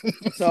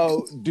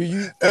 So do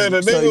you And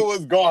the so nigga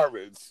was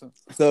garbage.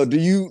 so do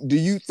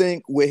you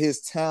think with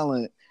his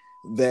talent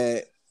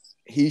that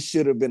he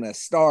should have been a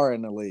star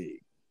in the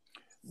league,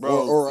 or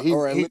Bro, or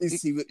or at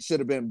least he should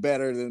have been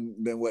better than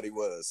what he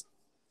was?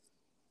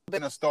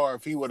 been a star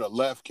if he would have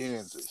left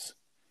Kansas.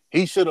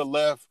 He should have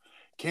left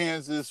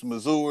Kansas,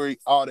 Missouri,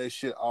 all that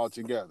shit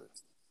altogether.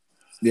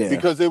 Yeah,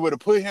 Because they would have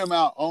put him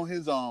out on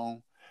his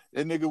own.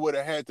 That nigga would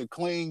have had to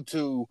cling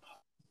to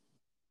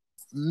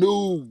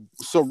new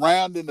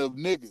surrounding of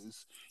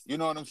niggas. You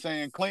know what I'm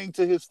saying? Cling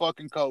to his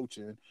fucking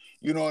coaching.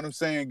 You know what I'm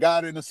saying?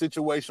 Got in a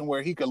situation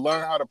where he could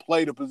learn how to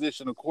play the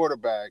position of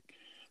quarterback.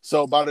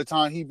 So by the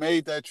time he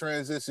made that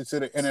transition to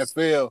the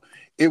NFL,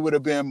 it would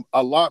have been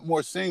a lot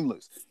more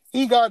seamless.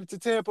 He got to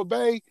Tampa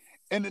Bay,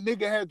 and the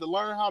nigga had to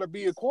learn how to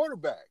be a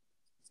quarterback.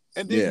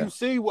 And then yeah. you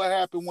see what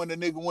happened when the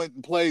nigga went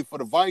and played for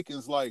the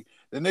Vikings. Like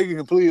the nigga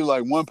completed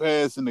like one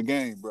pass in the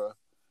game, bro.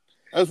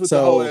 That's what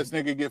the whole So ass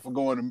nigga get for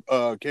going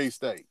to K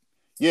State.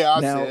 Yeah,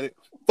 I now, said it.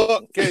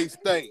 Fuck K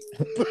State.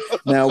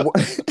 now,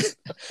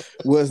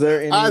 was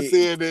there I any?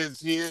 said that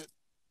shit.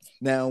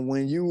 Now,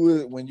 when you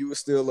were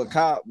still a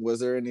cop, was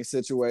there any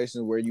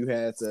situation where you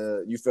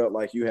felt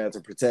like you had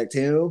to protect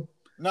him?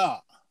 Nah,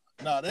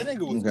 nah, that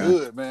nigga was Okay.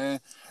 good, man.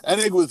 That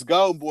nigga was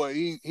golden boy.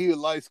 He a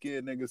light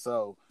skinned nigga,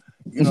 so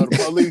you know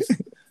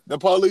the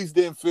police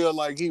didn't feel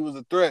like he was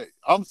a threat.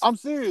 I'm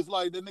serious.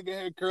 Like the nigga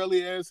had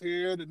curly ass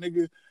hair. The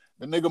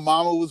nigga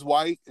mama was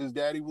white. His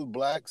daddy was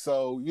black.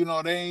 So you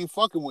know they ain't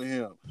fucking with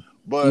him.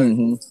 But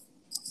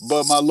Mm-hmm.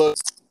 but my look.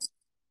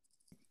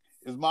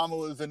 His mama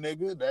was a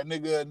nigga. That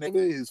nigga a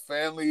nigga. His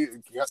family,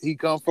 he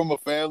come from a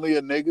family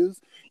of niggas.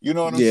 You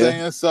know what I'm Yeah.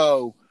 saying?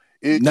 So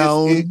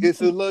Known.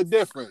 it's a little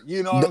different.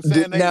 You know what I'm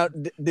saying? They Now,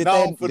 did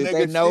known they for did they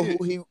nigga know shit.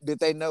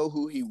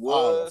 who he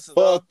Oh was fuck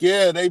though?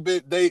 yeah!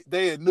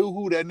 They had knew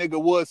who that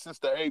nigga was since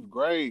the 8th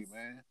grade,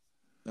 man.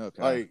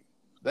 Okay.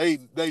 Like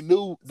they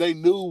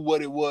knew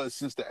what it was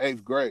since the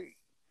 8th grade.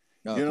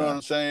 You know what Okay.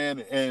 I'm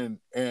saying?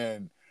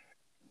 And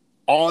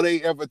all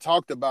they ever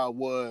talked about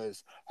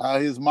was how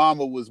his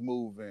mama was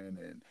moving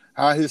and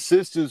how his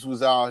sisters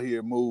was out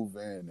here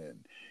moving and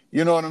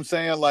you know what I'm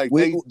saying? Like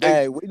We they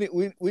hey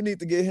we need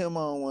to get him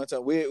on one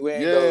time. We ain't go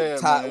yeah,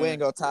 tie we ain't man.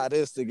 gonna tie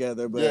this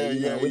together, but Yeah,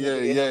 yeah, we need yeah,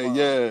 to get yeah, him on.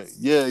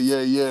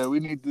 yeah. We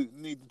need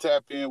to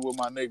tap in with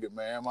my nigga,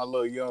 man. My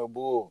little young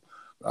bull.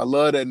 I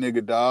love that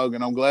nigga, dog,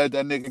 and I'm glad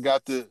that nigga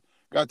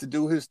got to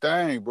do his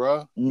thing,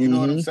 bro. You know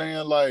what I'm Mm-hmm.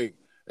 saying? Like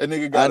that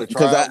nigga got to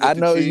Because try out I with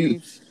the know you.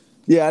 Chiefs.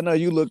 Yeah, I know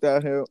you looked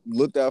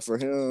out for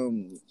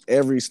him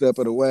every step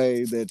of the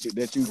way that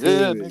you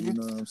Yeah, could. You nigga.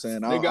 know what I'm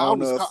saying? Nigga, I don't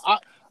know if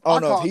I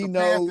called he the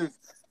know. Panthers.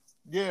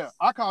 Yeah,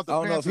 I called I the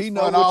don't know if Panthers he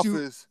know front what you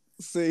office.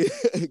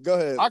 see. Go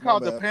ahead, I my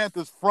called the bad.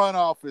 Panthers front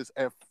office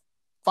at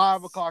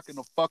 5 o'clock in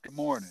the fucking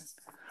morning.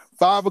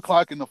 5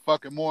 o'clock in the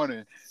fucking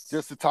morning,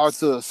 just to talk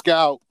to a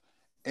scout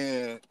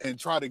and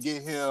try to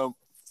get him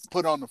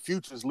put on the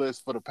futures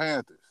list for the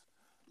Panthers.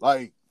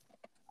 Like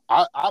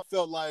I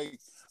felt like,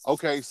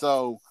 okay,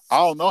 so I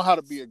don't know how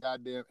to be a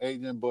goddamn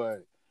agent,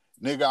 but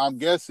nigga, I'm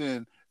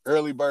guessing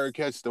early bird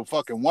catch the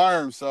fucking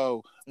worm.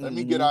 So let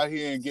me get Mm-hmm. out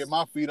here and get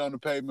my feet on the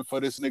pavement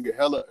for this nigga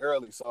hella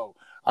early. So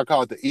I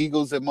called the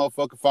Eagles at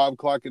motherfucking 5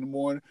 o'clock in the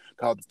morning.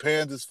 Called the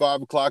Panthers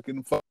 5 o'clock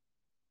in the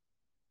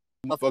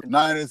motherfucking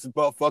Niners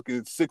about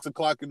fucking 6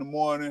 o'clock in the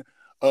morning.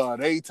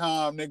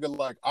 Daytime nigga,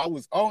 like I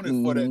was on it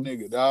for that Mm-hmm.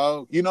 nigga,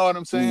 dog. You know what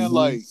I'm saying? Mm-hmm.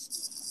 Like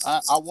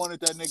I wanted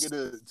that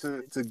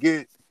nigga to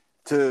get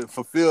to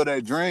fulfill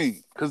that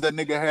dream because that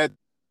nigga had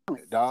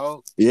it,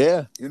 dog.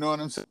 Yeah. You know what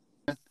I'm saying?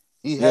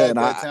 He Yeah, had and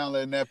that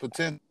talent and that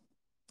potential.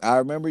 I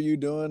remember you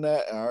doing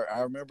that. I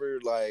remember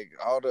like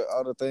all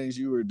the things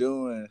you were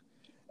doing.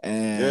 Yeah,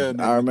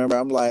 And I nigga. remember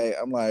I'm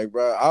like,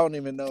 bro, I don't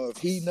even know if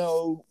he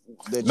know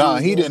that you Nah,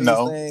 was he doing didn't these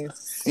know.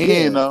 things. He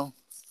didn't Yeah. know.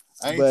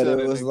 I ain't But tell it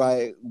that was nigga.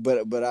 like,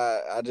 but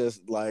I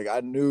just like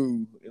I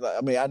knew, like,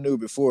 I mean I knew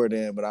before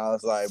then, but I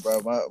was like,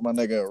 bro, my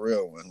nigga a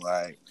real one,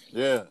 like,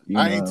 Yeah, you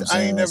know what I'm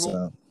I ain't saying? never.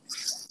 So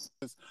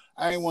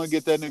I ain't want to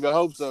get that nigga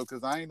hopes up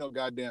because I ain't no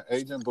goddamn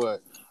agent,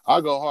 but I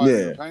go hard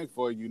in the yeah, paint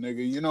for you,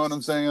 nigga. You know what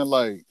I'm saying?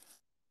 Like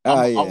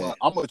oh yeah,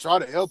 I'm gonna try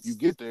to help you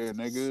get there,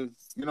 nigga.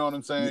 You know what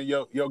I'm saying?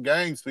 Your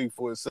game speak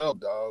for itself,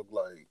 dog.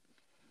 Like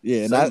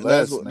yeah, and say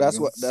less, that's nigga.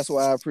 what that's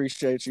why I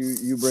appreciate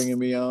you bringing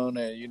me on,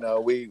 and you know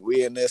we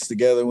in this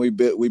together, and we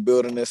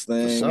building this For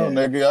thing, sure, and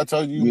nigga. I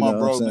told you you my know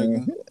what I'm bro,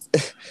 saying,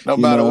 nigga. No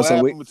you know matter what I'm what saying,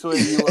 happened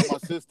between you and my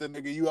sister,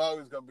 nigga, you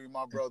always gonna be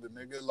my brother,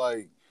 nigga.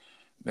 Like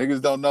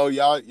niggas don't know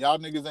y'all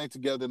niggas ain't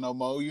together no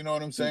more. You know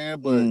what I'm saying?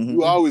 But you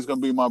mm-hmm. always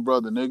gonna be my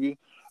brother, nigga.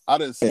 I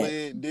done Yeah,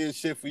 slid and did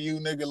shit for you,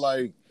 nigga.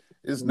 Like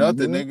it's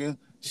nothing, mm-hmm. nigga.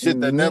 Shit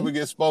that Mm-hmm. never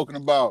gets spoken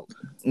about,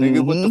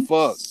 nigga. What the Mm-hmm.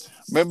 fuck?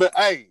 Remember,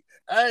 hey.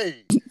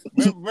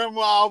 Remember when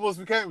I almost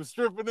became a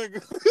stripper,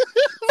 nigga?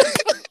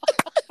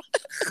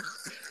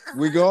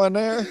 We going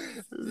there?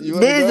 You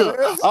want to go Nigga,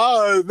 there?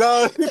 oh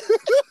no,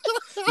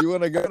 You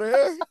want to go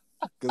there?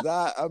 Cause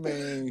I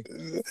mean,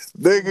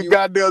 nigga, you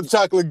goddamn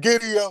chocolate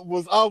giddy up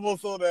was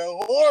almost on that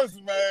horse,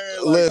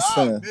 man. Like,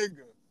 listen. nigga,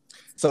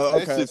 So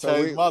that okay, shit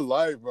changed my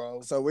life,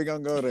 bro. we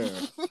gonna go there.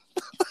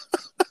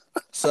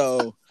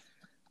 So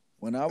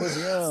when I was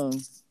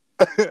young,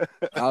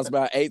 I was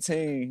about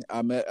 18.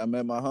 I met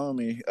my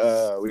homie.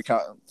 We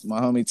caught my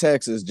homie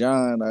Texas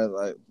John.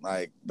 I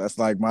like that's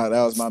like that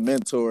was my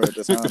mentor at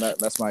the time.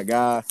 That's my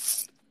guy.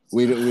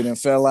 We didn't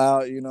fell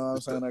out, you know what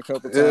I'm saying, a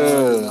couple times,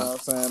 you know Yeah, what I'm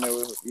saying. It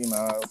was, you know,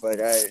 I was like,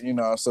 hey, you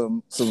know,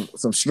 some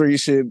street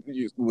shit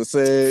was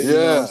said, you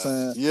know what I'm yeah,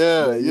 saying.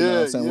 yeah, But you know what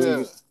I'm yeah, saying,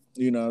 yeah.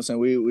 you know what I'm saying,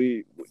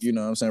 we you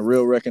know what I'm saying,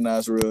 real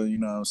recognize real, you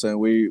know what I'm saying.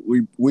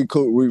 We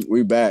cool,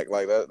 we back,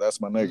 like that's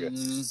my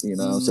nigga, you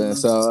know what I'm saying.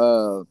 Mm-hmm.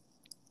 So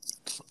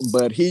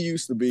but he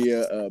used to be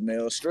a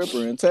male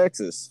stripper in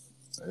Texas.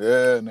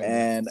 Yeah,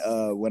 nigga.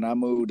 And when I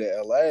moved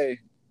to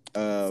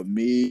LA,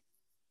 me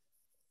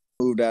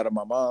moved out of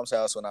my mom's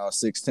house when I was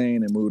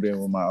 16 and moved in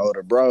with my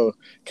older bro,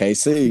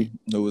 KC,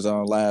 who was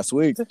on last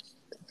week.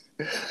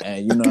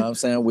 And you know what I'm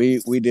saying?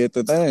 We did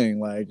the thing.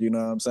 Like, you know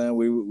what I'm saying?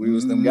 We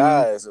was them Mm-hmm.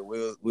 guys.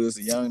 We was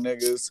the young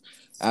niggas,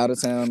 out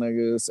of town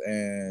niggas,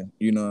 and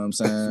you know what I'm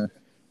saying?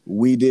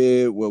 We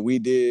did what we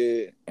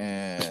did,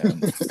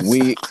 and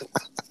we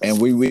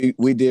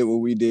did what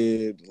we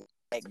did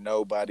like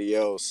nobody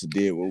else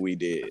did what we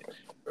did.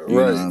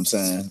 You know what Right. I'm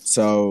saying?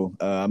 So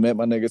I met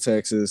my nigga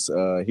Texas.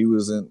 He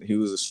was a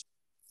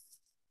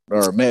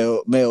or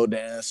male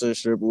dancer,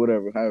 stripper,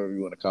 whatever, however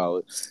you want to call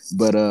it.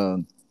 But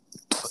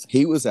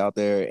he was out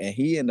there and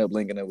he ended up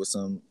linking up with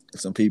some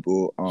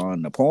people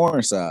on the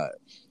porn side.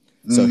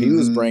 So Mm-hmm.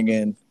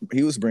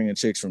 he was bringing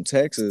chicks from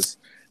Texas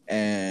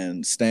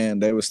and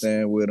they were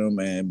staying with him,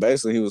 and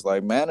basically he was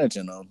like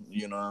managing them.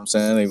 You know what I'm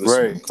saying? He was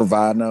Right.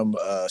 providing them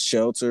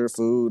shelter,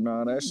 food, and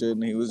all that shit,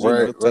 and he was, you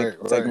know, Right. Right.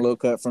 taking a Right. little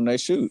cut from their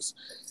shoots.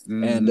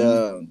 And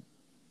Mm-hmm.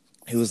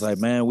 he was like,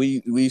 man,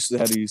 we used to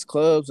have these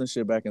clubs and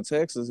shit back in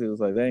Texas. He was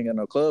like, they ain't got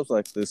no clubs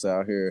like this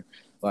out here.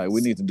 Like,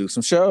 we need to do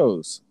some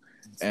shows.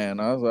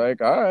 And I was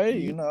like, all right,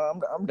 you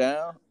know, I'm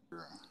down.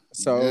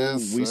 So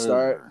Yes, we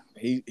start. sir.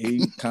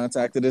 He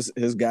contacted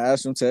his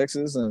guys from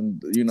Texas,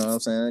 and you know what I'm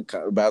saying,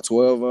 about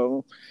 12 of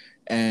them,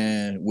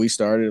 and we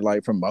started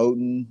like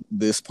promoting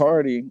this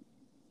party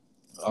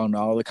on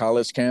all the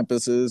college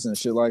campuses and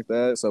shit like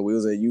that. So we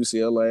was at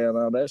UCLA and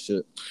all that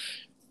shit,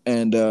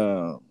 and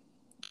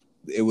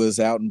it was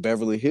out in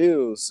Beverly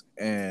Hills,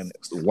 and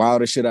it's the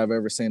wildest shit I've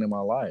ever seen in my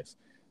life.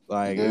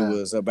 Like Yeah.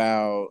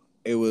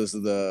 it was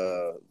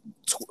the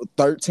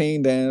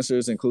 13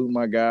 dancers, including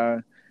my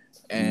guy,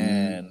 Mm-hmm.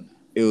 and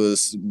it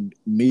was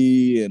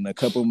me and a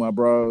couple of my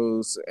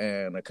bros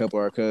and a couple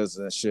of our cousins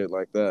and shit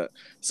like that.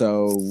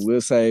 So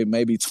we'll say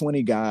maybe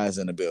 20 guys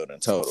in the building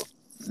total.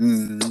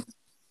 Mm-hmm.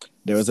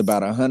 There was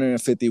about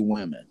 150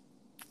 women.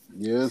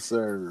 Yes,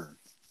 sir.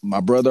 My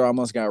brother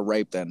almost got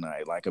raped that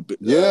night. Like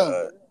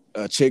Yeah.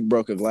 a chick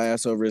broke a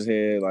glass over his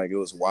head. Like it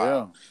was Yeah.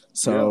 wild. Yeah.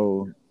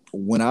 So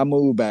when I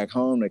moved back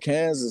home to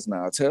Kansas,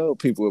 now I tell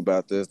people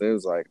about this. They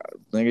was like,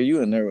 "Nigga, you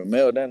in there with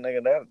Mel? That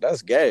nigga,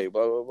 that's gay."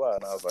 Blah blah blah.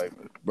 And I was like,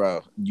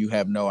 "Bro, you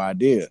have no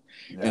idea."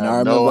 I And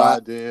have no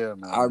idea, I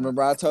man.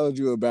 remember I told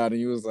you about it.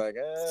 And you was like,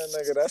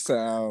 "Nigga, that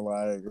sound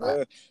like."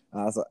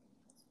 I was like,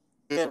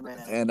 Yeah,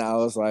 man. and I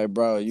was like,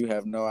 "Bro, you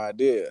have no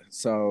idea."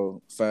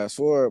 So fast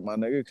forward, my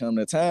nigga come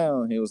to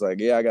town. He was like,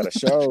 "Yeah, I got a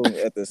show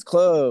at this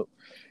club."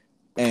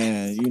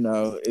 And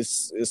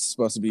it's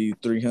supposed to be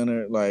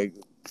 300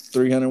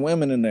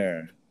 women in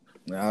there.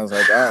 And I was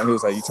like, all right. He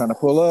was like, you trying to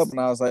pull up? And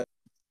I was like,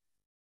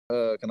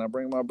 can I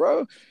bring my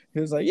bro? He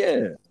was like,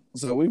 yeah.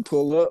 So we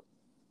pull up.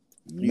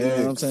 You know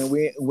what I'm saying?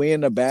 Next. We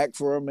in the back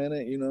for a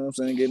minute. You know what I'm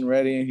saying? Getting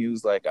ready. And he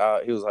was like,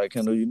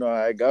 Kendall, you know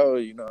how I go.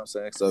 You know what I'm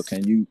saying? So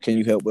can you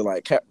help with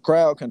like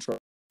crowd control?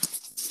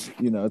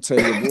 Tell your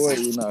boy,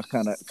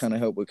 kind of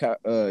help with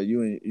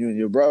you and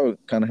your bro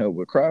kind of help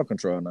with crowd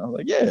control. And I was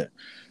like, yeah.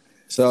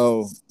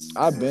 So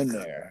I've been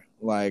there.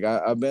 Like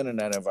I've been in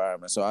that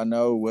environment, so I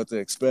know what to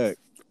expect.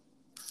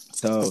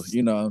 So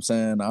you know what I'm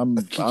saying? I'm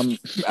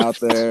out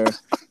there,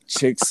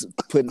 chicks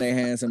putting their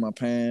hands in my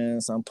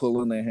pants, I'm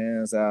pulling their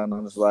hands out, and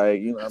I'm just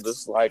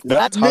like,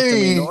 Not talk to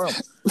me me. normal.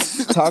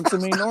 Talk to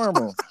me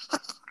normal.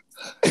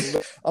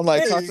 I'm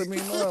like, talk to me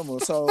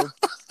normal. So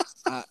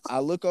I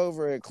look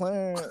over at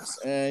Clarence,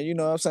 and you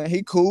know what I'm saying?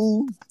 He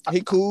cool.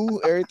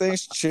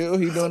 Everything's chill.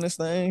 He doing his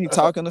thing. He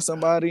talking to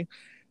somebody.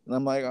 And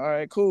I'm like, all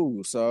right,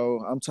 cool.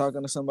 So I'm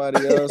talking to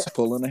somebody else,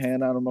 pulling a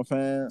hand out of my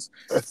pants.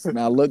 And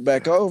I look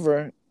back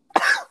over,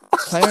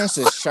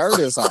 Clarence's shirt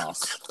is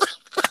off.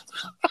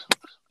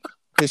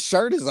 His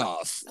shirt is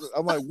off.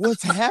 I'm like,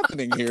 what's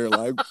happening here?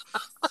 Like,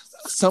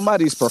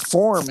 somebody's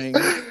performing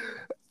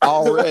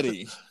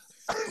already.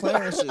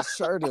 Clarence's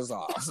shirt is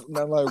off. And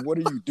I'm like, what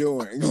are you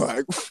doing?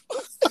 Like,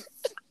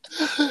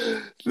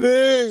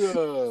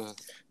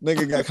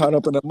 nigga got caught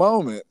up in the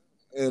moment.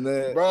 And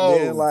then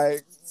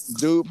like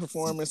dude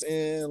performance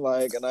in,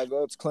 like, and I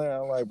go up to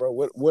Clarence, I'm like, bro,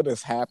 what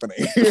is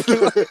happening?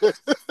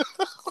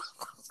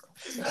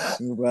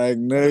 Like,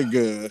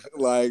 nigga,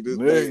 like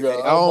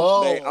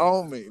they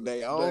own me.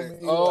 They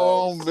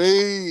own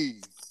me.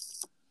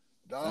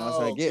 Dog, I was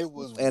like, yeah. it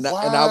was and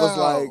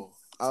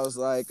I was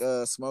like,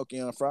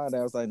 Smokey on Friday.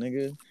 I was like,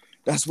 nigga,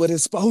 that's what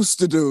it's supposed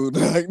to do.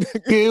 Like,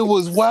 it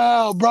was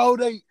wild, bro.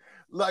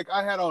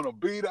 I had on a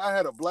beater. I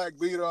had a black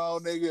beater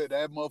on, nigga.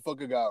 That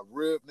motherfucker got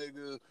ripped,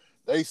 nigga.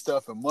 They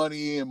stuffing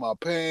money in my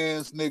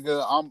pants,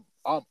 nigga. I'm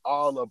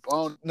all up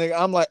on it. Nigga,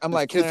 I'm like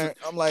Clarence,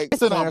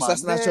 Clarence,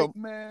 that's not your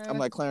man. I'm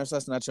like, Clarence,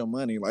 that's not your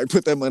money. Like,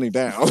 put that money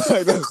down.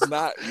 Like, that's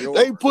not yours.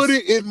 They put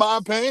it in my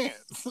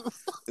pants.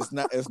 It's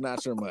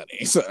not your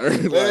money,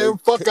 sir. Man,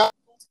 fuck out.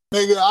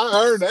 Nigga,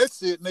 I earned that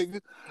shit,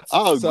 nigga.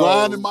 I was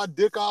grinding my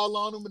dick all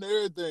on them and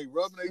everything,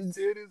 rubbing their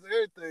titties,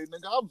 everything,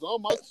 nigga. I was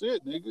on my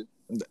shit, nigga.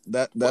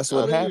 That's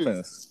what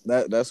happens.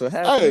 That's what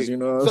happens. Hey, you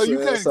know. So you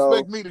can't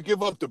expect me to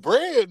give up the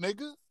bread,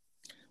 nigga.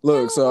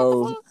 Look,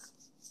 so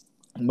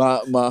my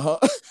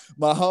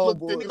homeboy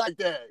looked at me like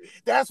that.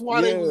 That's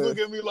why they was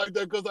looking at me like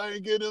that, because I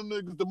ain't getting them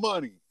niggas the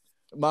money.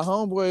 My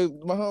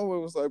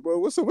homeboy was like, bro,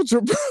 what's up with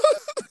your bro?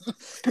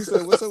 He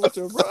said, what's up with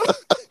your bro?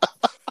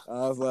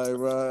 I was like,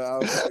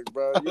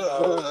 bro,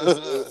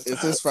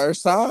 it's his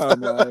first time.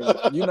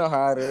 Like, you know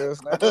how it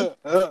is. We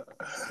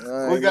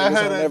gotta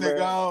have that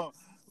nigga on.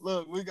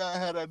 Look, we gotta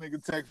have that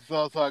nigga text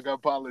us so I can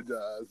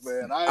apologize,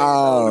 man. I ain't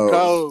know the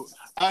code.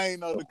 I ain't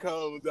know the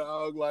code,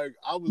 dog. Like,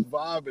 I was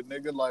vibing,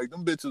 nigga. Like,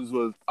 them bitches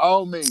was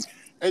on me.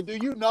 And do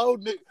you know,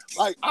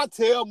 like, I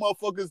tell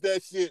motherfuckers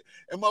that shit,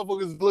 and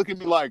motherfuckers look at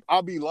me like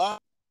I be lying.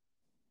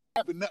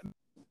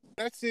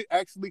 That shit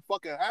actually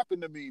fucking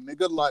happened to me,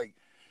 nigga. Like,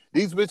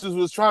 these bitches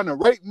was trying to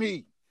rape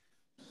me.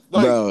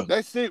 Like, bro,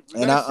 that shit is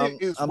real.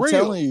 I'm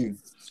telling you,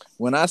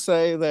 when I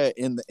say that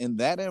in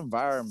that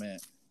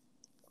environment,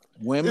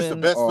 women it's the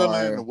best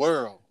feeling in the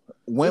world.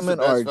 Women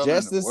are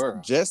just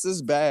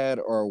as bad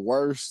or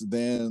worse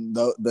than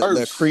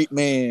the creep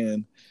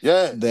man.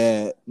 Yeah,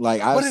 that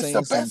like I've seen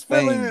some things.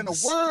 But it's the best feeling in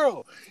the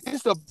world.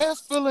 It's the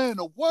best feeling in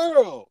the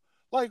world.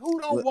 Like,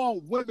 who don't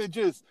want women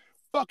just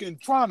fucking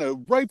trying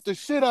to rape the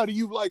shit out of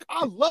you? Like,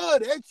 I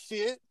love that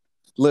shit.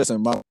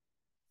 Listen,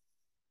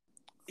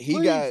 he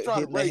got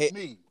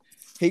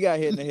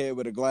hit in the head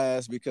with a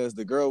glass because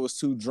the girl was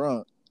too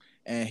drunk,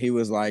 and he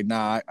was like,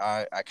 "Nah,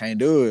 I can't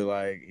do it."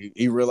 Like,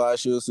 he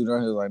realized she was too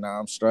drunk. He was like, "Nah,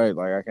 I'm straight.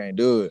 Like, I can't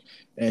do it."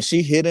 And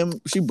she hit him.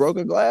 She broke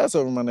a glass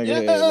over my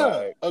nigga head.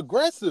 Like,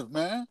 aggressive,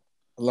 man.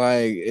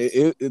 Like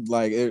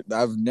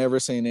I've never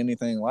seen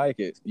anything like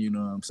it. You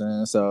know what I'm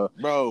saying? So,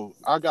 bro,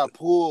 I got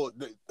pulled.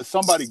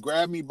 Somebody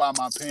grabbed me by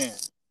my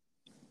pants.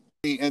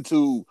 me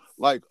into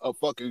like a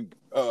fucking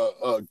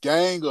a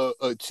gang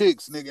of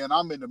chicks, nigga, and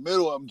I'm in the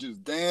middle of them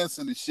just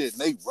dancing and shit,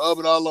 and they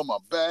rubbing all on my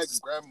back,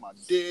 grabbing my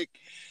dick,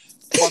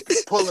 fucking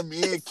pulling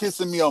me in,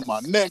 kissing me on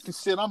my neck and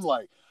shit. I'm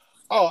like,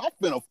 oh, I'm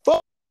finna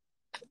fuck.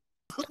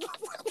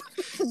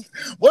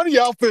 One of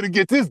y'all finna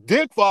get this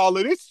dick for all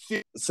of this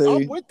shit. I'm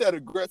See, with that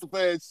aggressive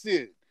ass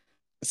shit.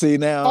 see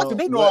Talk to now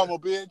me what? normal,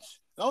 bitch.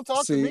 Don't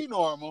talk to See, me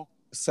normal.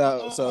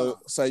 so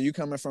you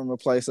coming from a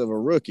place of a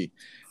rookie.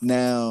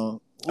 Now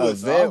a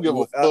Listen, I vet, don't give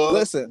a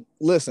fuck.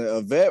 listen.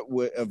 A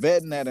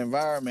vet in that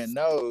environment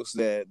knows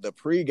that the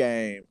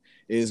pregame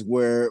is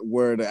where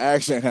the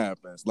action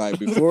happens. Like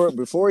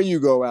before you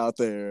go out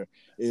there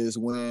is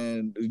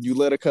when you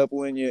let a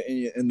couple in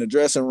the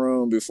dressing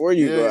room before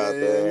you Yeah, go yeah, out yeah,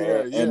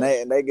 there, yeah, and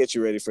yeah. they get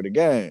you ready for the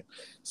game.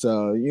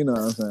 So you know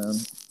what I'm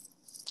saying.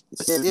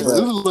 Yeah, yeah. This is But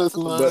a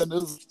lesson but learned.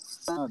 This is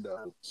fine, though.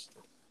 I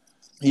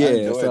yeah,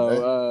 enjoyed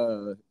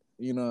so that.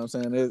 you know what I'm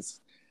saying, it's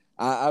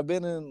I've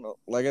been in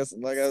like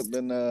I've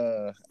been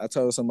I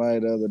told somebody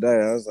the other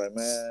day, I was like,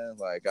 man,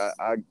 like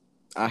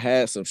I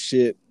had some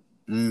shit.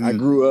 I Mm-hmm.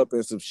 grew up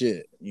in some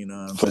shit, you know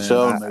what I'm For saying?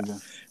 sure,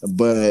 nigga.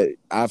 But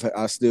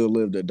I still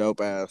lived a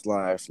dope ass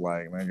life.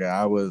 Like, nigga,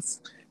 I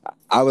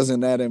was in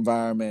that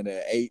environment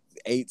at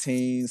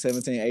 18,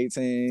 17,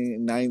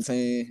 18,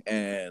 19,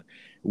 and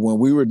when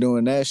we were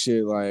doing that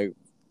shit, like,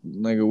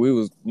 nigga, we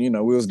was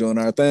doing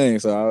our thing.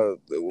 So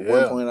at one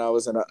Yeah. point I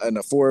was in a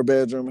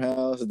 4-bedroom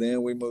house.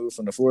 Then we moved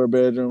from the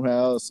 4-bedroom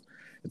house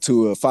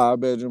to a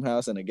 5-bedroom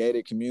house in a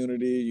gated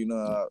community. You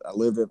know, I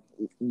lived at,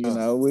 you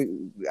know,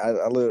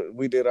 I lived,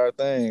 we did our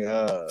thing.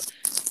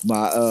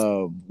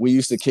 We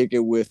used to kick it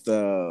with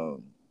uh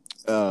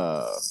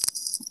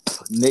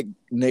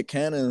Nick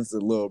Cannon's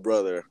little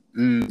brother,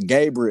 Mm.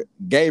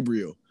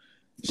 Gabriel.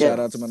 Shout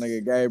Yeah. out to my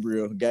nigga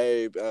Gabriel.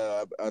 Gabe,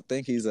 I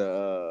think he's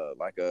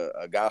like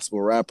a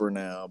gospel rapper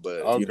now, but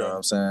you know what Okay.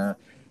 I'm saying?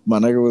 My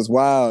nigga was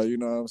wild, you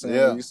know what I'm saying?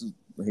 Yeah.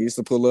 He used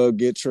to pull up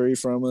Get Tree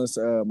from us.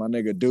 My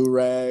nigga Do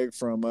Rag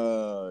from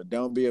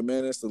Don't Be a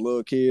Menace, the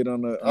little kid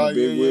on the Oh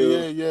big yeah, yeah,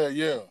 wheel. yeah, yeah,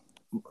 yeah.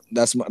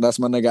 That's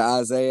my nigga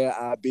Isaiah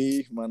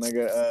IB, my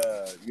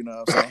nigga you know what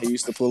I'm saying? He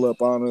used to pull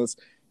up on us.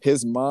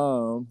 His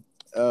mom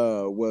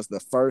was the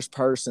first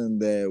person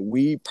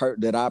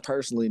that I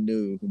personally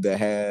knew that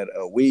had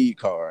a weed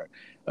card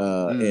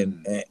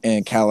Mm.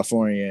 in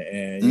California,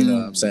 and you know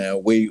what I'm Mm.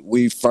 saying,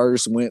 we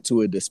first went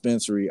to a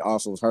dispensary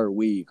off of her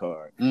weed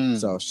card.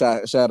 So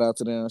Mm. shout out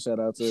to them, shout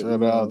out to, you Shout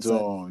know what out I'm to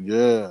saying, him.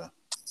 Yeah.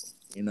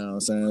 you know what I'm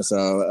saying? So,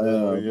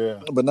 Hell yeah.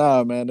 but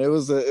nah, man, it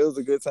was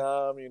a good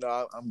time. You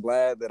know, I'm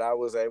glad that I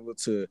was able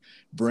to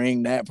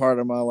bring that part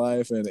of my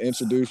life and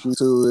introduce you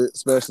to it,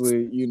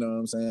 especially, you know what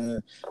I'm saying,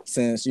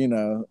 since, you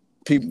know,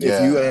 people, if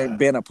you ain't Yeah.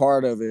 been a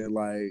part of it,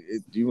 like,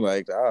 you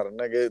like, oh,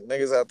 the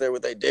niggas out there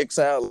with their dicks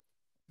out.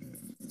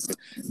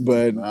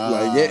 But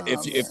like, yeah, Nah,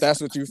 if man. that's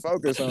what you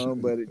focus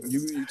on, but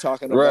you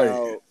talking Right.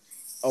 about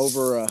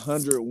over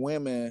 100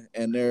 women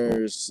and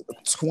there's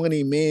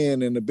 20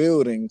 men in the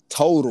building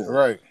total.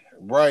 Right.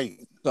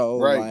 Right. So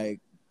Right. like,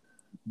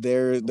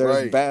 there's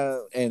Right. bad,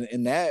 and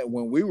in that,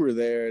 when we were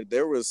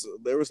there was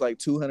like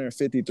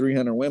 250,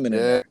 300 women in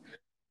Yeah. there.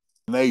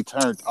 And they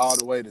turned all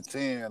the way to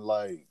 10.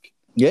 Like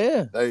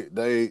Yeah, they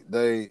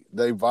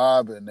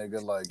vibing,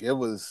 nigga. Like it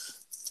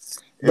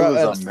bro.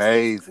 was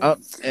amazing.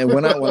 And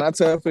when I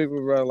tell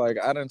people, bro, like,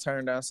 I done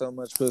turned down so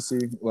much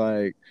pussy,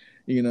 like,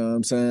 you know what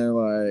I'm saying,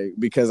 like,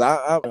 because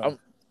I'm,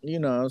 you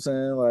know what I'm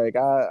saying, like,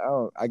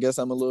 I guess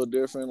I'm a little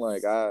different,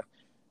 like, I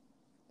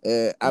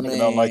Nigga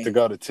don't like to mean,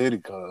 go to titty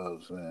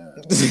clubs, man.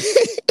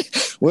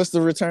 what's the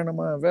return on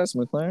my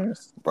investment,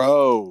 Clarence?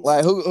 Bro,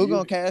 Like, who gonna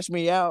you cash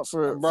me out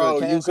for bro,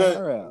 you cashing could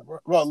her out?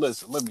 bro,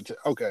 listen, let me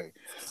okay.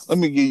 Let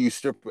me give you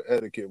stripper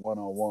etiquette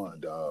 101,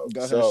 dog.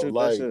 Go ahead, So shoot that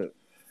like shit.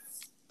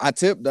 I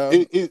tip though.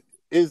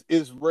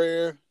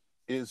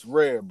 it's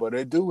rare, but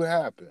it do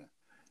happen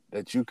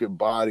that you can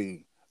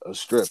body a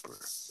stripper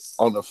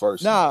on the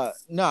first night.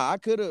 Nah, I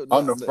could have.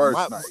 On the My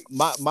first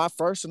night. my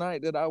first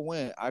night that I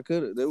went, I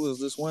could have. There was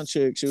this one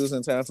chick. She was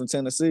in town from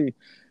Tennessee,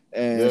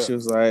 and Yeah. she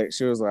was like,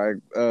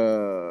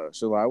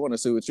 I want to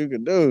see what you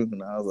can do.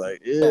 And I was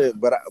like, Yeah. yeah,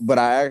 but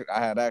I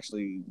had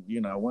actually,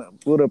 you know, went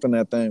and put up in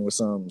that thing with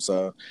something.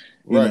 So,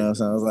 you know, Right.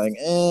 so I was like,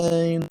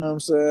 you know what I'm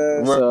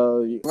saying. Right.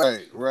 So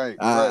Right. Right.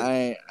 I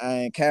Right. I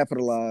ain't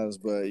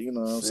capitalized, but you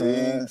know what I'm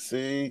saying.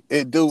 See,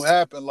 it do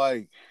happen.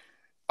 Like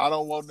I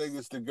don't want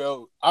niggas to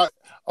go.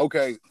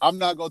 I'm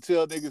not gonna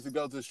tell niggas to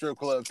go to the strip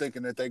club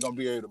thinking that they gonna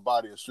be able to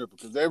body a stripper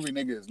because every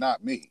nigga is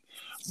not me.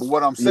 But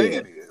what I'm Yeah.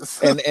 saying is,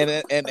 And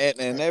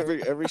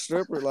every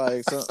stripper,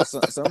 like, some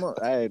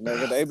hey,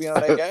 nigga, they be on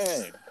their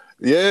game.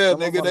 yeah,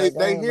 Some of them nigga, on their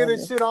they game, hear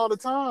this nigga. shit all the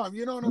time.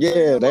 You know what I'm Yeah,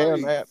 saying? they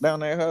on Like, that down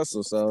there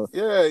hustle. So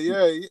yeah,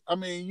 yeah. I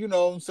mean, you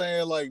know what I'm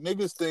saying? Like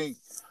niggas think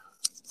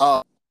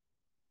uh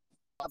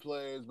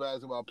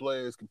basketball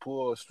players can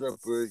pull a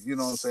stripper. You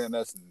know what I'm saying?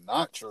 That's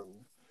not true.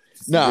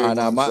 You dig what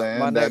nah, I'm my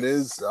saying? That nigga,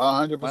 is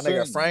 100 my nigga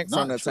percent Frank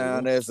from not the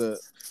town. true. There's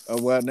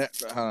well,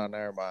 hold on,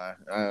 never mind.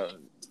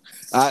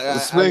 I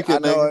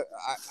Speaking, know nigga.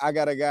 I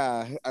got a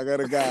guy. I got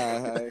a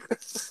guy.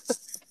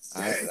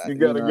 You You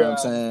got a know what I'm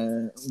guy.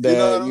 saying? You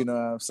know That what you know what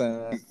I'm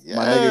saying. I'm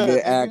My nigga Yeah,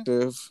 get nigga.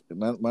 active.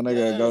 My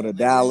nigga go Yeah, to nigga.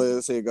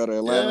 Dallas. He go to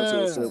Atlanta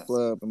to a strip Yeah.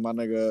 club, and my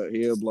nigga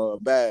he'll blow a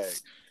bag.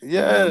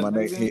 Yeah, My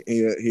nigga,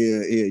 nigga.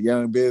 he a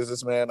young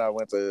businessman. I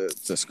went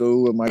to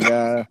school with my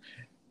guy.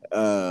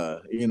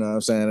 You know what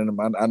I'm saying?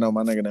 And I know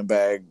my nigga done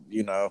bagged,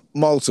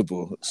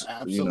 multiple, what I'm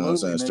Absolutely,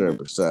 saying, nigga.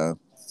 strippers. So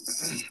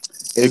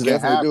It it's can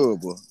definitely happen.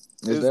 doable.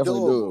 It's It's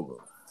definitely doable. doable.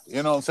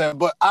 You know what I'm saying?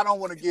 But I don't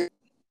want to get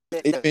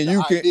the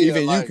idea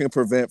Even you like, can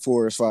prevent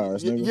forest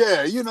fires, nigga.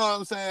 yeah, you know what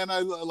I'm saying? I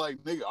like,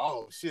 nigga,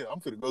 oh shit, I'm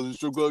finna go to the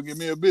strip club and get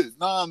me a bitch.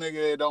 Nah,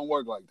 nigga, it don't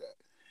work like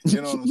that.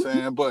 You know what I'm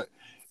saying? But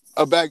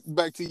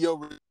back to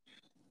your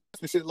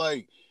shit,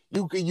 like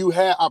you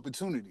had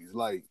opportunities.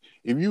 Like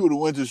if you would have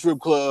went to the strip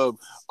club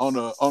on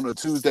a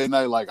Tuesday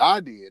night like I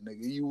did, nigga,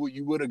 you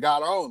would have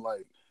got on.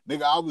 Like,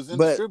 nigga, I was in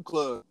the But strip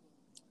club.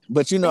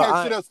 but I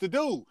have shit else to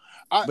do.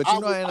 I ain't I a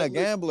listen.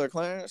 gambler,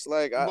 Clarence.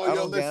 Like But I yo,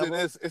 don't listen,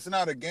 gamble. it's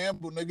not a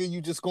gamble, nigga.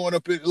 You just going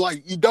up in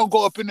like you don't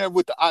go up in there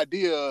with the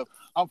idea of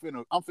I'm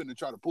finna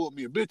try to pull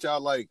me a bitch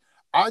out. Like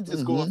I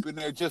just go Mm-hmm. up in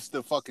there just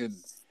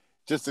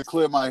to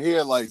clear my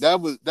head. Like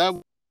that was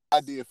the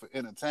idea for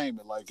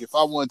entertainment. Like if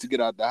I wanted to get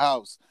out the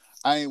house,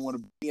 I ain't want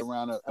to be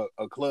around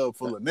a club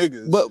full of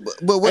niggas. But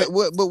And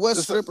what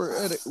so,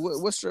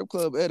 what strip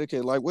club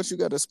etiquette? Like what you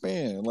got to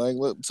spend? Like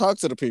what talk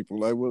to the people?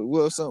 Like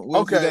what if you got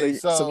okay,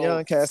 some so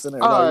young cats in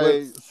there? Like all what?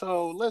 right,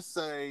 so let's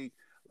say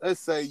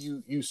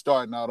you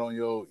starting out on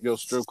your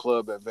strip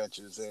club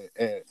adventures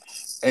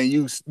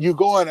and you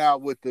going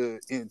out with the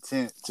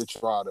intent to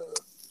try to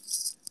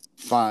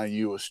find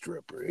you a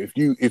stripper.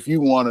 If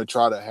you want to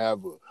try to have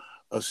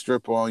a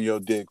stripper on your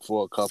dick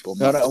for a couple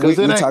Hold months, on, because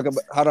it we ain't talk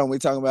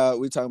about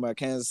we talking about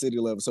Kansas City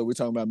level. So we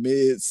talking about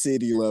mid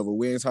city level.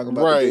 We ain't talking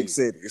about the big right,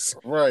 cities.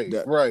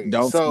 right.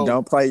 So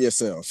Don't play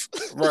yourself.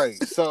 right,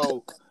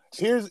 so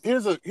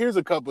here's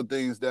a couple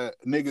things that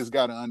niggas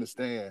got to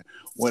understand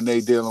when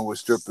they dealing with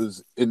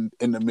strippers in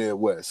the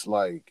Midwest.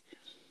 Like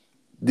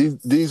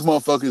these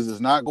motherfuckers is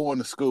not going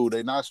to school.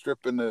 They not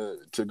stripping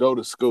to go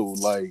to school.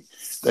 Like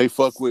they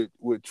fuck with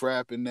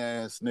trapping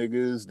ass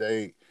niggas.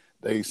 They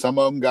some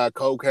of them got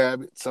coke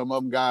habits. Some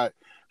of them got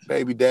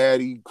baby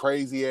daddy,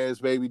 crazy ass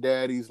baby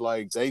daddies.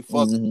 Like they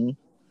fuck. Mm-hmm.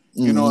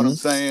 You know what I'm Mm-hmm.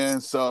 saying?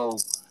 So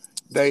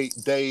they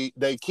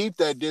keep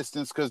that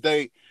distance because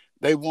they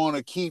want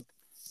to keep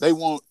they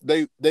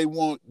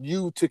want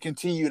you to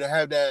continue to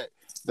have that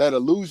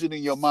illusion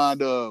in your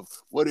mind of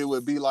what it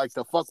would be like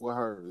to fuck with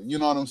her. You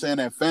know what I'm saying?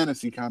 That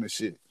fantasy kind of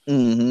shit.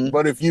 Mm-hmm.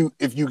 But if you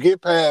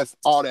get past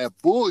all that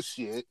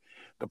bullshit,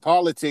 the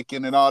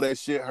politicking and all that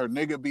shit, her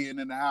nigga being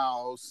in the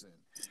house and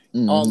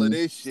all of Mm-hmm.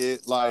 this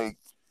shit, like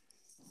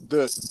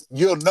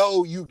you'll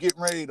know you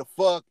getting ready to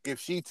fuck if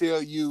she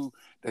tell you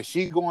that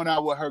she going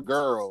out with her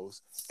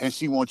girls and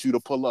she wants you to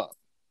pull up.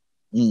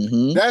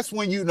 Mm-hmm. That's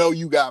when you know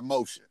you got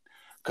motion.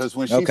 Cause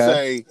when she Okay.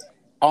 say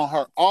on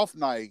her off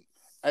night,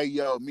 hey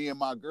yo, me and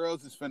my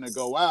girls is finna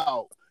go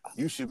out,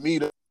 you should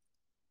meet up.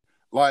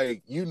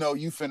 Like, you know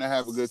you finna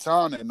have a good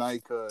time that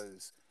night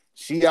cause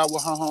she out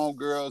with her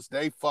homegirls,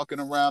 they fucking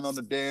around on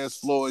the dance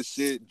floor and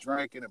shit,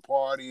 drinking and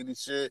partying and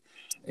shit.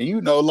 And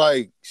you know,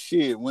 like,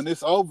 shit, when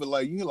it's over,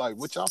 like, you like,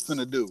 what y'all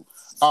finna do?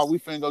 Oh, we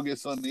finna go get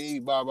something to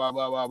eat, blah, blah,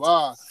 blah, blah,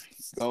 blah.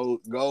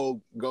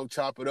 Go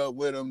chop it up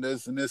with them,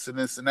 this and this and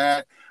this and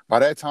that. By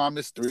that time,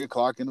 it's 3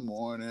 o'clock in the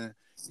morning.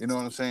 You know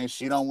what I'm saying?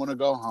 She don't want to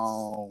go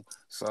home.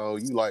 So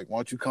you like, why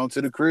don't you come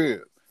to the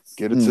crib?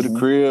 Get her to the Mm-hmm.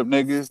 crib,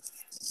 nigga.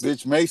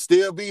 Bitch may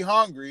still be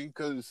hungry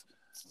because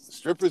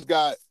strippers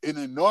got an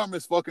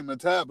enormous fucking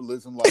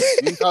metabolism. Like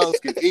these hoes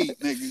can eat,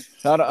 nigga.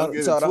 Don't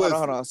get it Hold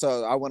twisted. on.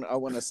 So I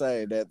want to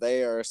say that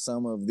they are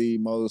some of the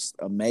most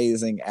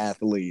amazing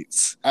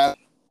athletes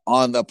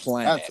on the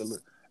planet. Absolutely.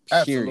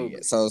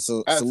 Period. Absolutely. So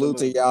salute to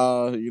Absolutely.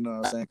 y'all. You know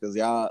what I'm saying? Because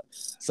y'all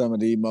some of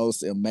the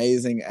most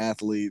amazing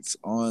athletes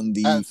on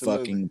the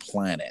Absolutely. fucking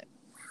planet.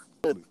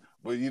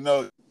 But you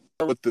know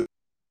what the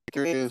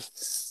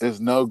is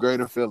no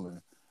greater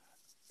feeling.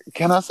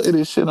 Can I say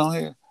this shit on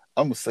here?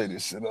 I'm gonna say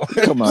this shit on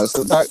Come here. on,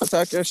 so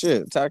talk your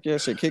shit. Talk your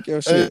shit. Kick your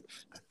It- shit.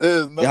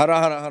 There's Yeah, no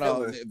hold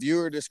on. feeling.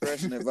 Viewer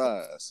discretion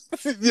advised.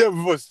 Yeah,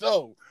 for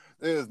sure.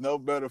 There's no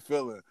better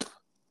feeling.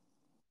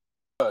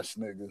 Gosh,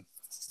 nigga.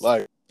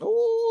 Like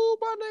Oh,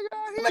 my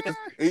nigga out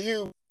and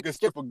you can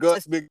skip a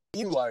guts, nigga.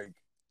 You like,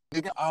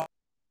 nigga, I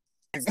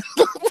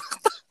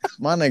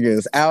My nigga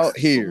is out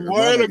here. My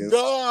swear to niggas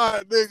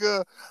God,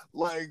 nigga.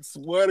 Like,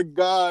 swear to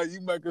God,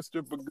 you make a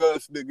strip of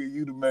guts, nigga.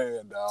 You the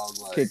man, dog.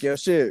 Like, kick your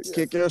shit. yeah,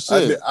 Kick your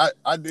shit.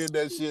 I did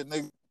that shit,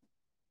 nigga.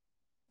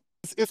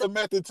 It's a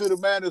method to the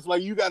madness.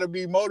 Like, you gotta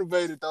be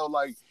motivated though.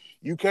 Like,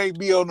 you can't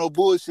be on no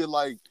bullshit.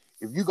 Like,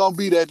 if you gonna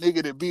be that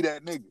nigga, then be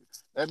that nigga.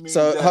 That means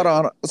So hold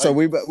that, on. So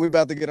like, we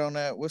about to get on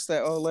that. What's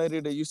that old lady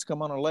that used to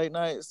come on late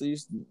nights?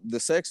 The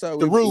sex talk.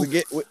 the roof,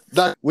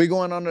 Doc, We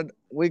going on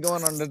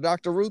the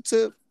Dr. Root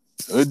tip.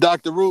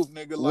 Dr. Roof,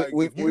 nigga. Like,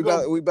 if you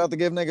go, We about to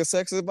give niggas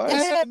sex advice.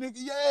 yeah,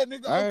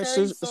 nigga. All right,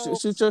 Okay, so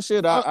shoot your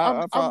shit.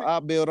 I'm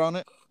I'll build on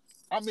it.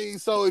 I mean,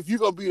 so if you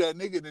gonna be that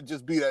nigga, then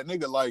just be that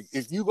nigga. Like,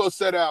 if you go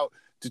set out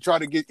to try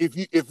to get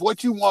if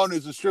what you want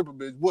is a stripper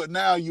bitch, what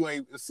now you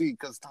ain't see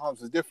because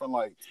times is different.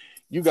 Like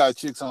you got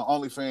chicks on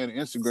OnlyFans and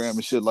Instagram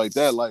and shit like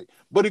that. Like,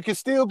 but it can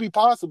still be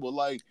possible.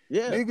 Like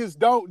Yeah. niggas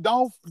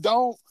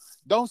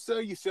don't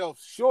sell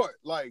yourself short.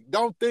 Like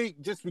don't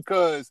think just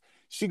because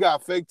she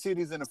got fake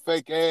titties and a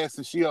fake ass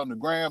and she on the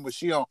gram but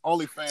she on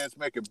OnlyFans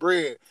making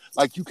bread.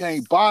 Like you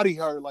can't body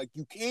her. Like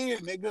you can,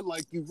 nigga.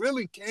 Like you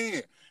really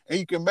can, and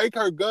you can make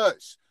her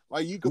gush.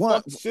 Like you can One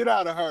fuck the shit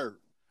out of her.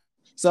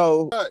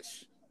 so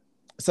Gush.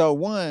 so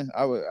one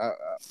I would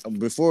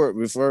before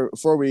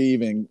we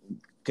even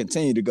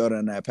continue to go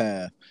down that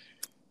path.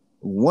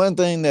 One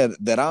thing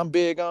that I'm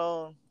big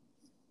on,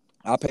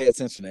 I pay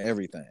attention to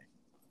everything.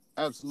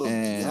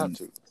 Absolutely, you have And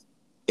to.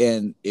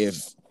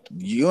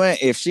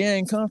 if she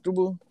ain't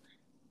comfortable,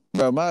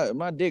 bro,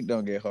 my dick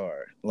don't get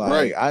hard. Like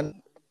Right. I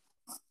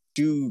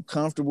you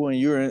comfortable and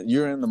you're there and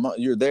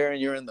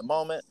you're in the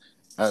moment.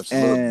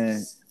 Absolutely.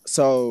 And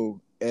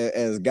so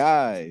as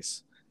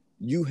guys,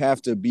 you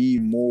have to be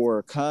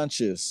more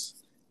conscious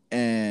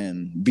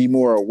and be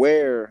more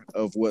aware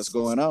of what's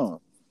going on.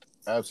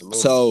 Absolutely.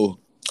 So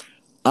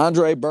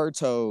Andre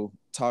Berto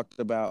talked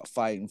about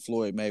fighting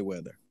Floyd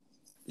Mayweather.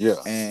 Yeah.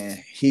 And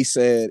he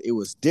said it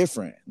was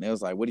different. And it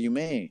was like, what do you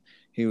mean?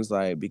 He was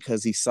like,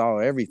 because he saw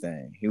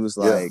everything. He was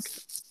Yeah. like,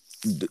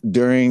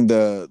 during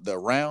the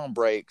round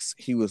breaks,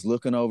 he was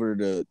looking over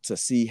to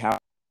see how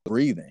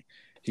breathing.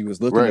 He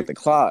was looking at Right. the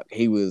clock.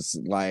 He was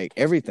like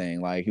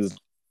everything. Like he was.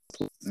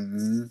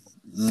 Mm-hmm.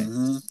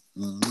 Mm-hmm.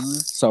 Mm-hmm.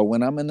 So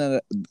when I'm in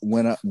that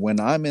when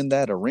I'm in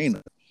that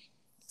arena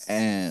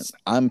and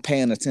I'm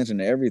paying attention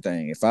to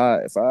everything. If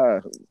I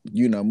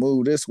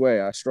move this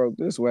way, I stroke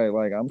this way.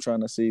 Like I'm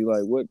trying to see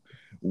like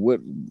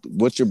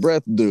what your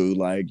breath do.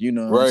 Like what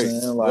I'm Right.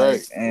 saying. Like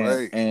Right.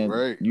 Right. and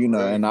Right. and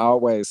Right. I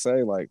always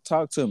say like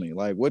talk to me.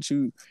 Like what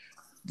you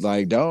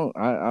like don't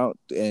I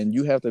and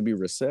you have to be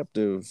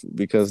receptive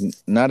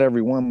because not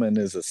every woman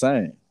is the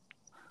same.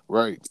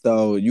 Right.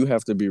 So you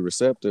have to be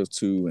receptive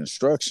to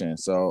instruction.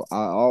 So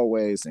I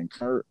always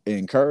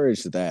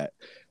encourage that.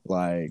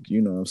 Like,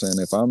 what I'm saying,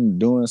 if I'm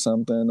doing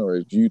something or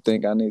if you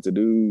think I need to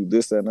do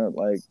this and that,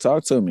 like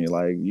talk to me.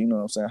 Like, what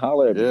I'm saying,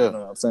 holler at me, Yeah. what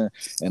I'm saying.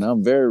 And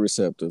I'm very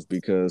receptive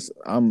because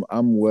I'm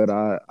what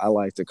I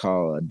like to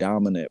call a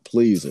dominant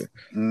pleaser.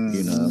 What I'm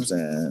Mm-hmm.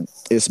 saying?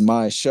 It's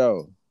my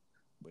show,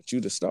 but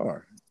you the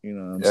star. You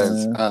know what I'm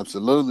Yes. saying?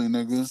 Absolutely,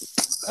 nigga.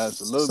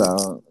 Absolutely.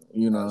 So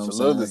what I'm saying.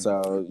 Absolutely.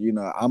 So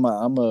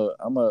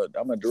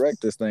I'm a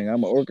direct this thing.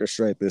 I'm a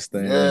orchestrate this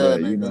thing. Yeah,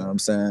 But what nigga. I'm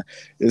saying,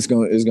 it's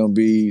gonna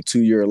be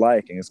to your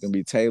liking. It's gonna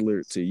be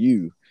tailored to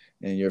you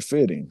and your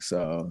fitting. So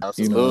what I'm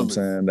Absolutely.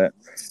 saying. That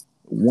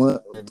one,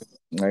 Nigga.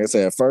 like I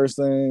said, first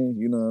thing,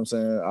 what I'm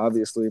saying.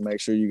 Obviously, make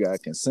sure you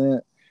got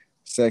consent.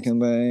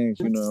 Second thing,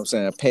 what I'm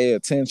saying, pay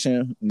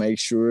attention. Make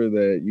sure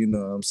that what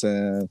I'm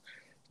saying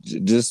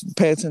just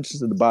pay attention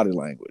to the body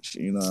language.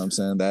 You know what I'm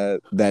saying?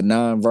 That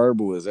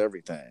nonverbal is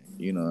everything.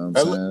 You know what I'm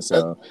And,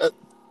 saying? and, So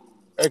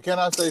and can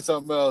I say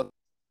something else?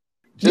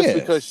 Just yeah,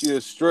 because she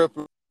a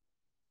stripper,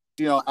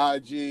 she on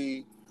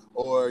IG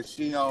or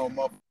she on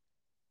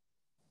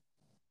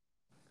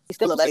she's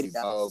still a lady,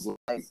 dog.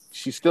 Like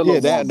she's still a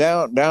yeah.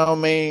 woman.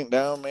 Down mean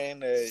that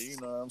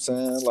what I'm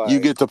saying, You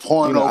like get to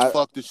porno I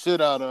fuck the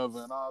shit out of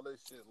her and all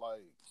this shit.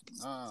 Like,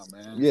 nah,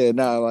 man. yeah,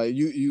 nah, like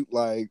you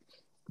like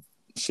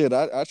shit.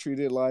 I treat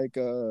it like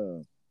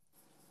a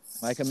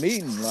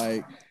meeting.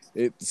 Like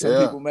it. Some Yeah,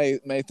 people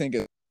may think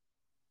it.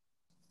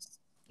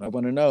 I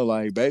want to know,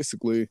 like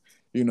basically,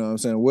 what I'm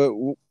saying.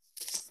 What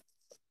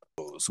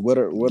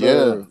are what yeah,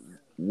 are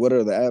what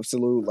are the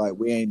absolute like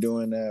we ain't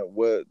doing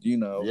that?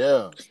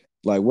 yeah,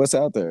 Like what's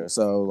out there.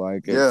 So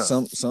like yeah,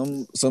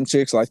 some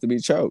chicks like to be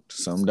choked,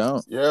 some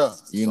don't. yeah.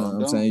 You know what Some I'm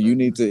don't, saying?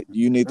 nigga.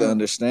 You need to Yeah.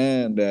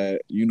 understand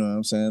that, what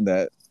I'm saying,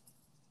 that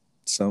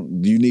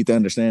some you need to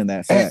understand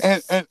that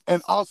And fact.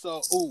 and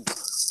also, ooh,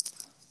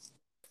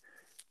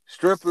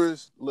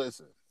 strippers.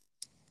 Listen,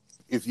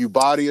 if you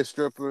body a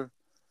stripper,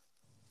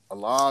 a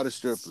lot of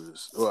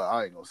strippers. Well,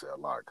 I ain't gonna say a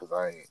lot because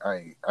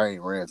I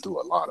ain't ran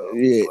through a lot of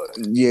them. Yeah,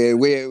 But yeah.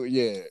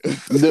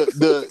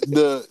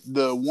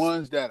 the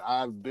ones that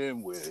I've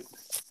been with,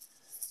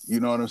 you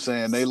know what I'm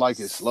saying? They like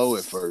it slow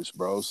at first,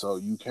 bro. So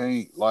you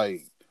can't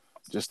like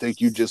just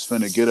think you just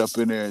finna get up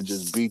in there and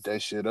just beat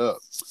that shit up.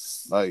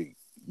 Like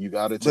you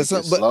got to but take it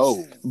some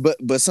slow.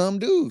 but some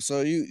do.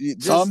 So you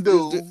Some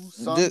do,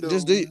 some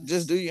do.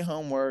 just do your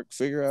homework,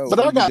 figure out But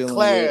who I you got dealing with.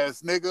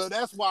 class, nigga.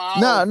 That's why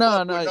I No, don't no, fuck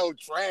with no. no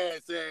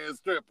trash ass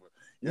stripper.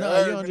 You No,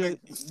 you heard don't me,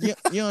 just nigga?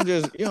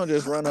 you don't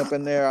just run up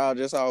in there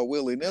all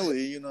willy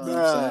nilly. You know what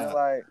I'm saying?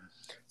 Nah. You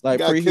Like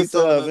gotta preheat kiss the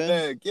her on the oven.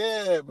 neck.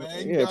 Yeah,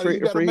 man. You Yeah, gotta you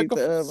gotta make preheat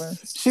her. the oven.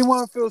 She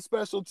wanna feel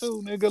special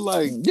too, nigga.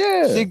 Like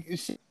Yeah,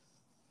 she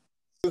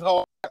is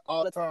hard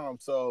all the time.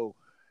 So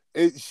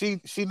she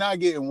not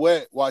getting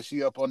wet while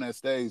she up on that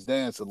stage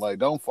dancing. Like,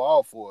 don't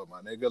fall for it,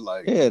 my nigga.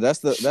 Like yeah. That's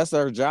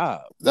their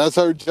job. that's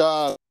her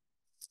job.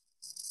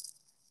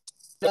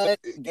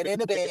 Get in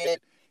the bed.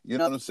 You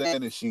know what I'm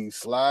saying? And she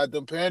slide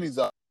them panties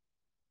off.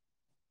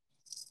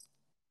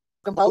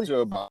 Composure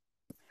about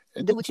it.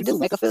 and do what you do.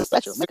 Make her feel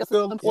special. Make her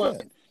feel Yeah.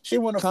 important. She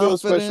want to feel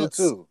special Confidence.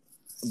 too.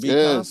 Be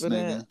Yes,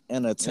 confident nigga.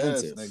 and Yes,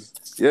 attentive.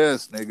 nigga.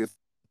 Yes, nigga.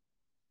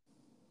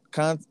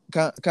 You know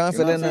what I'm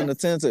Confident and saying?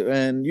 attentive,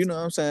 and you know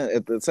what I'm saying.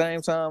 At the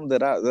same time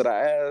that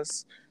I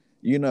ask,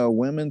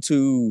 women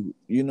to,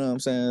 what I'm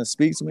saying,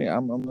 speak to me,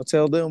 I'm gonna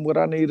tell them what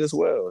I need as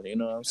well. You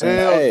know what I'm saying?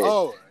 Hell, Hey,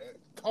 oh,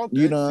 talk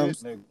you that know what I'm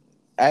shit, nigga.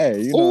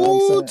 hey, you know what I'm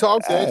Ooh, saying?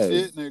 talk that Hey,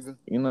 shit, nigga.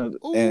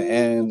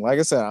 and Ooh. like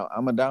I said,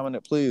 I'm a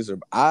dominant pleaser.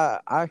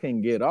 I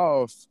can get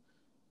off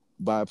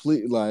by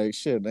like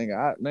shit,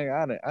 I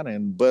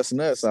didn't bust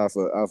nuts off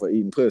of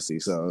eating pussy.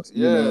 So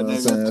you know Yeah, what I'm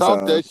nigga. saying. Talk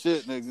So that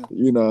shit, nigga.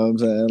 you know what I'm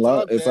saying.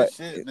 Talk If I that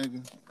shit,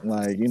 nigga.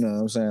 like, you know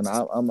what I'm saying,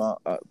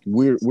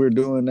 we're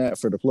doing that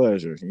for the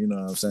pleasure. You know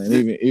what I'm saying.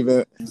 Yeah.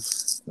 Even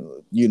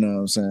you know what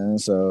I'm saying.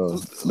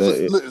 So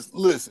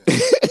Listen,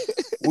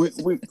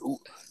 we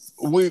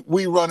we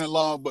we running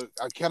long, but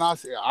can I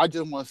say? I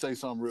just want to say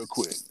something real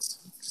quick.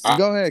 I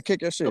go ahead,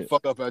 kick your the shit.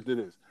 fuck up after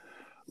this.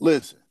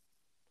 Listen,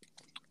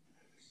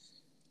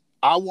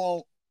 I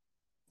want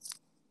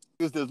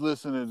niggas that's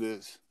listening to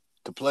this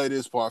to play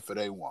this part for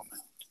their woman.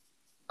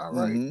 All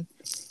right.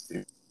 Mm-hmm.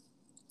 If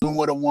you're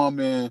with a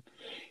woman,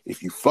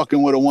 if you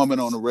fucking with a woman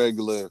on a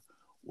regular,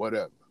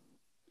 whatever.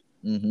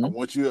 I Mm-hmm.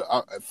 want you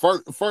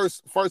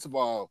first of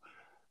all,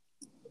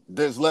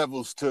 there's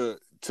levels to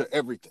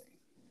everything.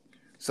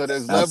 So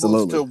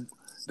Absolutely.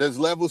 there's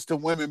levels to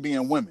women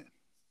being women.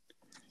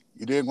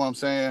 You dig what I'm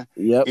saying?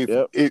 Yep. If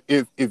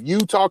Yep. if you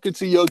talking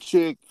to your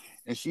chick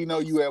and she know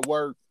you at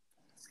work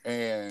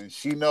and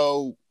she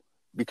know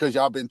because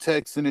y'all been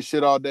texting and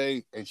shit all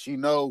day and she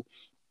know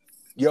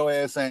your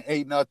ass ain't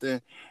ate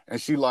nothing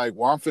and she like,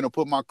 well, I'm finna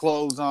put my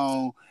clothes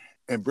on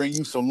and bring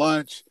you some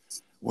lunch.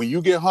 When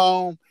you get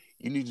home,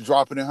 you need to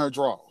drop it in her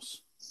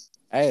drawers.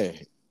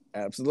 Hey,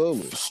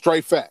 absolutely.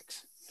 Straight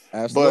facts.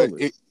 But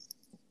Absolutely.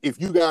 if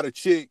you got a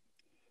chick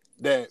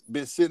that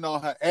been sitting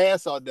on her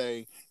ass all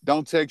day,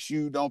 don't text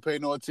you, don't pay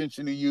no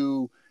attention to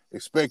you,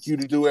 expect you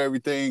to do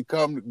everything,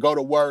 go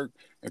to work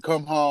and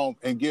come home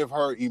and give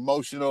her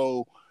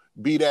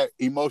be that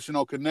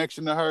emotional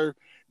connection to her,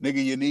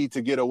 nigga, you need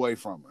to get away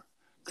from her.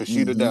 Cause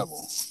she the Mm-hmm.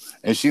 devil.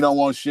 And she don't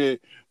want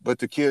shit but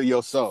to kill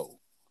your soul.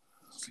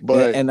 And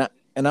But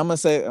I'm gonna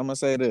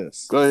say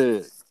this. go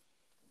ahead.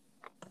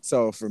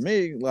 So for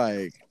me,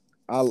 like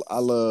I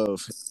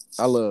love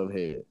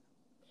head,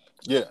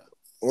 Yeah.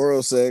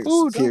 oral sex,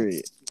 Ooh, don't.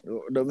 period.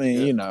 I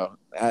mean, Yeah.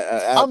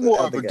 I'm more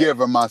I of a think,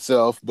 giver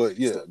myself, but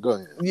yeah, go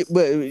ahead.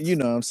 but you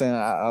know what I'm saying.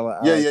 I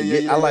Yeah, like yeah, to yeah,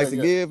 get. I yeah, yeah, like to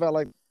yeah. give. I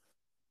like.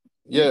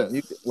 Yeah.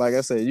 Like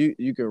I said,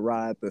 you can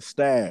ride the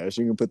stash.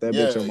 You can put that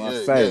bitch Yeah, on my yeah,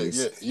 yeah,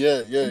 face.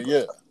 yeah, yeah, yeah,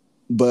 yeah.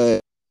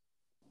 But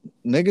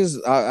niggas,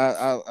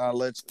 I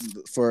let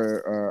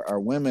for our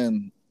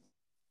women,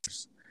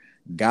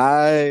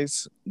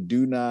 guys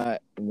do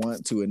not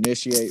want to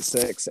initiate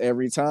sex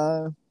every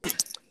time,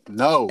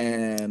 No,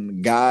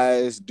 and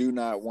guys do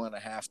not want to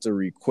have to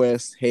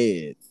request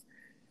head.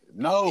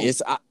 no.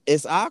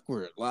 It's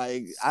awkward.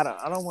 Like I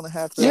don't want to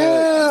have to,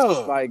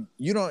 Yeah, like,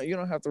 you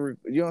don't have to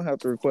you don't have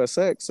to request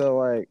sex. So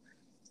like,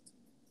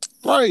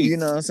 right. you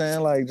know what I'm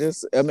saying? Like,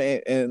 just, I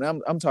mean, and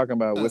I'm talking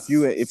about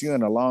Yeah, if you're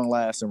in a long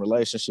lasting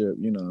relationship,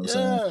 you know what I'm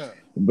saying? yeah.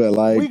 But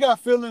like, We got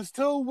feelings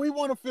too. We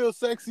want to feel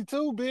sexy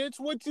too, bitch.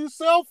 What you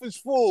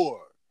selfish for?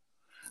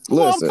 That's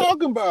what I'm listen,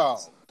 talking about.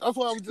 That's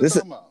what I was just this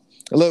talking about.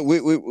 look,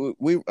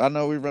 we I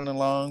know we're running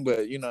long, but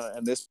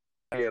and this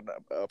is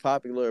a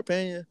popular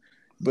opinion,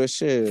 but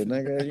shit,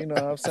 nigga, you know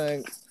what I'm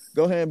saying?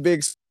 Go ahead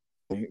and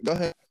go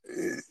ahead.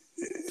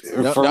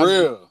 Don't For don't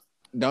real.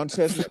 don't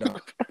touch me.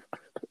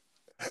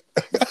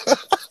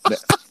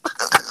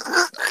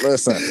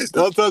 Listen,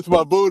 Don't touch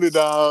my booty,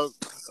 dog.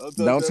 Don't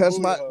touch don't that touch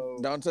booty my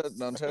hole. don't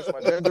touch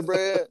my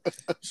gingerbread.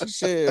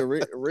 Shit,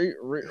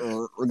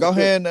 go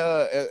ahead and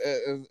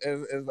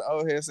as the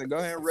old head said, go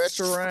ahead and retch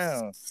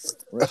around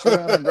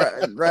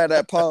and grab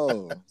that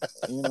pole.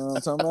 You know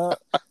what I'm talking about?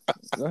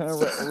 Go ahead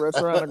and retch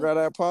around and grab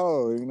that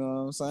pole. You know what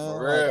I'm saying?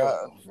 For Like,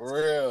 real. For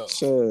real.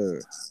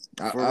 shit.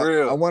 For I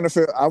real. want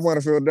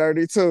to feel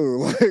dirty too.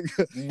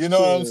 Like, You know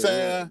what I'm shit,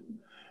 saying?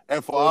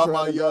 And retch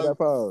around and grab that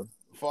pole.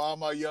 for all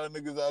my young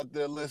niggas out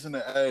there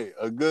listening, hey,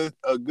 a good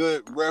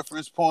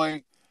reference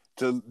point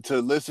to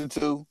listen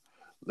to.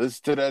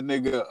 Listen to that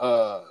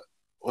nigga.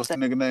 What's that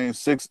nigga name?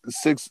 Six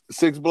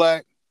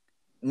Black.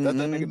 That's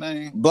that Mm-hmm. nigga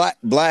name. Black.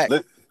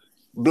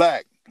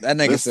 Black. That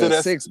nigga Listen said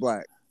to six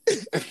black.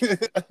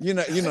 that.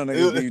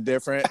 Niggas be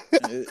different.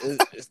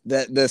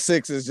 That the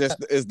six is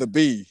the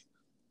B.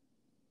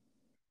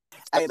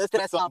 Hey, listen to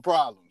that song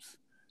Problems.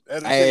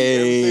 That'll tell you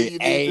everything Hey, you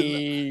need to know.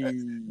 hey,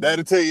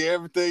 That'll tell you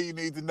everything you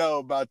need to know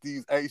about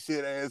these ain't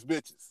shit ass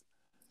bitches.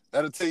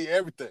 That'll tell you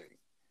everything.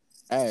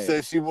 hey,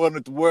 Said she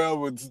wanted the world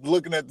was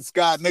looking at the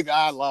sky, nigga.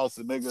 I lost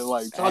it, nigga.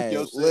 Like talk hey.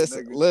 your shit,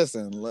 nigga.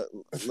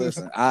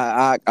 Listen.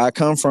 I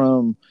come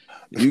from,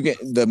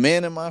 the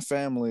men in my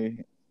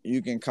family.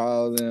 You can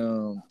call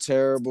them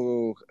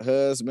terrible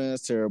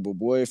husbands, terrible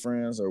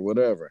boyfriends, or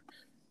whatever.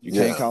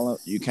 Yeah,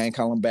 You can't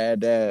call them bad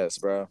dads,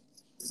 bro.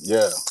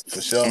 yeah,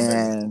 for sure,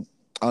 nigga. And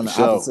on For the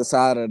sure. opposite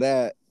side of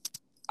that,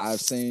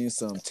 I've seen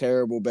some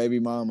terrible baby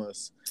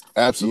mamas. You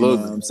know what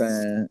Absolutely. I'm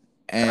saying?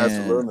 And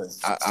Absolutely.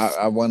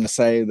 I want to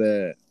say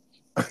that,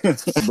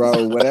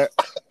 bro, whatever.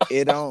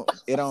 It don't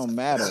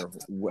matter.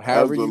 Absolutely.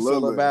 However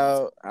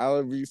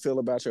you feel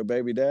about your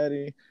baby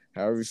daddy,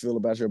 however you feel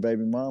about your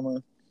baby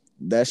mama,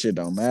 that shit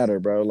don't matter,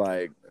 bro.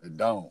 Like, It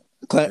don't.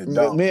 It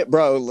don't.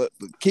 bro, look,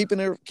 keeping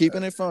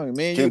it funny.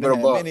 Me and you Keep it to a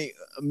have buck.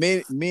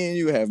 me and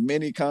you have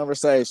many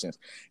conversations,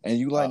 and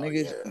you like, Oh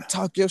nigga, yeah.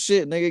 talk your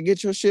shit, nigga,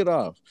 get your shit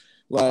off.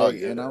 Oh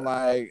Like, and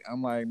yeah.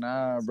 I'm like,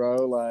 nah,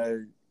 bro, like,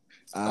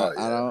 Oh I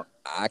yeah. don't,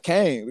 I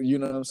can't, you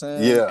know what I'm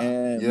saying? Yeah.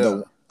 And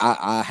Yeah.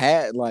 I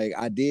had, like,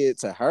 I did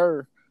to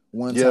her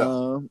one Yeah.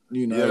 time,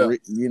 Yeah.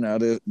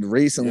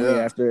 recently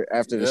Yeah. after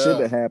the shit Yeah.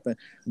 that happened,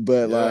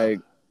 but Yeah. like,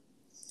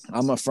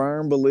 I'm a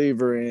firm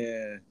believer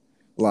in,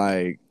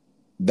 like,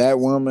 that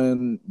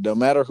woman, no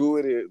matter who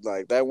it is,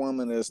 like, that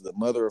woman is the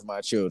mother of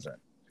my children.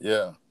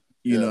 Yeah.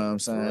 You know Yeah. what I'm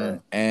For saying?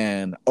 real.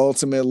 And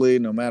ultimately,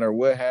 no matter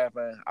what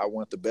happened, I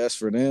want the best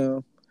for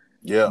them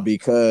Yeah.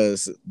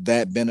 because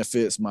that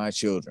benefits my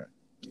children.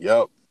 Yep.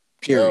 Yep.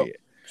 Period.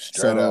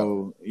 Straight out.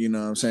 So, you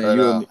know what I'm saying? Straight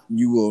out.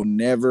 You will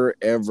never,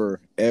 ever,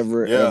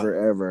 ever, Yeah.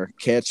 ever, ever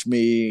catch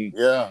me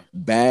Yeah.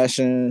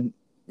 bashing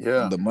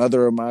Yeah. the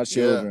mother of my Yeah.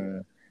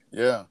 children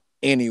Yeah.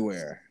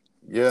 anywhere.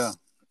 Yeah.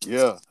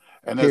 Yeah.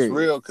 And that's Period.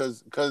 real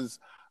because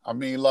I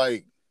mean,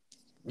 like,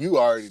 you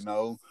already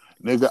know,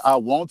 nigga, I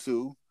want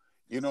to,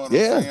 you know what I'm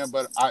Yeah, saying?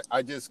 But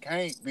I just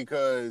can't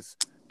because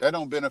that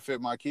don't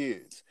benefit my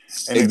kids.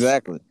 And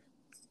exactly.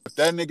 if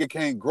that nigga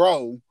can't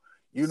grow,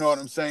 you know what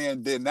I'm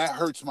saying, then that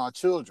hurts my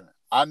children.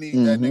 I need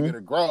that Mm-hmm. nigga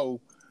to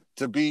grow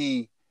to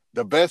be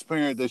the best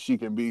parent that she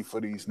can be for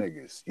these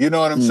niggas. You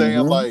know what I'm saying?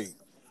 Mm-hmm. Like,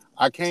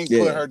 I can't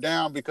put Yeah. her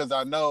down because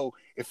I know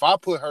if I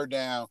put her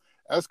down,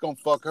 that's gonna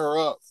fuck her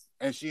up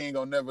and she ain't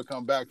gonna never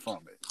come back from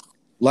it.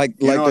 You know Like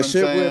what I'm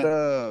saying?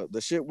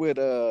 the shit with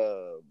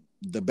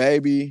the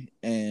baby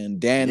and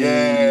Danny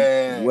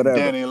Yeah,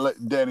 whatever.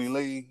 Danny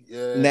Lee.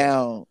 Yeah,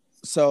 Now,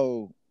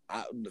 so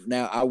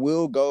now I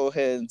will go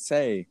ahead and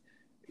say,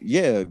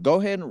 yeah, go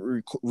ahead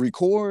and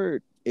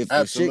record. If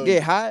the shit get absolutely,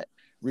 hot,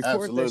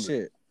 record that absolutely,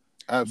 shit.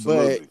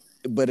 But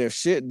absolutely, if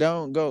shit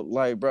don't go,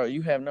 like, bro,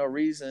 you have no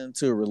reason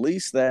to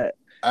release that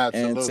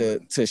and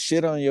absolutely, to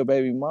shit on your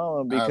baby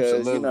mama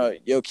because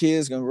absolutely, your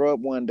kids gonna grow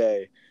up one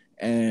day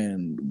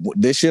and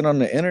this shit on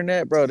the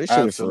internet, bro. This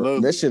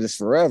absolutely, shit is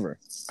forever.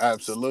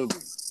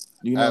 absolutely,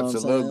 You know what I'm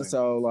saying? absolutely.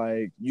 So,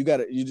 like, you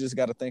just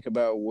got to think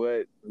about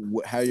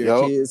how your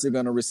Yup, kids are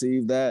gonna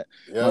receive that.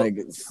 yup, Like,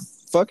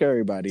 fuck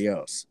everybody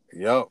else.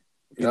 yup,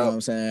 You know what yup,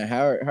 I'm saying?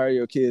 How are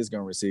your kids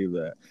gonna receive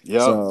that?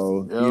 yup,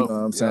 So, you yup, know what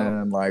I'm yup.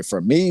 saying? Like,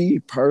 for me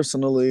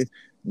personally,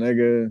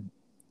 nigga,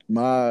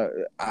 my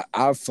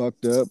I've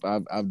fucked up.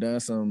 I've done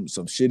some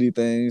shitty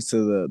things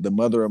to the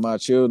mother of my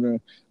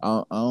children.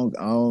 I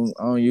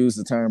don't use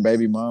the term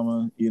baby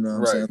mama. You know what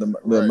I'm saying? Right,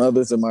 The right,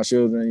 mothers of my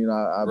children.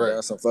 I've right,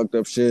 done some fucked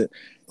up shit,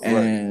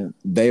 right, and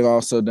they've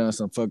also done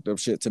some fucked up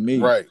shit to me.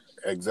 right.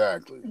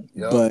 Exactly.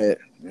 Yup, But at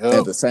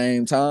yup. the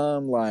same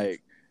time,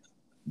 like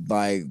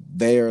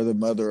they are the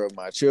mother of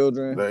my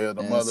children, They are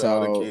the and mother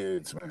of the so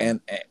kids,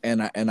 man.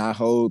 and I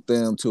hold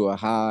them to a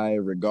high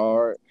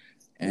regard,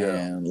 Yeah,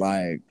 and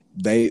like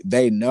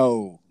they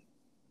know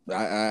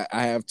I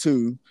have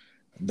two.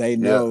 They yeah,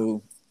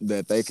 know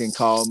that they can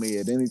call me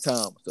at any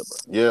time.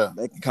 yeah,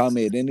 They can call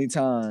me at any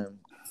time,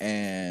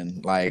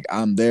 and like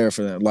I'm there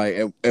for them. Like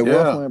at one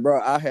yeah. point, bro,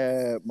 I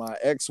had my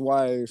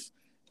ex-wife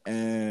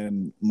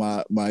and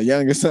my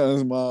youngest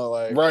son's mom,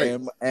 like, Right.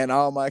 and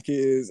all my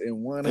kids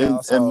in one In one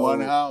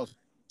household. house.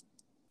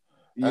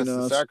 You That's the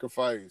know,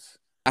 sacrifice.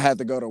 I had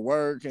to go to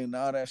work and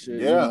all that shit,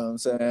 you know Yeah. what I'm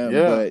saying?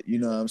 Yeah. But you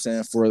know what I'm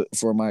saying,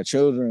 for my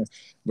children,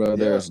 bro, Yeah.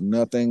 there's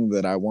nothing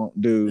that I won't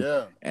do.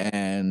 Yeah.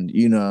 And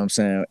you know what I'm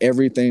saying,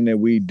 everything that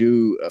we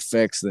do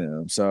affects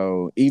them.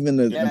 So even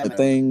Yeah, the man.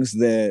 things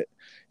that,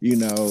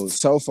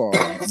 so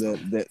far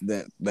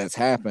that's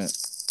happened,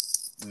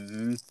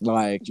 Mm-hmm.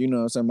 like, you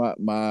know what I'm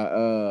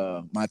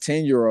saying, my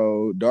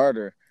 10-year-old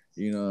daughter,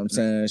 you know what I'm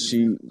saying,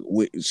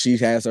 she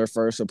has her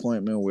first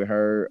appointment with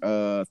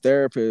her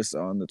therapist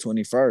on the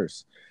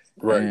 21st.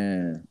 Right.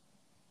 And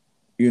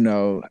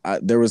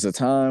there was a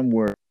time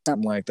where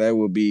something like that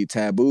would be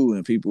taboo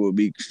and people would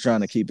be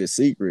trying to keep it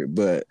secret.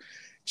 But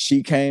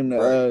she came to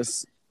Right.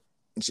 us,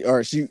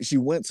 she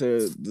went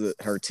to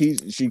her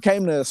teacher. She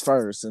came to us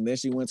first, and then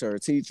she went to her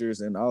teachers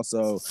and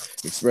also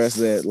expressed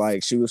that,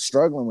 like, she was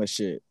struggling with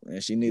shit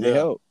and she needed Yeah.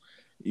 help.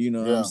 You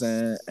know what I'm Yeah.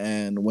 saying?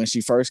 And when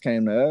she first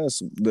came to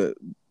us,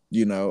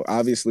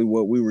 obviously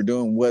what we were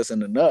doing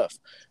wasn't enough.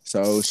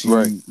 So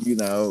Right.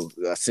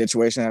 a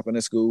situation happened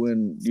at school,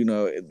 and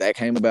that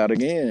came about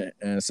again.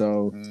 And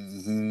so,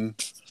 Mm-hmm.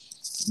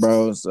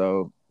 bro,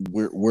 so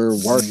we're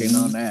working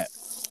Mm-hmm. on that.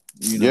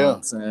 You know what Yeah.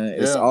 I'm saying?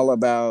 It's Yeah. all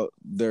about,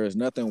 there's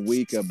nothing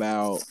weak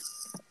about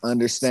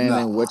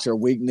understanding Nah. what your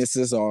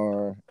weaknesses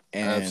are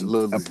and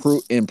Absolutely.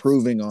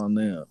 improving on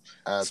them.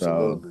 So,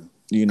 Absolutely.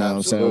 you know what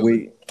I'm saying?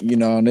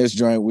 Absolutely. On this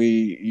joint,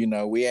 we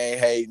ain't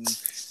hating.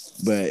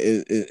 but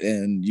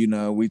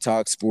and we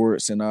talk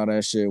sports and all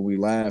that shit. We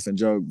laugh and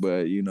joke,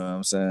 but you know what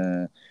I'm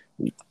saying.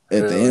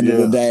 At the Hell end of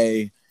the yeah.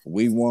 day,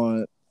 we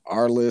want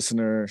our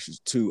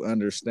listeners to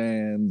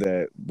understand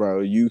that,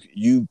 bro, you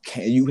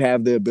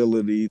have the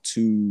ability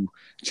to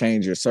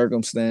change your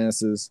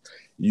circumstances.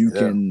 You Yeah.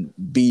 can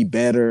be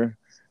better.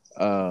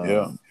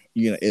 Yeah.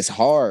 It's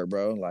hard,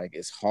 bro. Like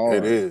it's It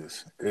hard.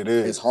 is. It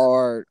It's is.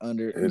 hard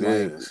under It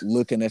like is.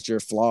 looking at your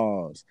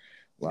flaws.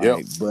 Yep.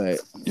 Like, but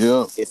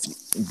Yep. if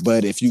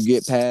if you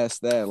get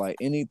past that, like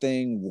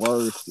anything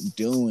worth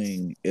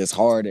doing is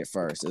hard at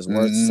first. It's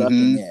worth Mm-hmm.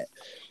 sucking at.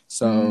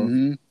 So,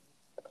 Mm-hmm.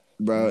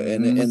 bro,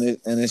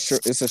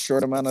 Mm-hmm. it's a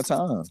short amount of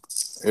time.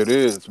 It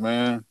is,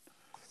 man.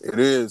 It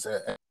is.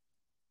 And you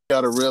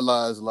gotta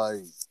realize,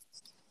 like,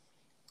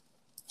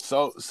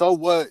 so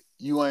what?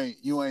 You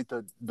ain't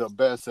the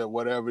best at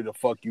whatever the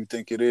fuck you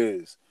think it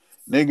is,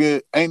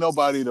 nigga. Ain't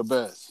nobody the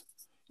best.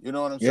 You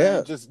know what I'm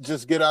saying? Yeah,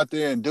 Just get out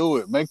there and do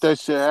it. Make that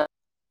shit happen.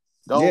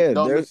 Don't yeah.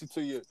 don't There's listen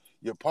to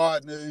your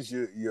partners,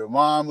 your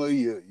mama,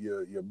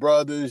 your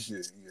brothers,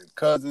 your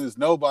cousins,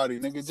 nobody,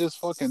 nigga. Just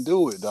fucking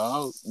do it,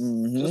 dog. Just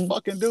mm-hmm.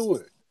 fucking do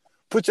it.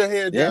 Put your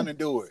head Yeah, down and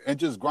do it, and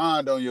just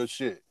grind on your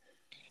shit.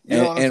 You know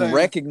and what I'm and saying?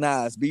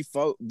 recognize,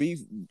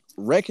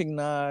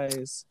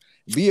 recognize,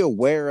 be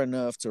aware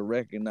enough to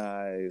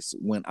recognize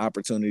when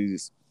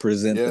opportunities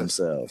present Yes,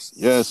 themselves.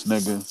 yes,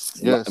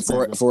 nigga. Yes,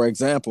 nigga. For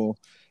example,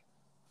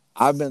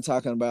 I've been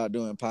talking about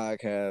doing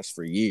podcasts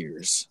for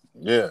years.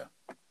 Yeah.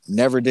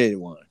 Never did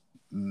one.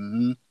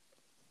 Mm-hmm.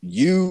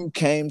 You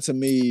came to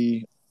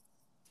me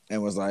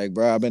and was like,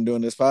 bro, I've been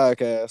doing this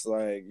podcast.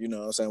 Like, you know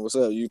what I'm saying? What's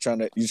up? You trying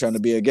to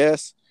be a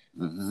guest?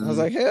 I was Mm-hmm.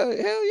 like, hell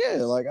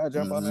yeah. Like I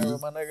jump on there Mm-hmm.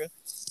 with my nigga.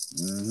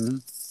 Mm-hmm.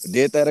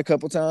 Did that a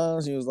couple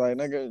times. He was like,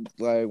 nigga,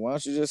 like, why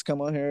don't you just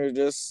come on here,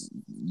 just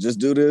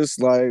do this,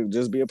 like,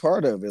 just be a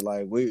part of it.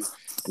 Like we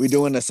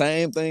doing the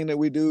same thing that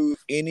we do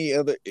any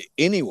other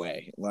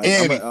anyway. Like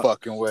Any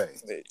fucking way.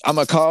 I'm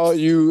gonna call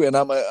you and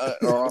I'm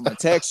gonna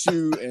text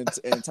you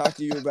and talk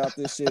to you about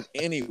this shit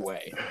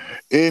anyway.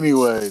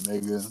 Anyway,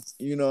 nigga.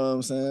 You know what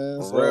I'm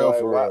saying? For So real, like,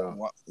 for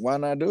real. why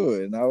not do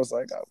it? And I was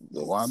like,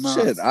 well, Why not?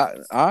 shit.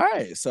 All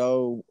right.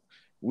 So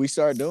we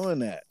start doing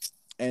that,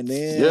 and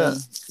Yeah.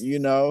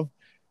 then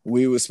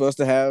we was supposed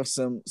to have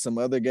some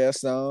other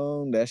guests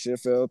on. That shit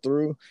fell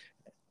through,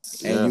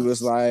 and Yeah. you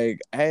was like,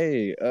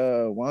 hey,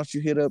 why don't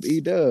you hit up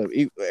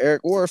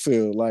Eric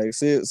Warfield, like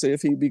see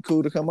if he'd be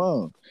cool to come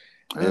on.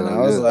 And Hell I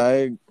was yeah.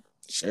 like,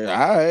 sure,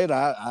 all right,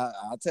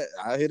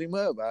 I hit him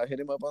up. I hit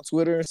him up on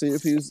Twitter and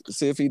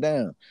see if he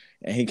down.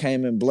 And he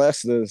came and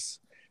blessed us,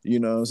 you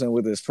know what I'm saying,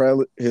 with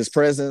his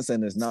presence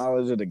and his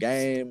knowledge of the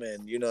game,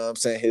 and you know what I'm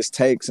saying, his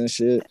takes and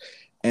shit.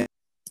 And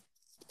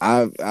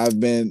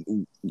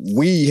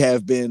we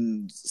have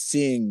been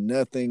seeing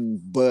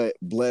nothing but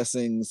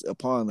blessings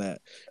upon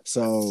that.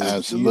 So,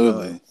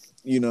 Absolutely.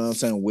 you know what I'm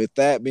saying? With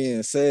that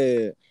being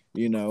said,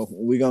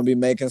 we're gonna be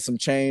making some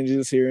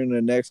changes here in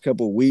the next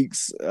couple of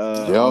weeks. Yep.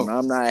 On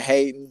I'm Not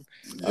Hating.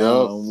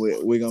 Yep.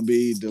 We're gonna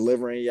be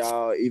delivering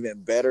y'all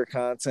even better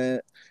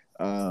content.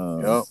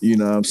 Yep. You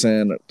know what I'm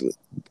saying?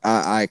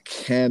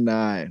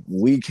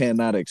 We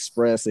cannot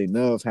express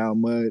enough how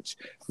much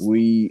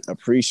we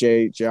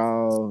appreciate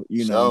y'all,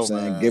 you know what I'm So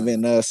saying, man.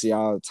 giving us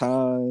y'all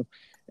time,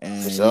 For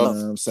and you know sure. what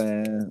I'm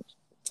saying,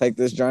 take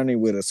this journey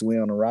with us. We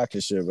on a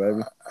rocket ship,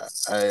 baby.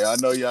 Hey, I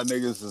know y'all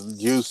niggas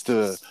is used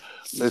to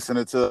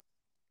listening to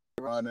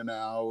around an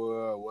hour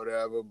or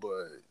whatever,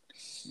 but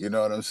you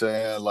know what I'm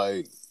saying?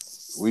 Like,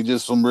 we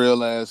just some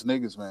real ass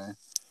niggas, man.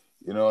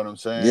 You know what I'm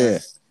saying? Yeah.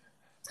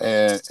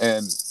 And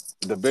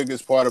the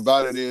biggest part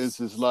about it is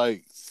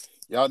like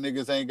y'all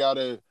niggas ain't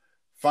gotta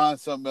find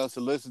something else to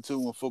listen to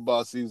when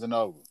football season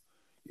over.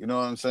 You know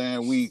what I'm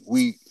saying?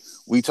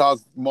 We talk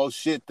more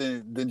shit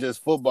than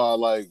just football.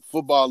 Like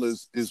football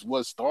is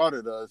what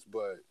started us,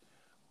 but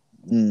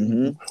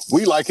Mm-hmm.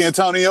 we like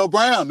Antonio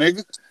Brown,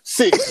 nigga.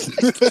 Shit.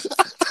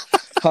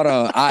 Hold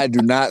on, I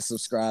do not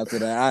subscribe to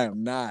that. I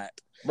am not.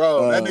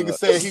 Bro, that nigga Uh,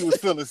 said he was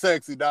feeling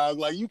sexy, dog.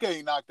 Like you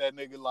can't knock that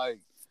nigga. Like,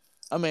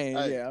 I mean,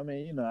 hey, yeah, I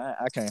mean,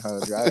 I can't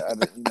hold you. You know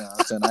what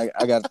I'm saying?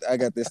 I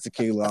got this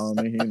tequila on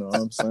me, you know what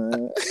I'm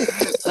saying?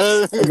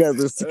 hey, I got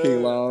this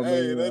tequila on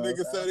me, you that know what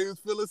nigga I'm said he was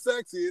feeling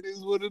sexy. It is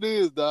what it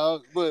is,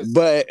 dog. But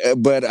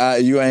saying?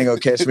 But you ain't gonna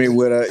catch me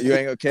with you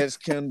ain't gonna catch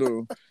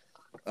Kendall.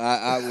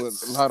 I would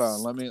hold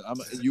on.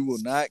 You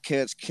will not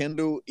catch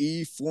Kendall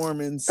E.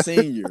 Foreman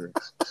Sr.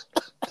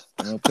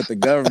 I'm gonna put the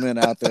government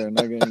out there,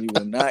 nigga. You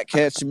will not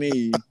catch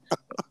me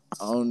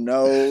on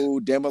no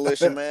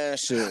Demolition Man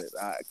shit.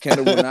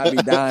 Kendall will not be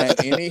dyeing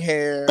any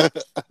hair.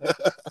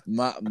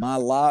 My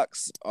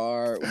locks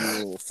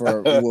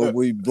will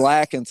be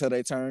black until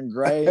they turn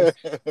gray.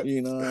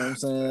 You know what I'm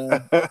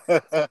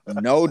saying?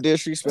 No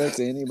disrespect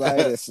to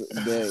anybody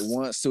that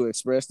wants to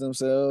express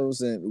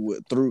themselves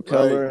and through right,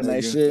 color and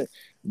that nigga. shit.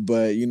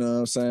 But you know what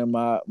I'm saying?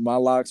 My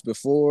locks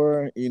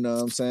before, you know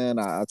what I'm saying?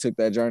 I took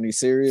that journey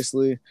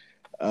seriously.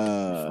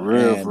 For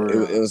real, And for it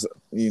real. was,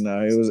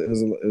 it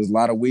was a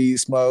lot of weed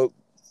smoke,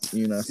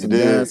 You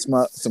dig?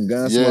 some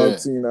gun Yeah.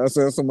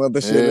 smokes, some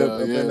other shit Hell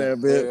up in yeah. there a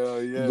bit.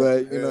 Hell yeah.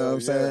 But you know what Hell I'm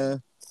yeah.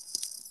 saying?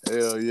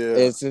 Hell yeah.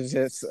 It's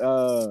just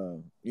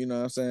you know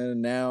what I'm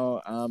saying,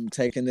 now I'm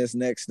taking this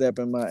next step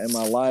in my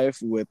life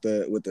with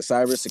the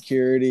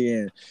cybersecurity,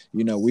 and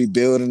we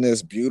building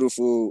this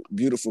beautiful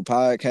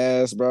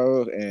podcast,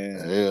 bro,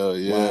 and Hell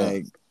yeah.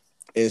 like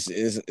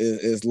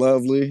it's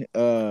lovely.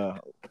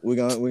 We're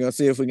gonna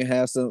see if we can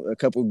have a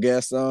couple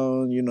guests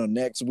on,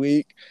 next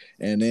week,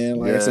 and then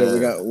like I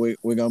said, Yeah.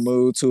 we're gonna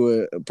move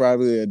to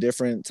probably a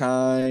different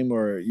time,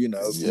 or Yeah.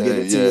 get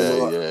it to you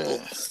Yeah. Yeah.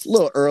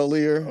 little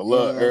earlier. A You little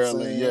know what I'm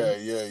early. saying? Yeah.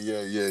 Yeah.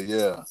 Yeah. Yeah.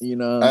 Yeah. You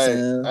know what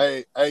I'm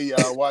Hey, saying? hey,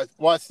 y'all!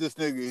 Watch this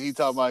nigga. He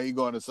talking about he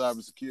going to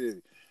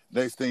cybersecurity.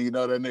 Next thing you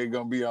know, that nigga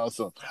gonna be on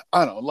some.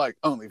 I don't like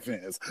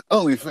OnlyFans.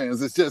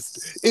 OnlyFans is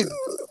just it.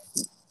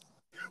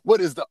 What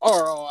is the ROI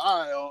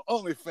on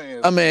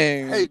OnlyFans? I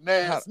mean, Hating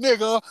ass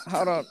nigga.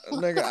 hold on,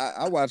 nigga.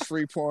 I watch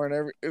free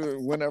porn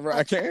whenever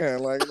I can.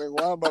 Like, nigga,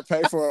 why am I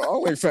pay for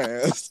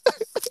OnlyFans?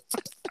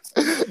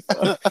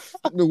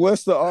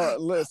 What's the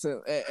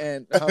listen?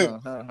 And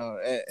hold on,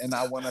 and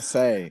I want to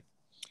say,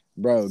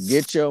 bro,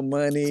 get your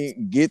money,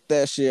 get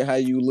that shit how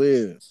you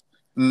live.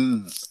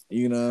 You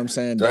know what I'm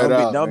saying? Straight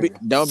out, nigga.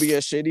 Don't be a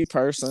shitty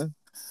person.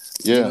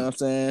 You know Yeah, what I'm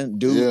saying?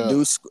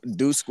 yeah,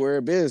 Do square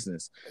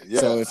business.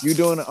 So yeah. if you're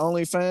doing the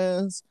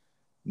OnlyFans,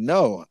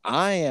 no,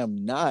 I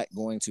am not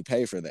going to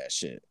pay for that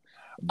shit.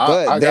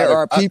 But I there got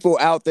are people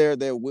out there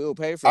that will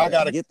pay for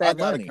that. Get I that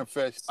got a money.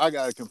 confession. I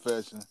got a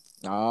confession.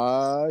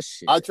 Oh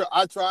shit. I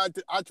tried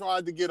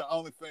to get an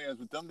OnlyFans,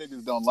 but them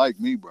niggas don't like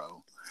me,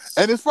 bro.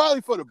 And it's probably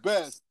for the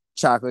best.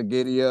 Chocolate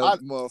giddy up,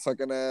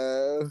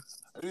 motherfucking ass.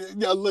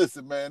 Yeah,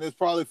 listen, man, it's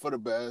probably for the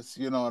best.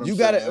 You know what I'm You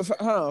got saying? to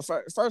hold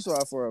on. First of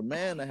all, for a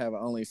man to have an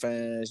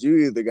OnlyFans, you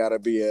either got to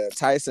be a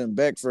Tyson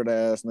Beckford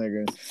ass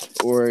nigga,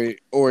 or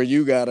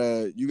you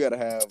gotta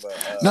have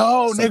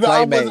no, some nigga,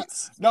 I wasn't.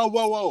 playmates. No,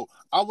 whoa,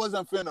 I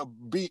wasn't finna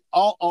be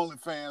on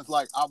OnlyFans.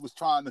 Like I was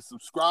trying to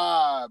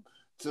subscribe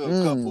to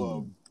a couple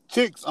of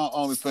chicks on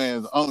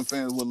OnlyFans.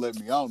 OnlyFans wouldn't let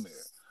me on there,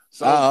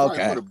 so it's probably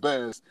for the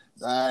best.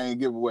 I ain't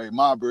give away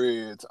my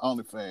bread to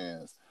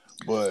OnlyFans,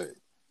 but.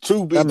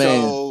 Truth be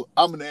told,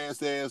 I'm an ass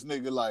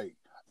nigga. Like,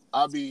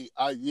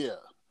 yeah.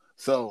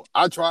 So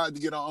I tried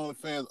to get on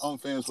OnlyFans.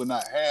 OnlyFans would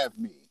not have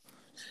me.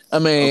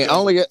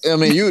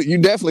 You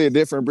definitely a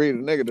different breed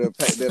of nigga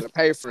that'll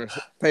pay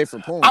for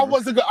porn. I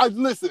wasn't.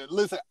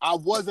 Listen. I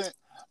wasn't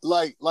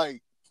like.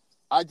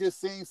 I just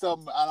seen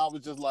something and I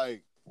was just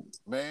like,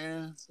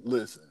 man,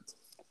 listen.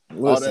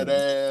 All that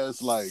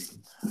ass. Like,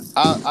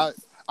 I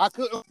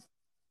couldn't.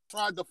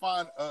 Tried to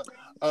find a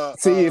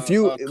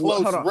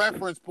close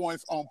reference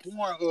points on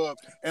Pornhub,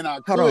 and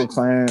I couldn't. Hold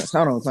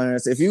on,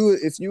 Clarence. If you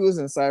was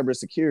in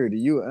cybersecurity,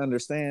 you would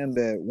understand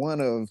that one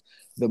of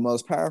the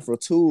most powerful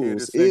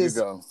tools is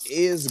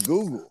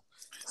Google.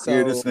 So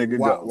Here this nigga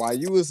go. While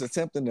you was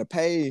attempting to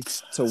pay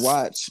to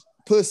watch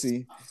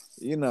pussy,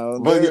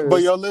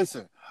 but yo,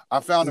 listen,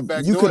 I found a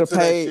back door to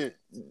paid,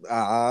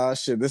 that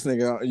shit. Shit, this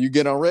nigga, you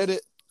get on Reddit?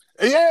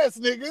 Yes,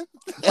 nigga.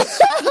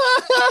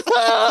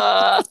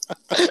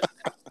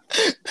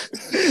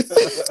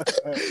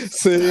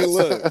 See,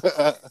 look,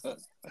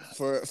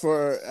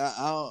 for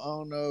I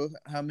don't know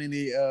how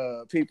many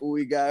people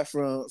we got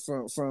from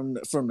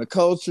the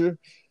culture,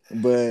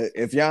 but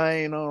if y'all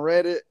ain't on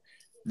Reddit,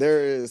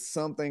 there is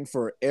something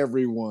for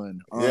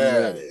everyone on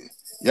Reddit.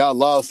 Y'all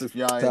lost if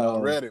y'all ain't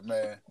on Reddit,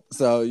 man.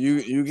 So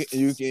you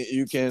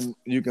can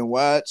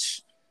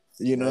watch,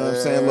 what I'm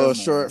saying, little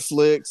short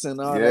flicks and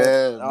all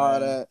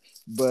that.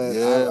 But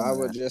I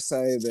would just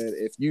say that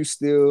if you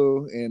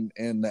still in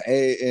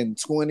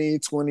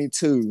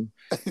 2022,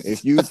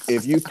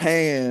 if you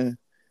paying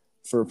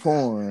for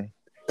porn,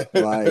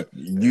 like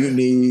you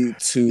need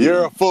to.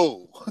 You're a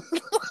fool.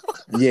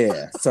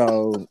 Yeah.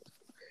 So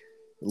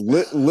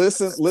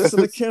listen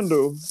to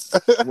Kendall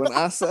when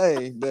I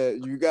say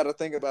that you got to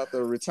think about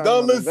the return.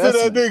 Don't listen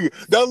investment. to that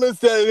nigga. Don't listen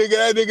to that nigga.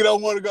 That nigga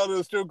don't want to go to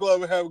the strip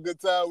club and have a good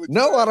time with you.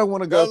 No, I don't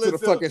want to go to the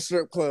fucking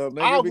strip club,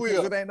 nigga,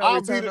 because it ain't no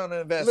return on the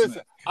investment.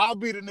 Listen, I'll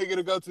be the nigga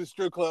to go to the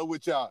strip club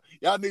with y'all.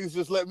 Y'all niggas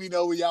just let me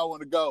know where y'all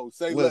want to go.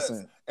 Say less,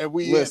 and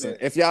we listen. In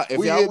it. If y'all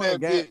want to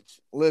gamble,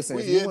 listen.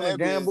 We if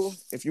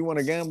you want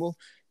to gamble,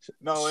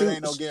 no, it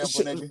ain't no gamble,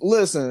 nigga.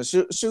 Listen,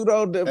 shoot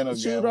all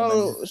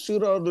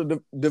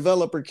the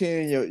developer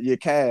king your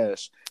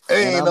cash.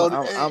 I'm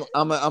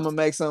gonna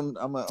make some.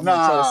 I'm gonna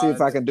try to see if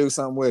I can do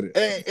something with it.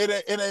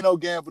 It ain't no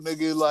gamble,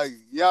 nigga. Like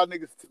y'all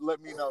niggas, let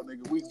me know,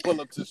 nigga. We can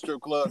pull up to the strip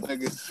club,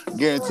 nigga.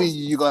 Guarantee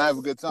you gonna have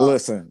a good time.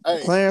 Listen,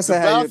 Clarence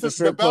had you at the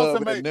strip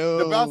club at noon.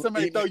 The bouncer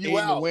may throw you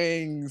out.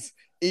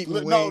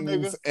 Eating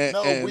wings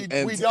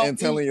and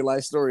telling your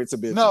life story to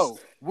bitches. No,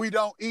 we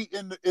don't eat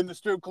in the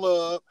strip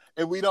club,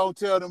 and we don't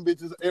tell them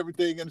bitches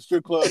everything in the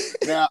strip club.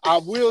 Now, I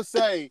will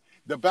say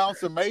the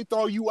bouncer may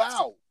throw you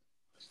out.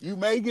 You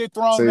may get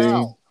thrown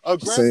out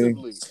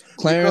aggressively.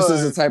 Clarence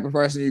is the type of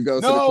person you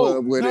go to the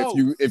club with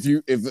if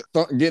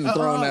getting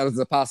thrown out is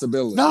a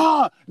possibility.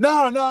 No.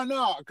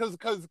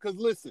 Because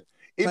listen,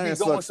 it be Clarence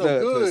going fucks so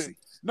stud good. pussy.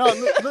 No,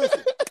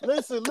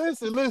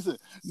 listen.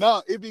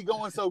 No, it be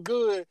going so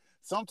good.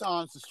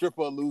 Sometimes the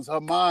stripper will lose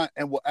her mind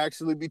and will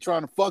actually be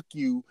trying to fuck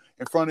you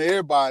in front of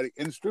everybody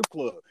in the strip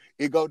club.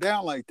 It go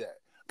down like that.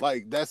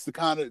 Like that's the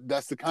kind of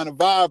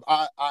vibe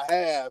I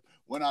have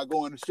when I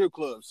go in the strip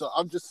club. So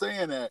I'm just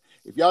saying that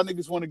if y'all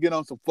niggas want to get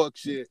on some fuck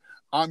shit,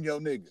 I'm your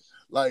nigga.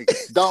 Like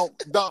don't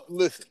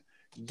listen.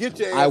 Get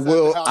your I ass out the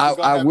will. house and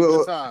go I have a good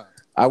will. time.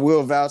 I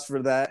will vouch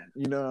for that.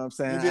 You know what I'm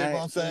saying? You dig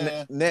what I'm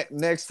saying?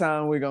 Next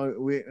time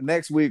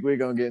next week we're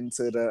gonna get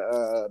into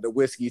the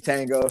whiskey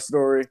tango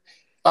story.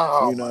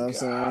 Oh You know my what I'm god.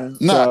 saying?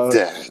 Not So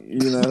that.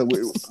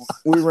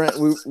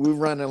 we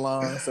running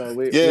long, so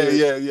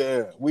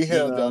Yeah. We you know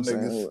held what y'all I'm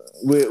niggas.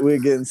 saying? We're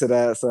getting to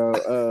that.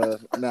 So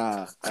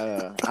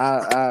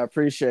I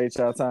appreciate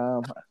y'all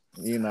time.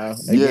 You know,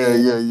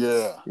 again,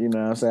 Yeah. you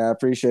know what I'm saying? I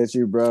appreciate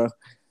you, bro.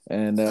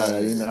 And you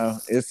Hey. know,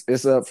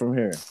 it's up from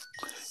here.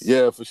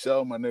 Yeah, for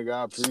sure, my nigga.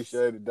 I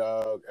appreciate it,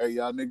 dog. Hey,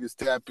 y'all niggas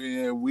tap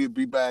in. We'll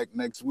be back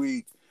next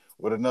week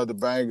with another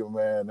banger,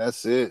 man.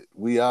 That's it.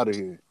 We out of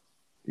here.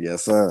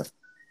 Yes, sir.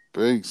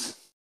 Peace.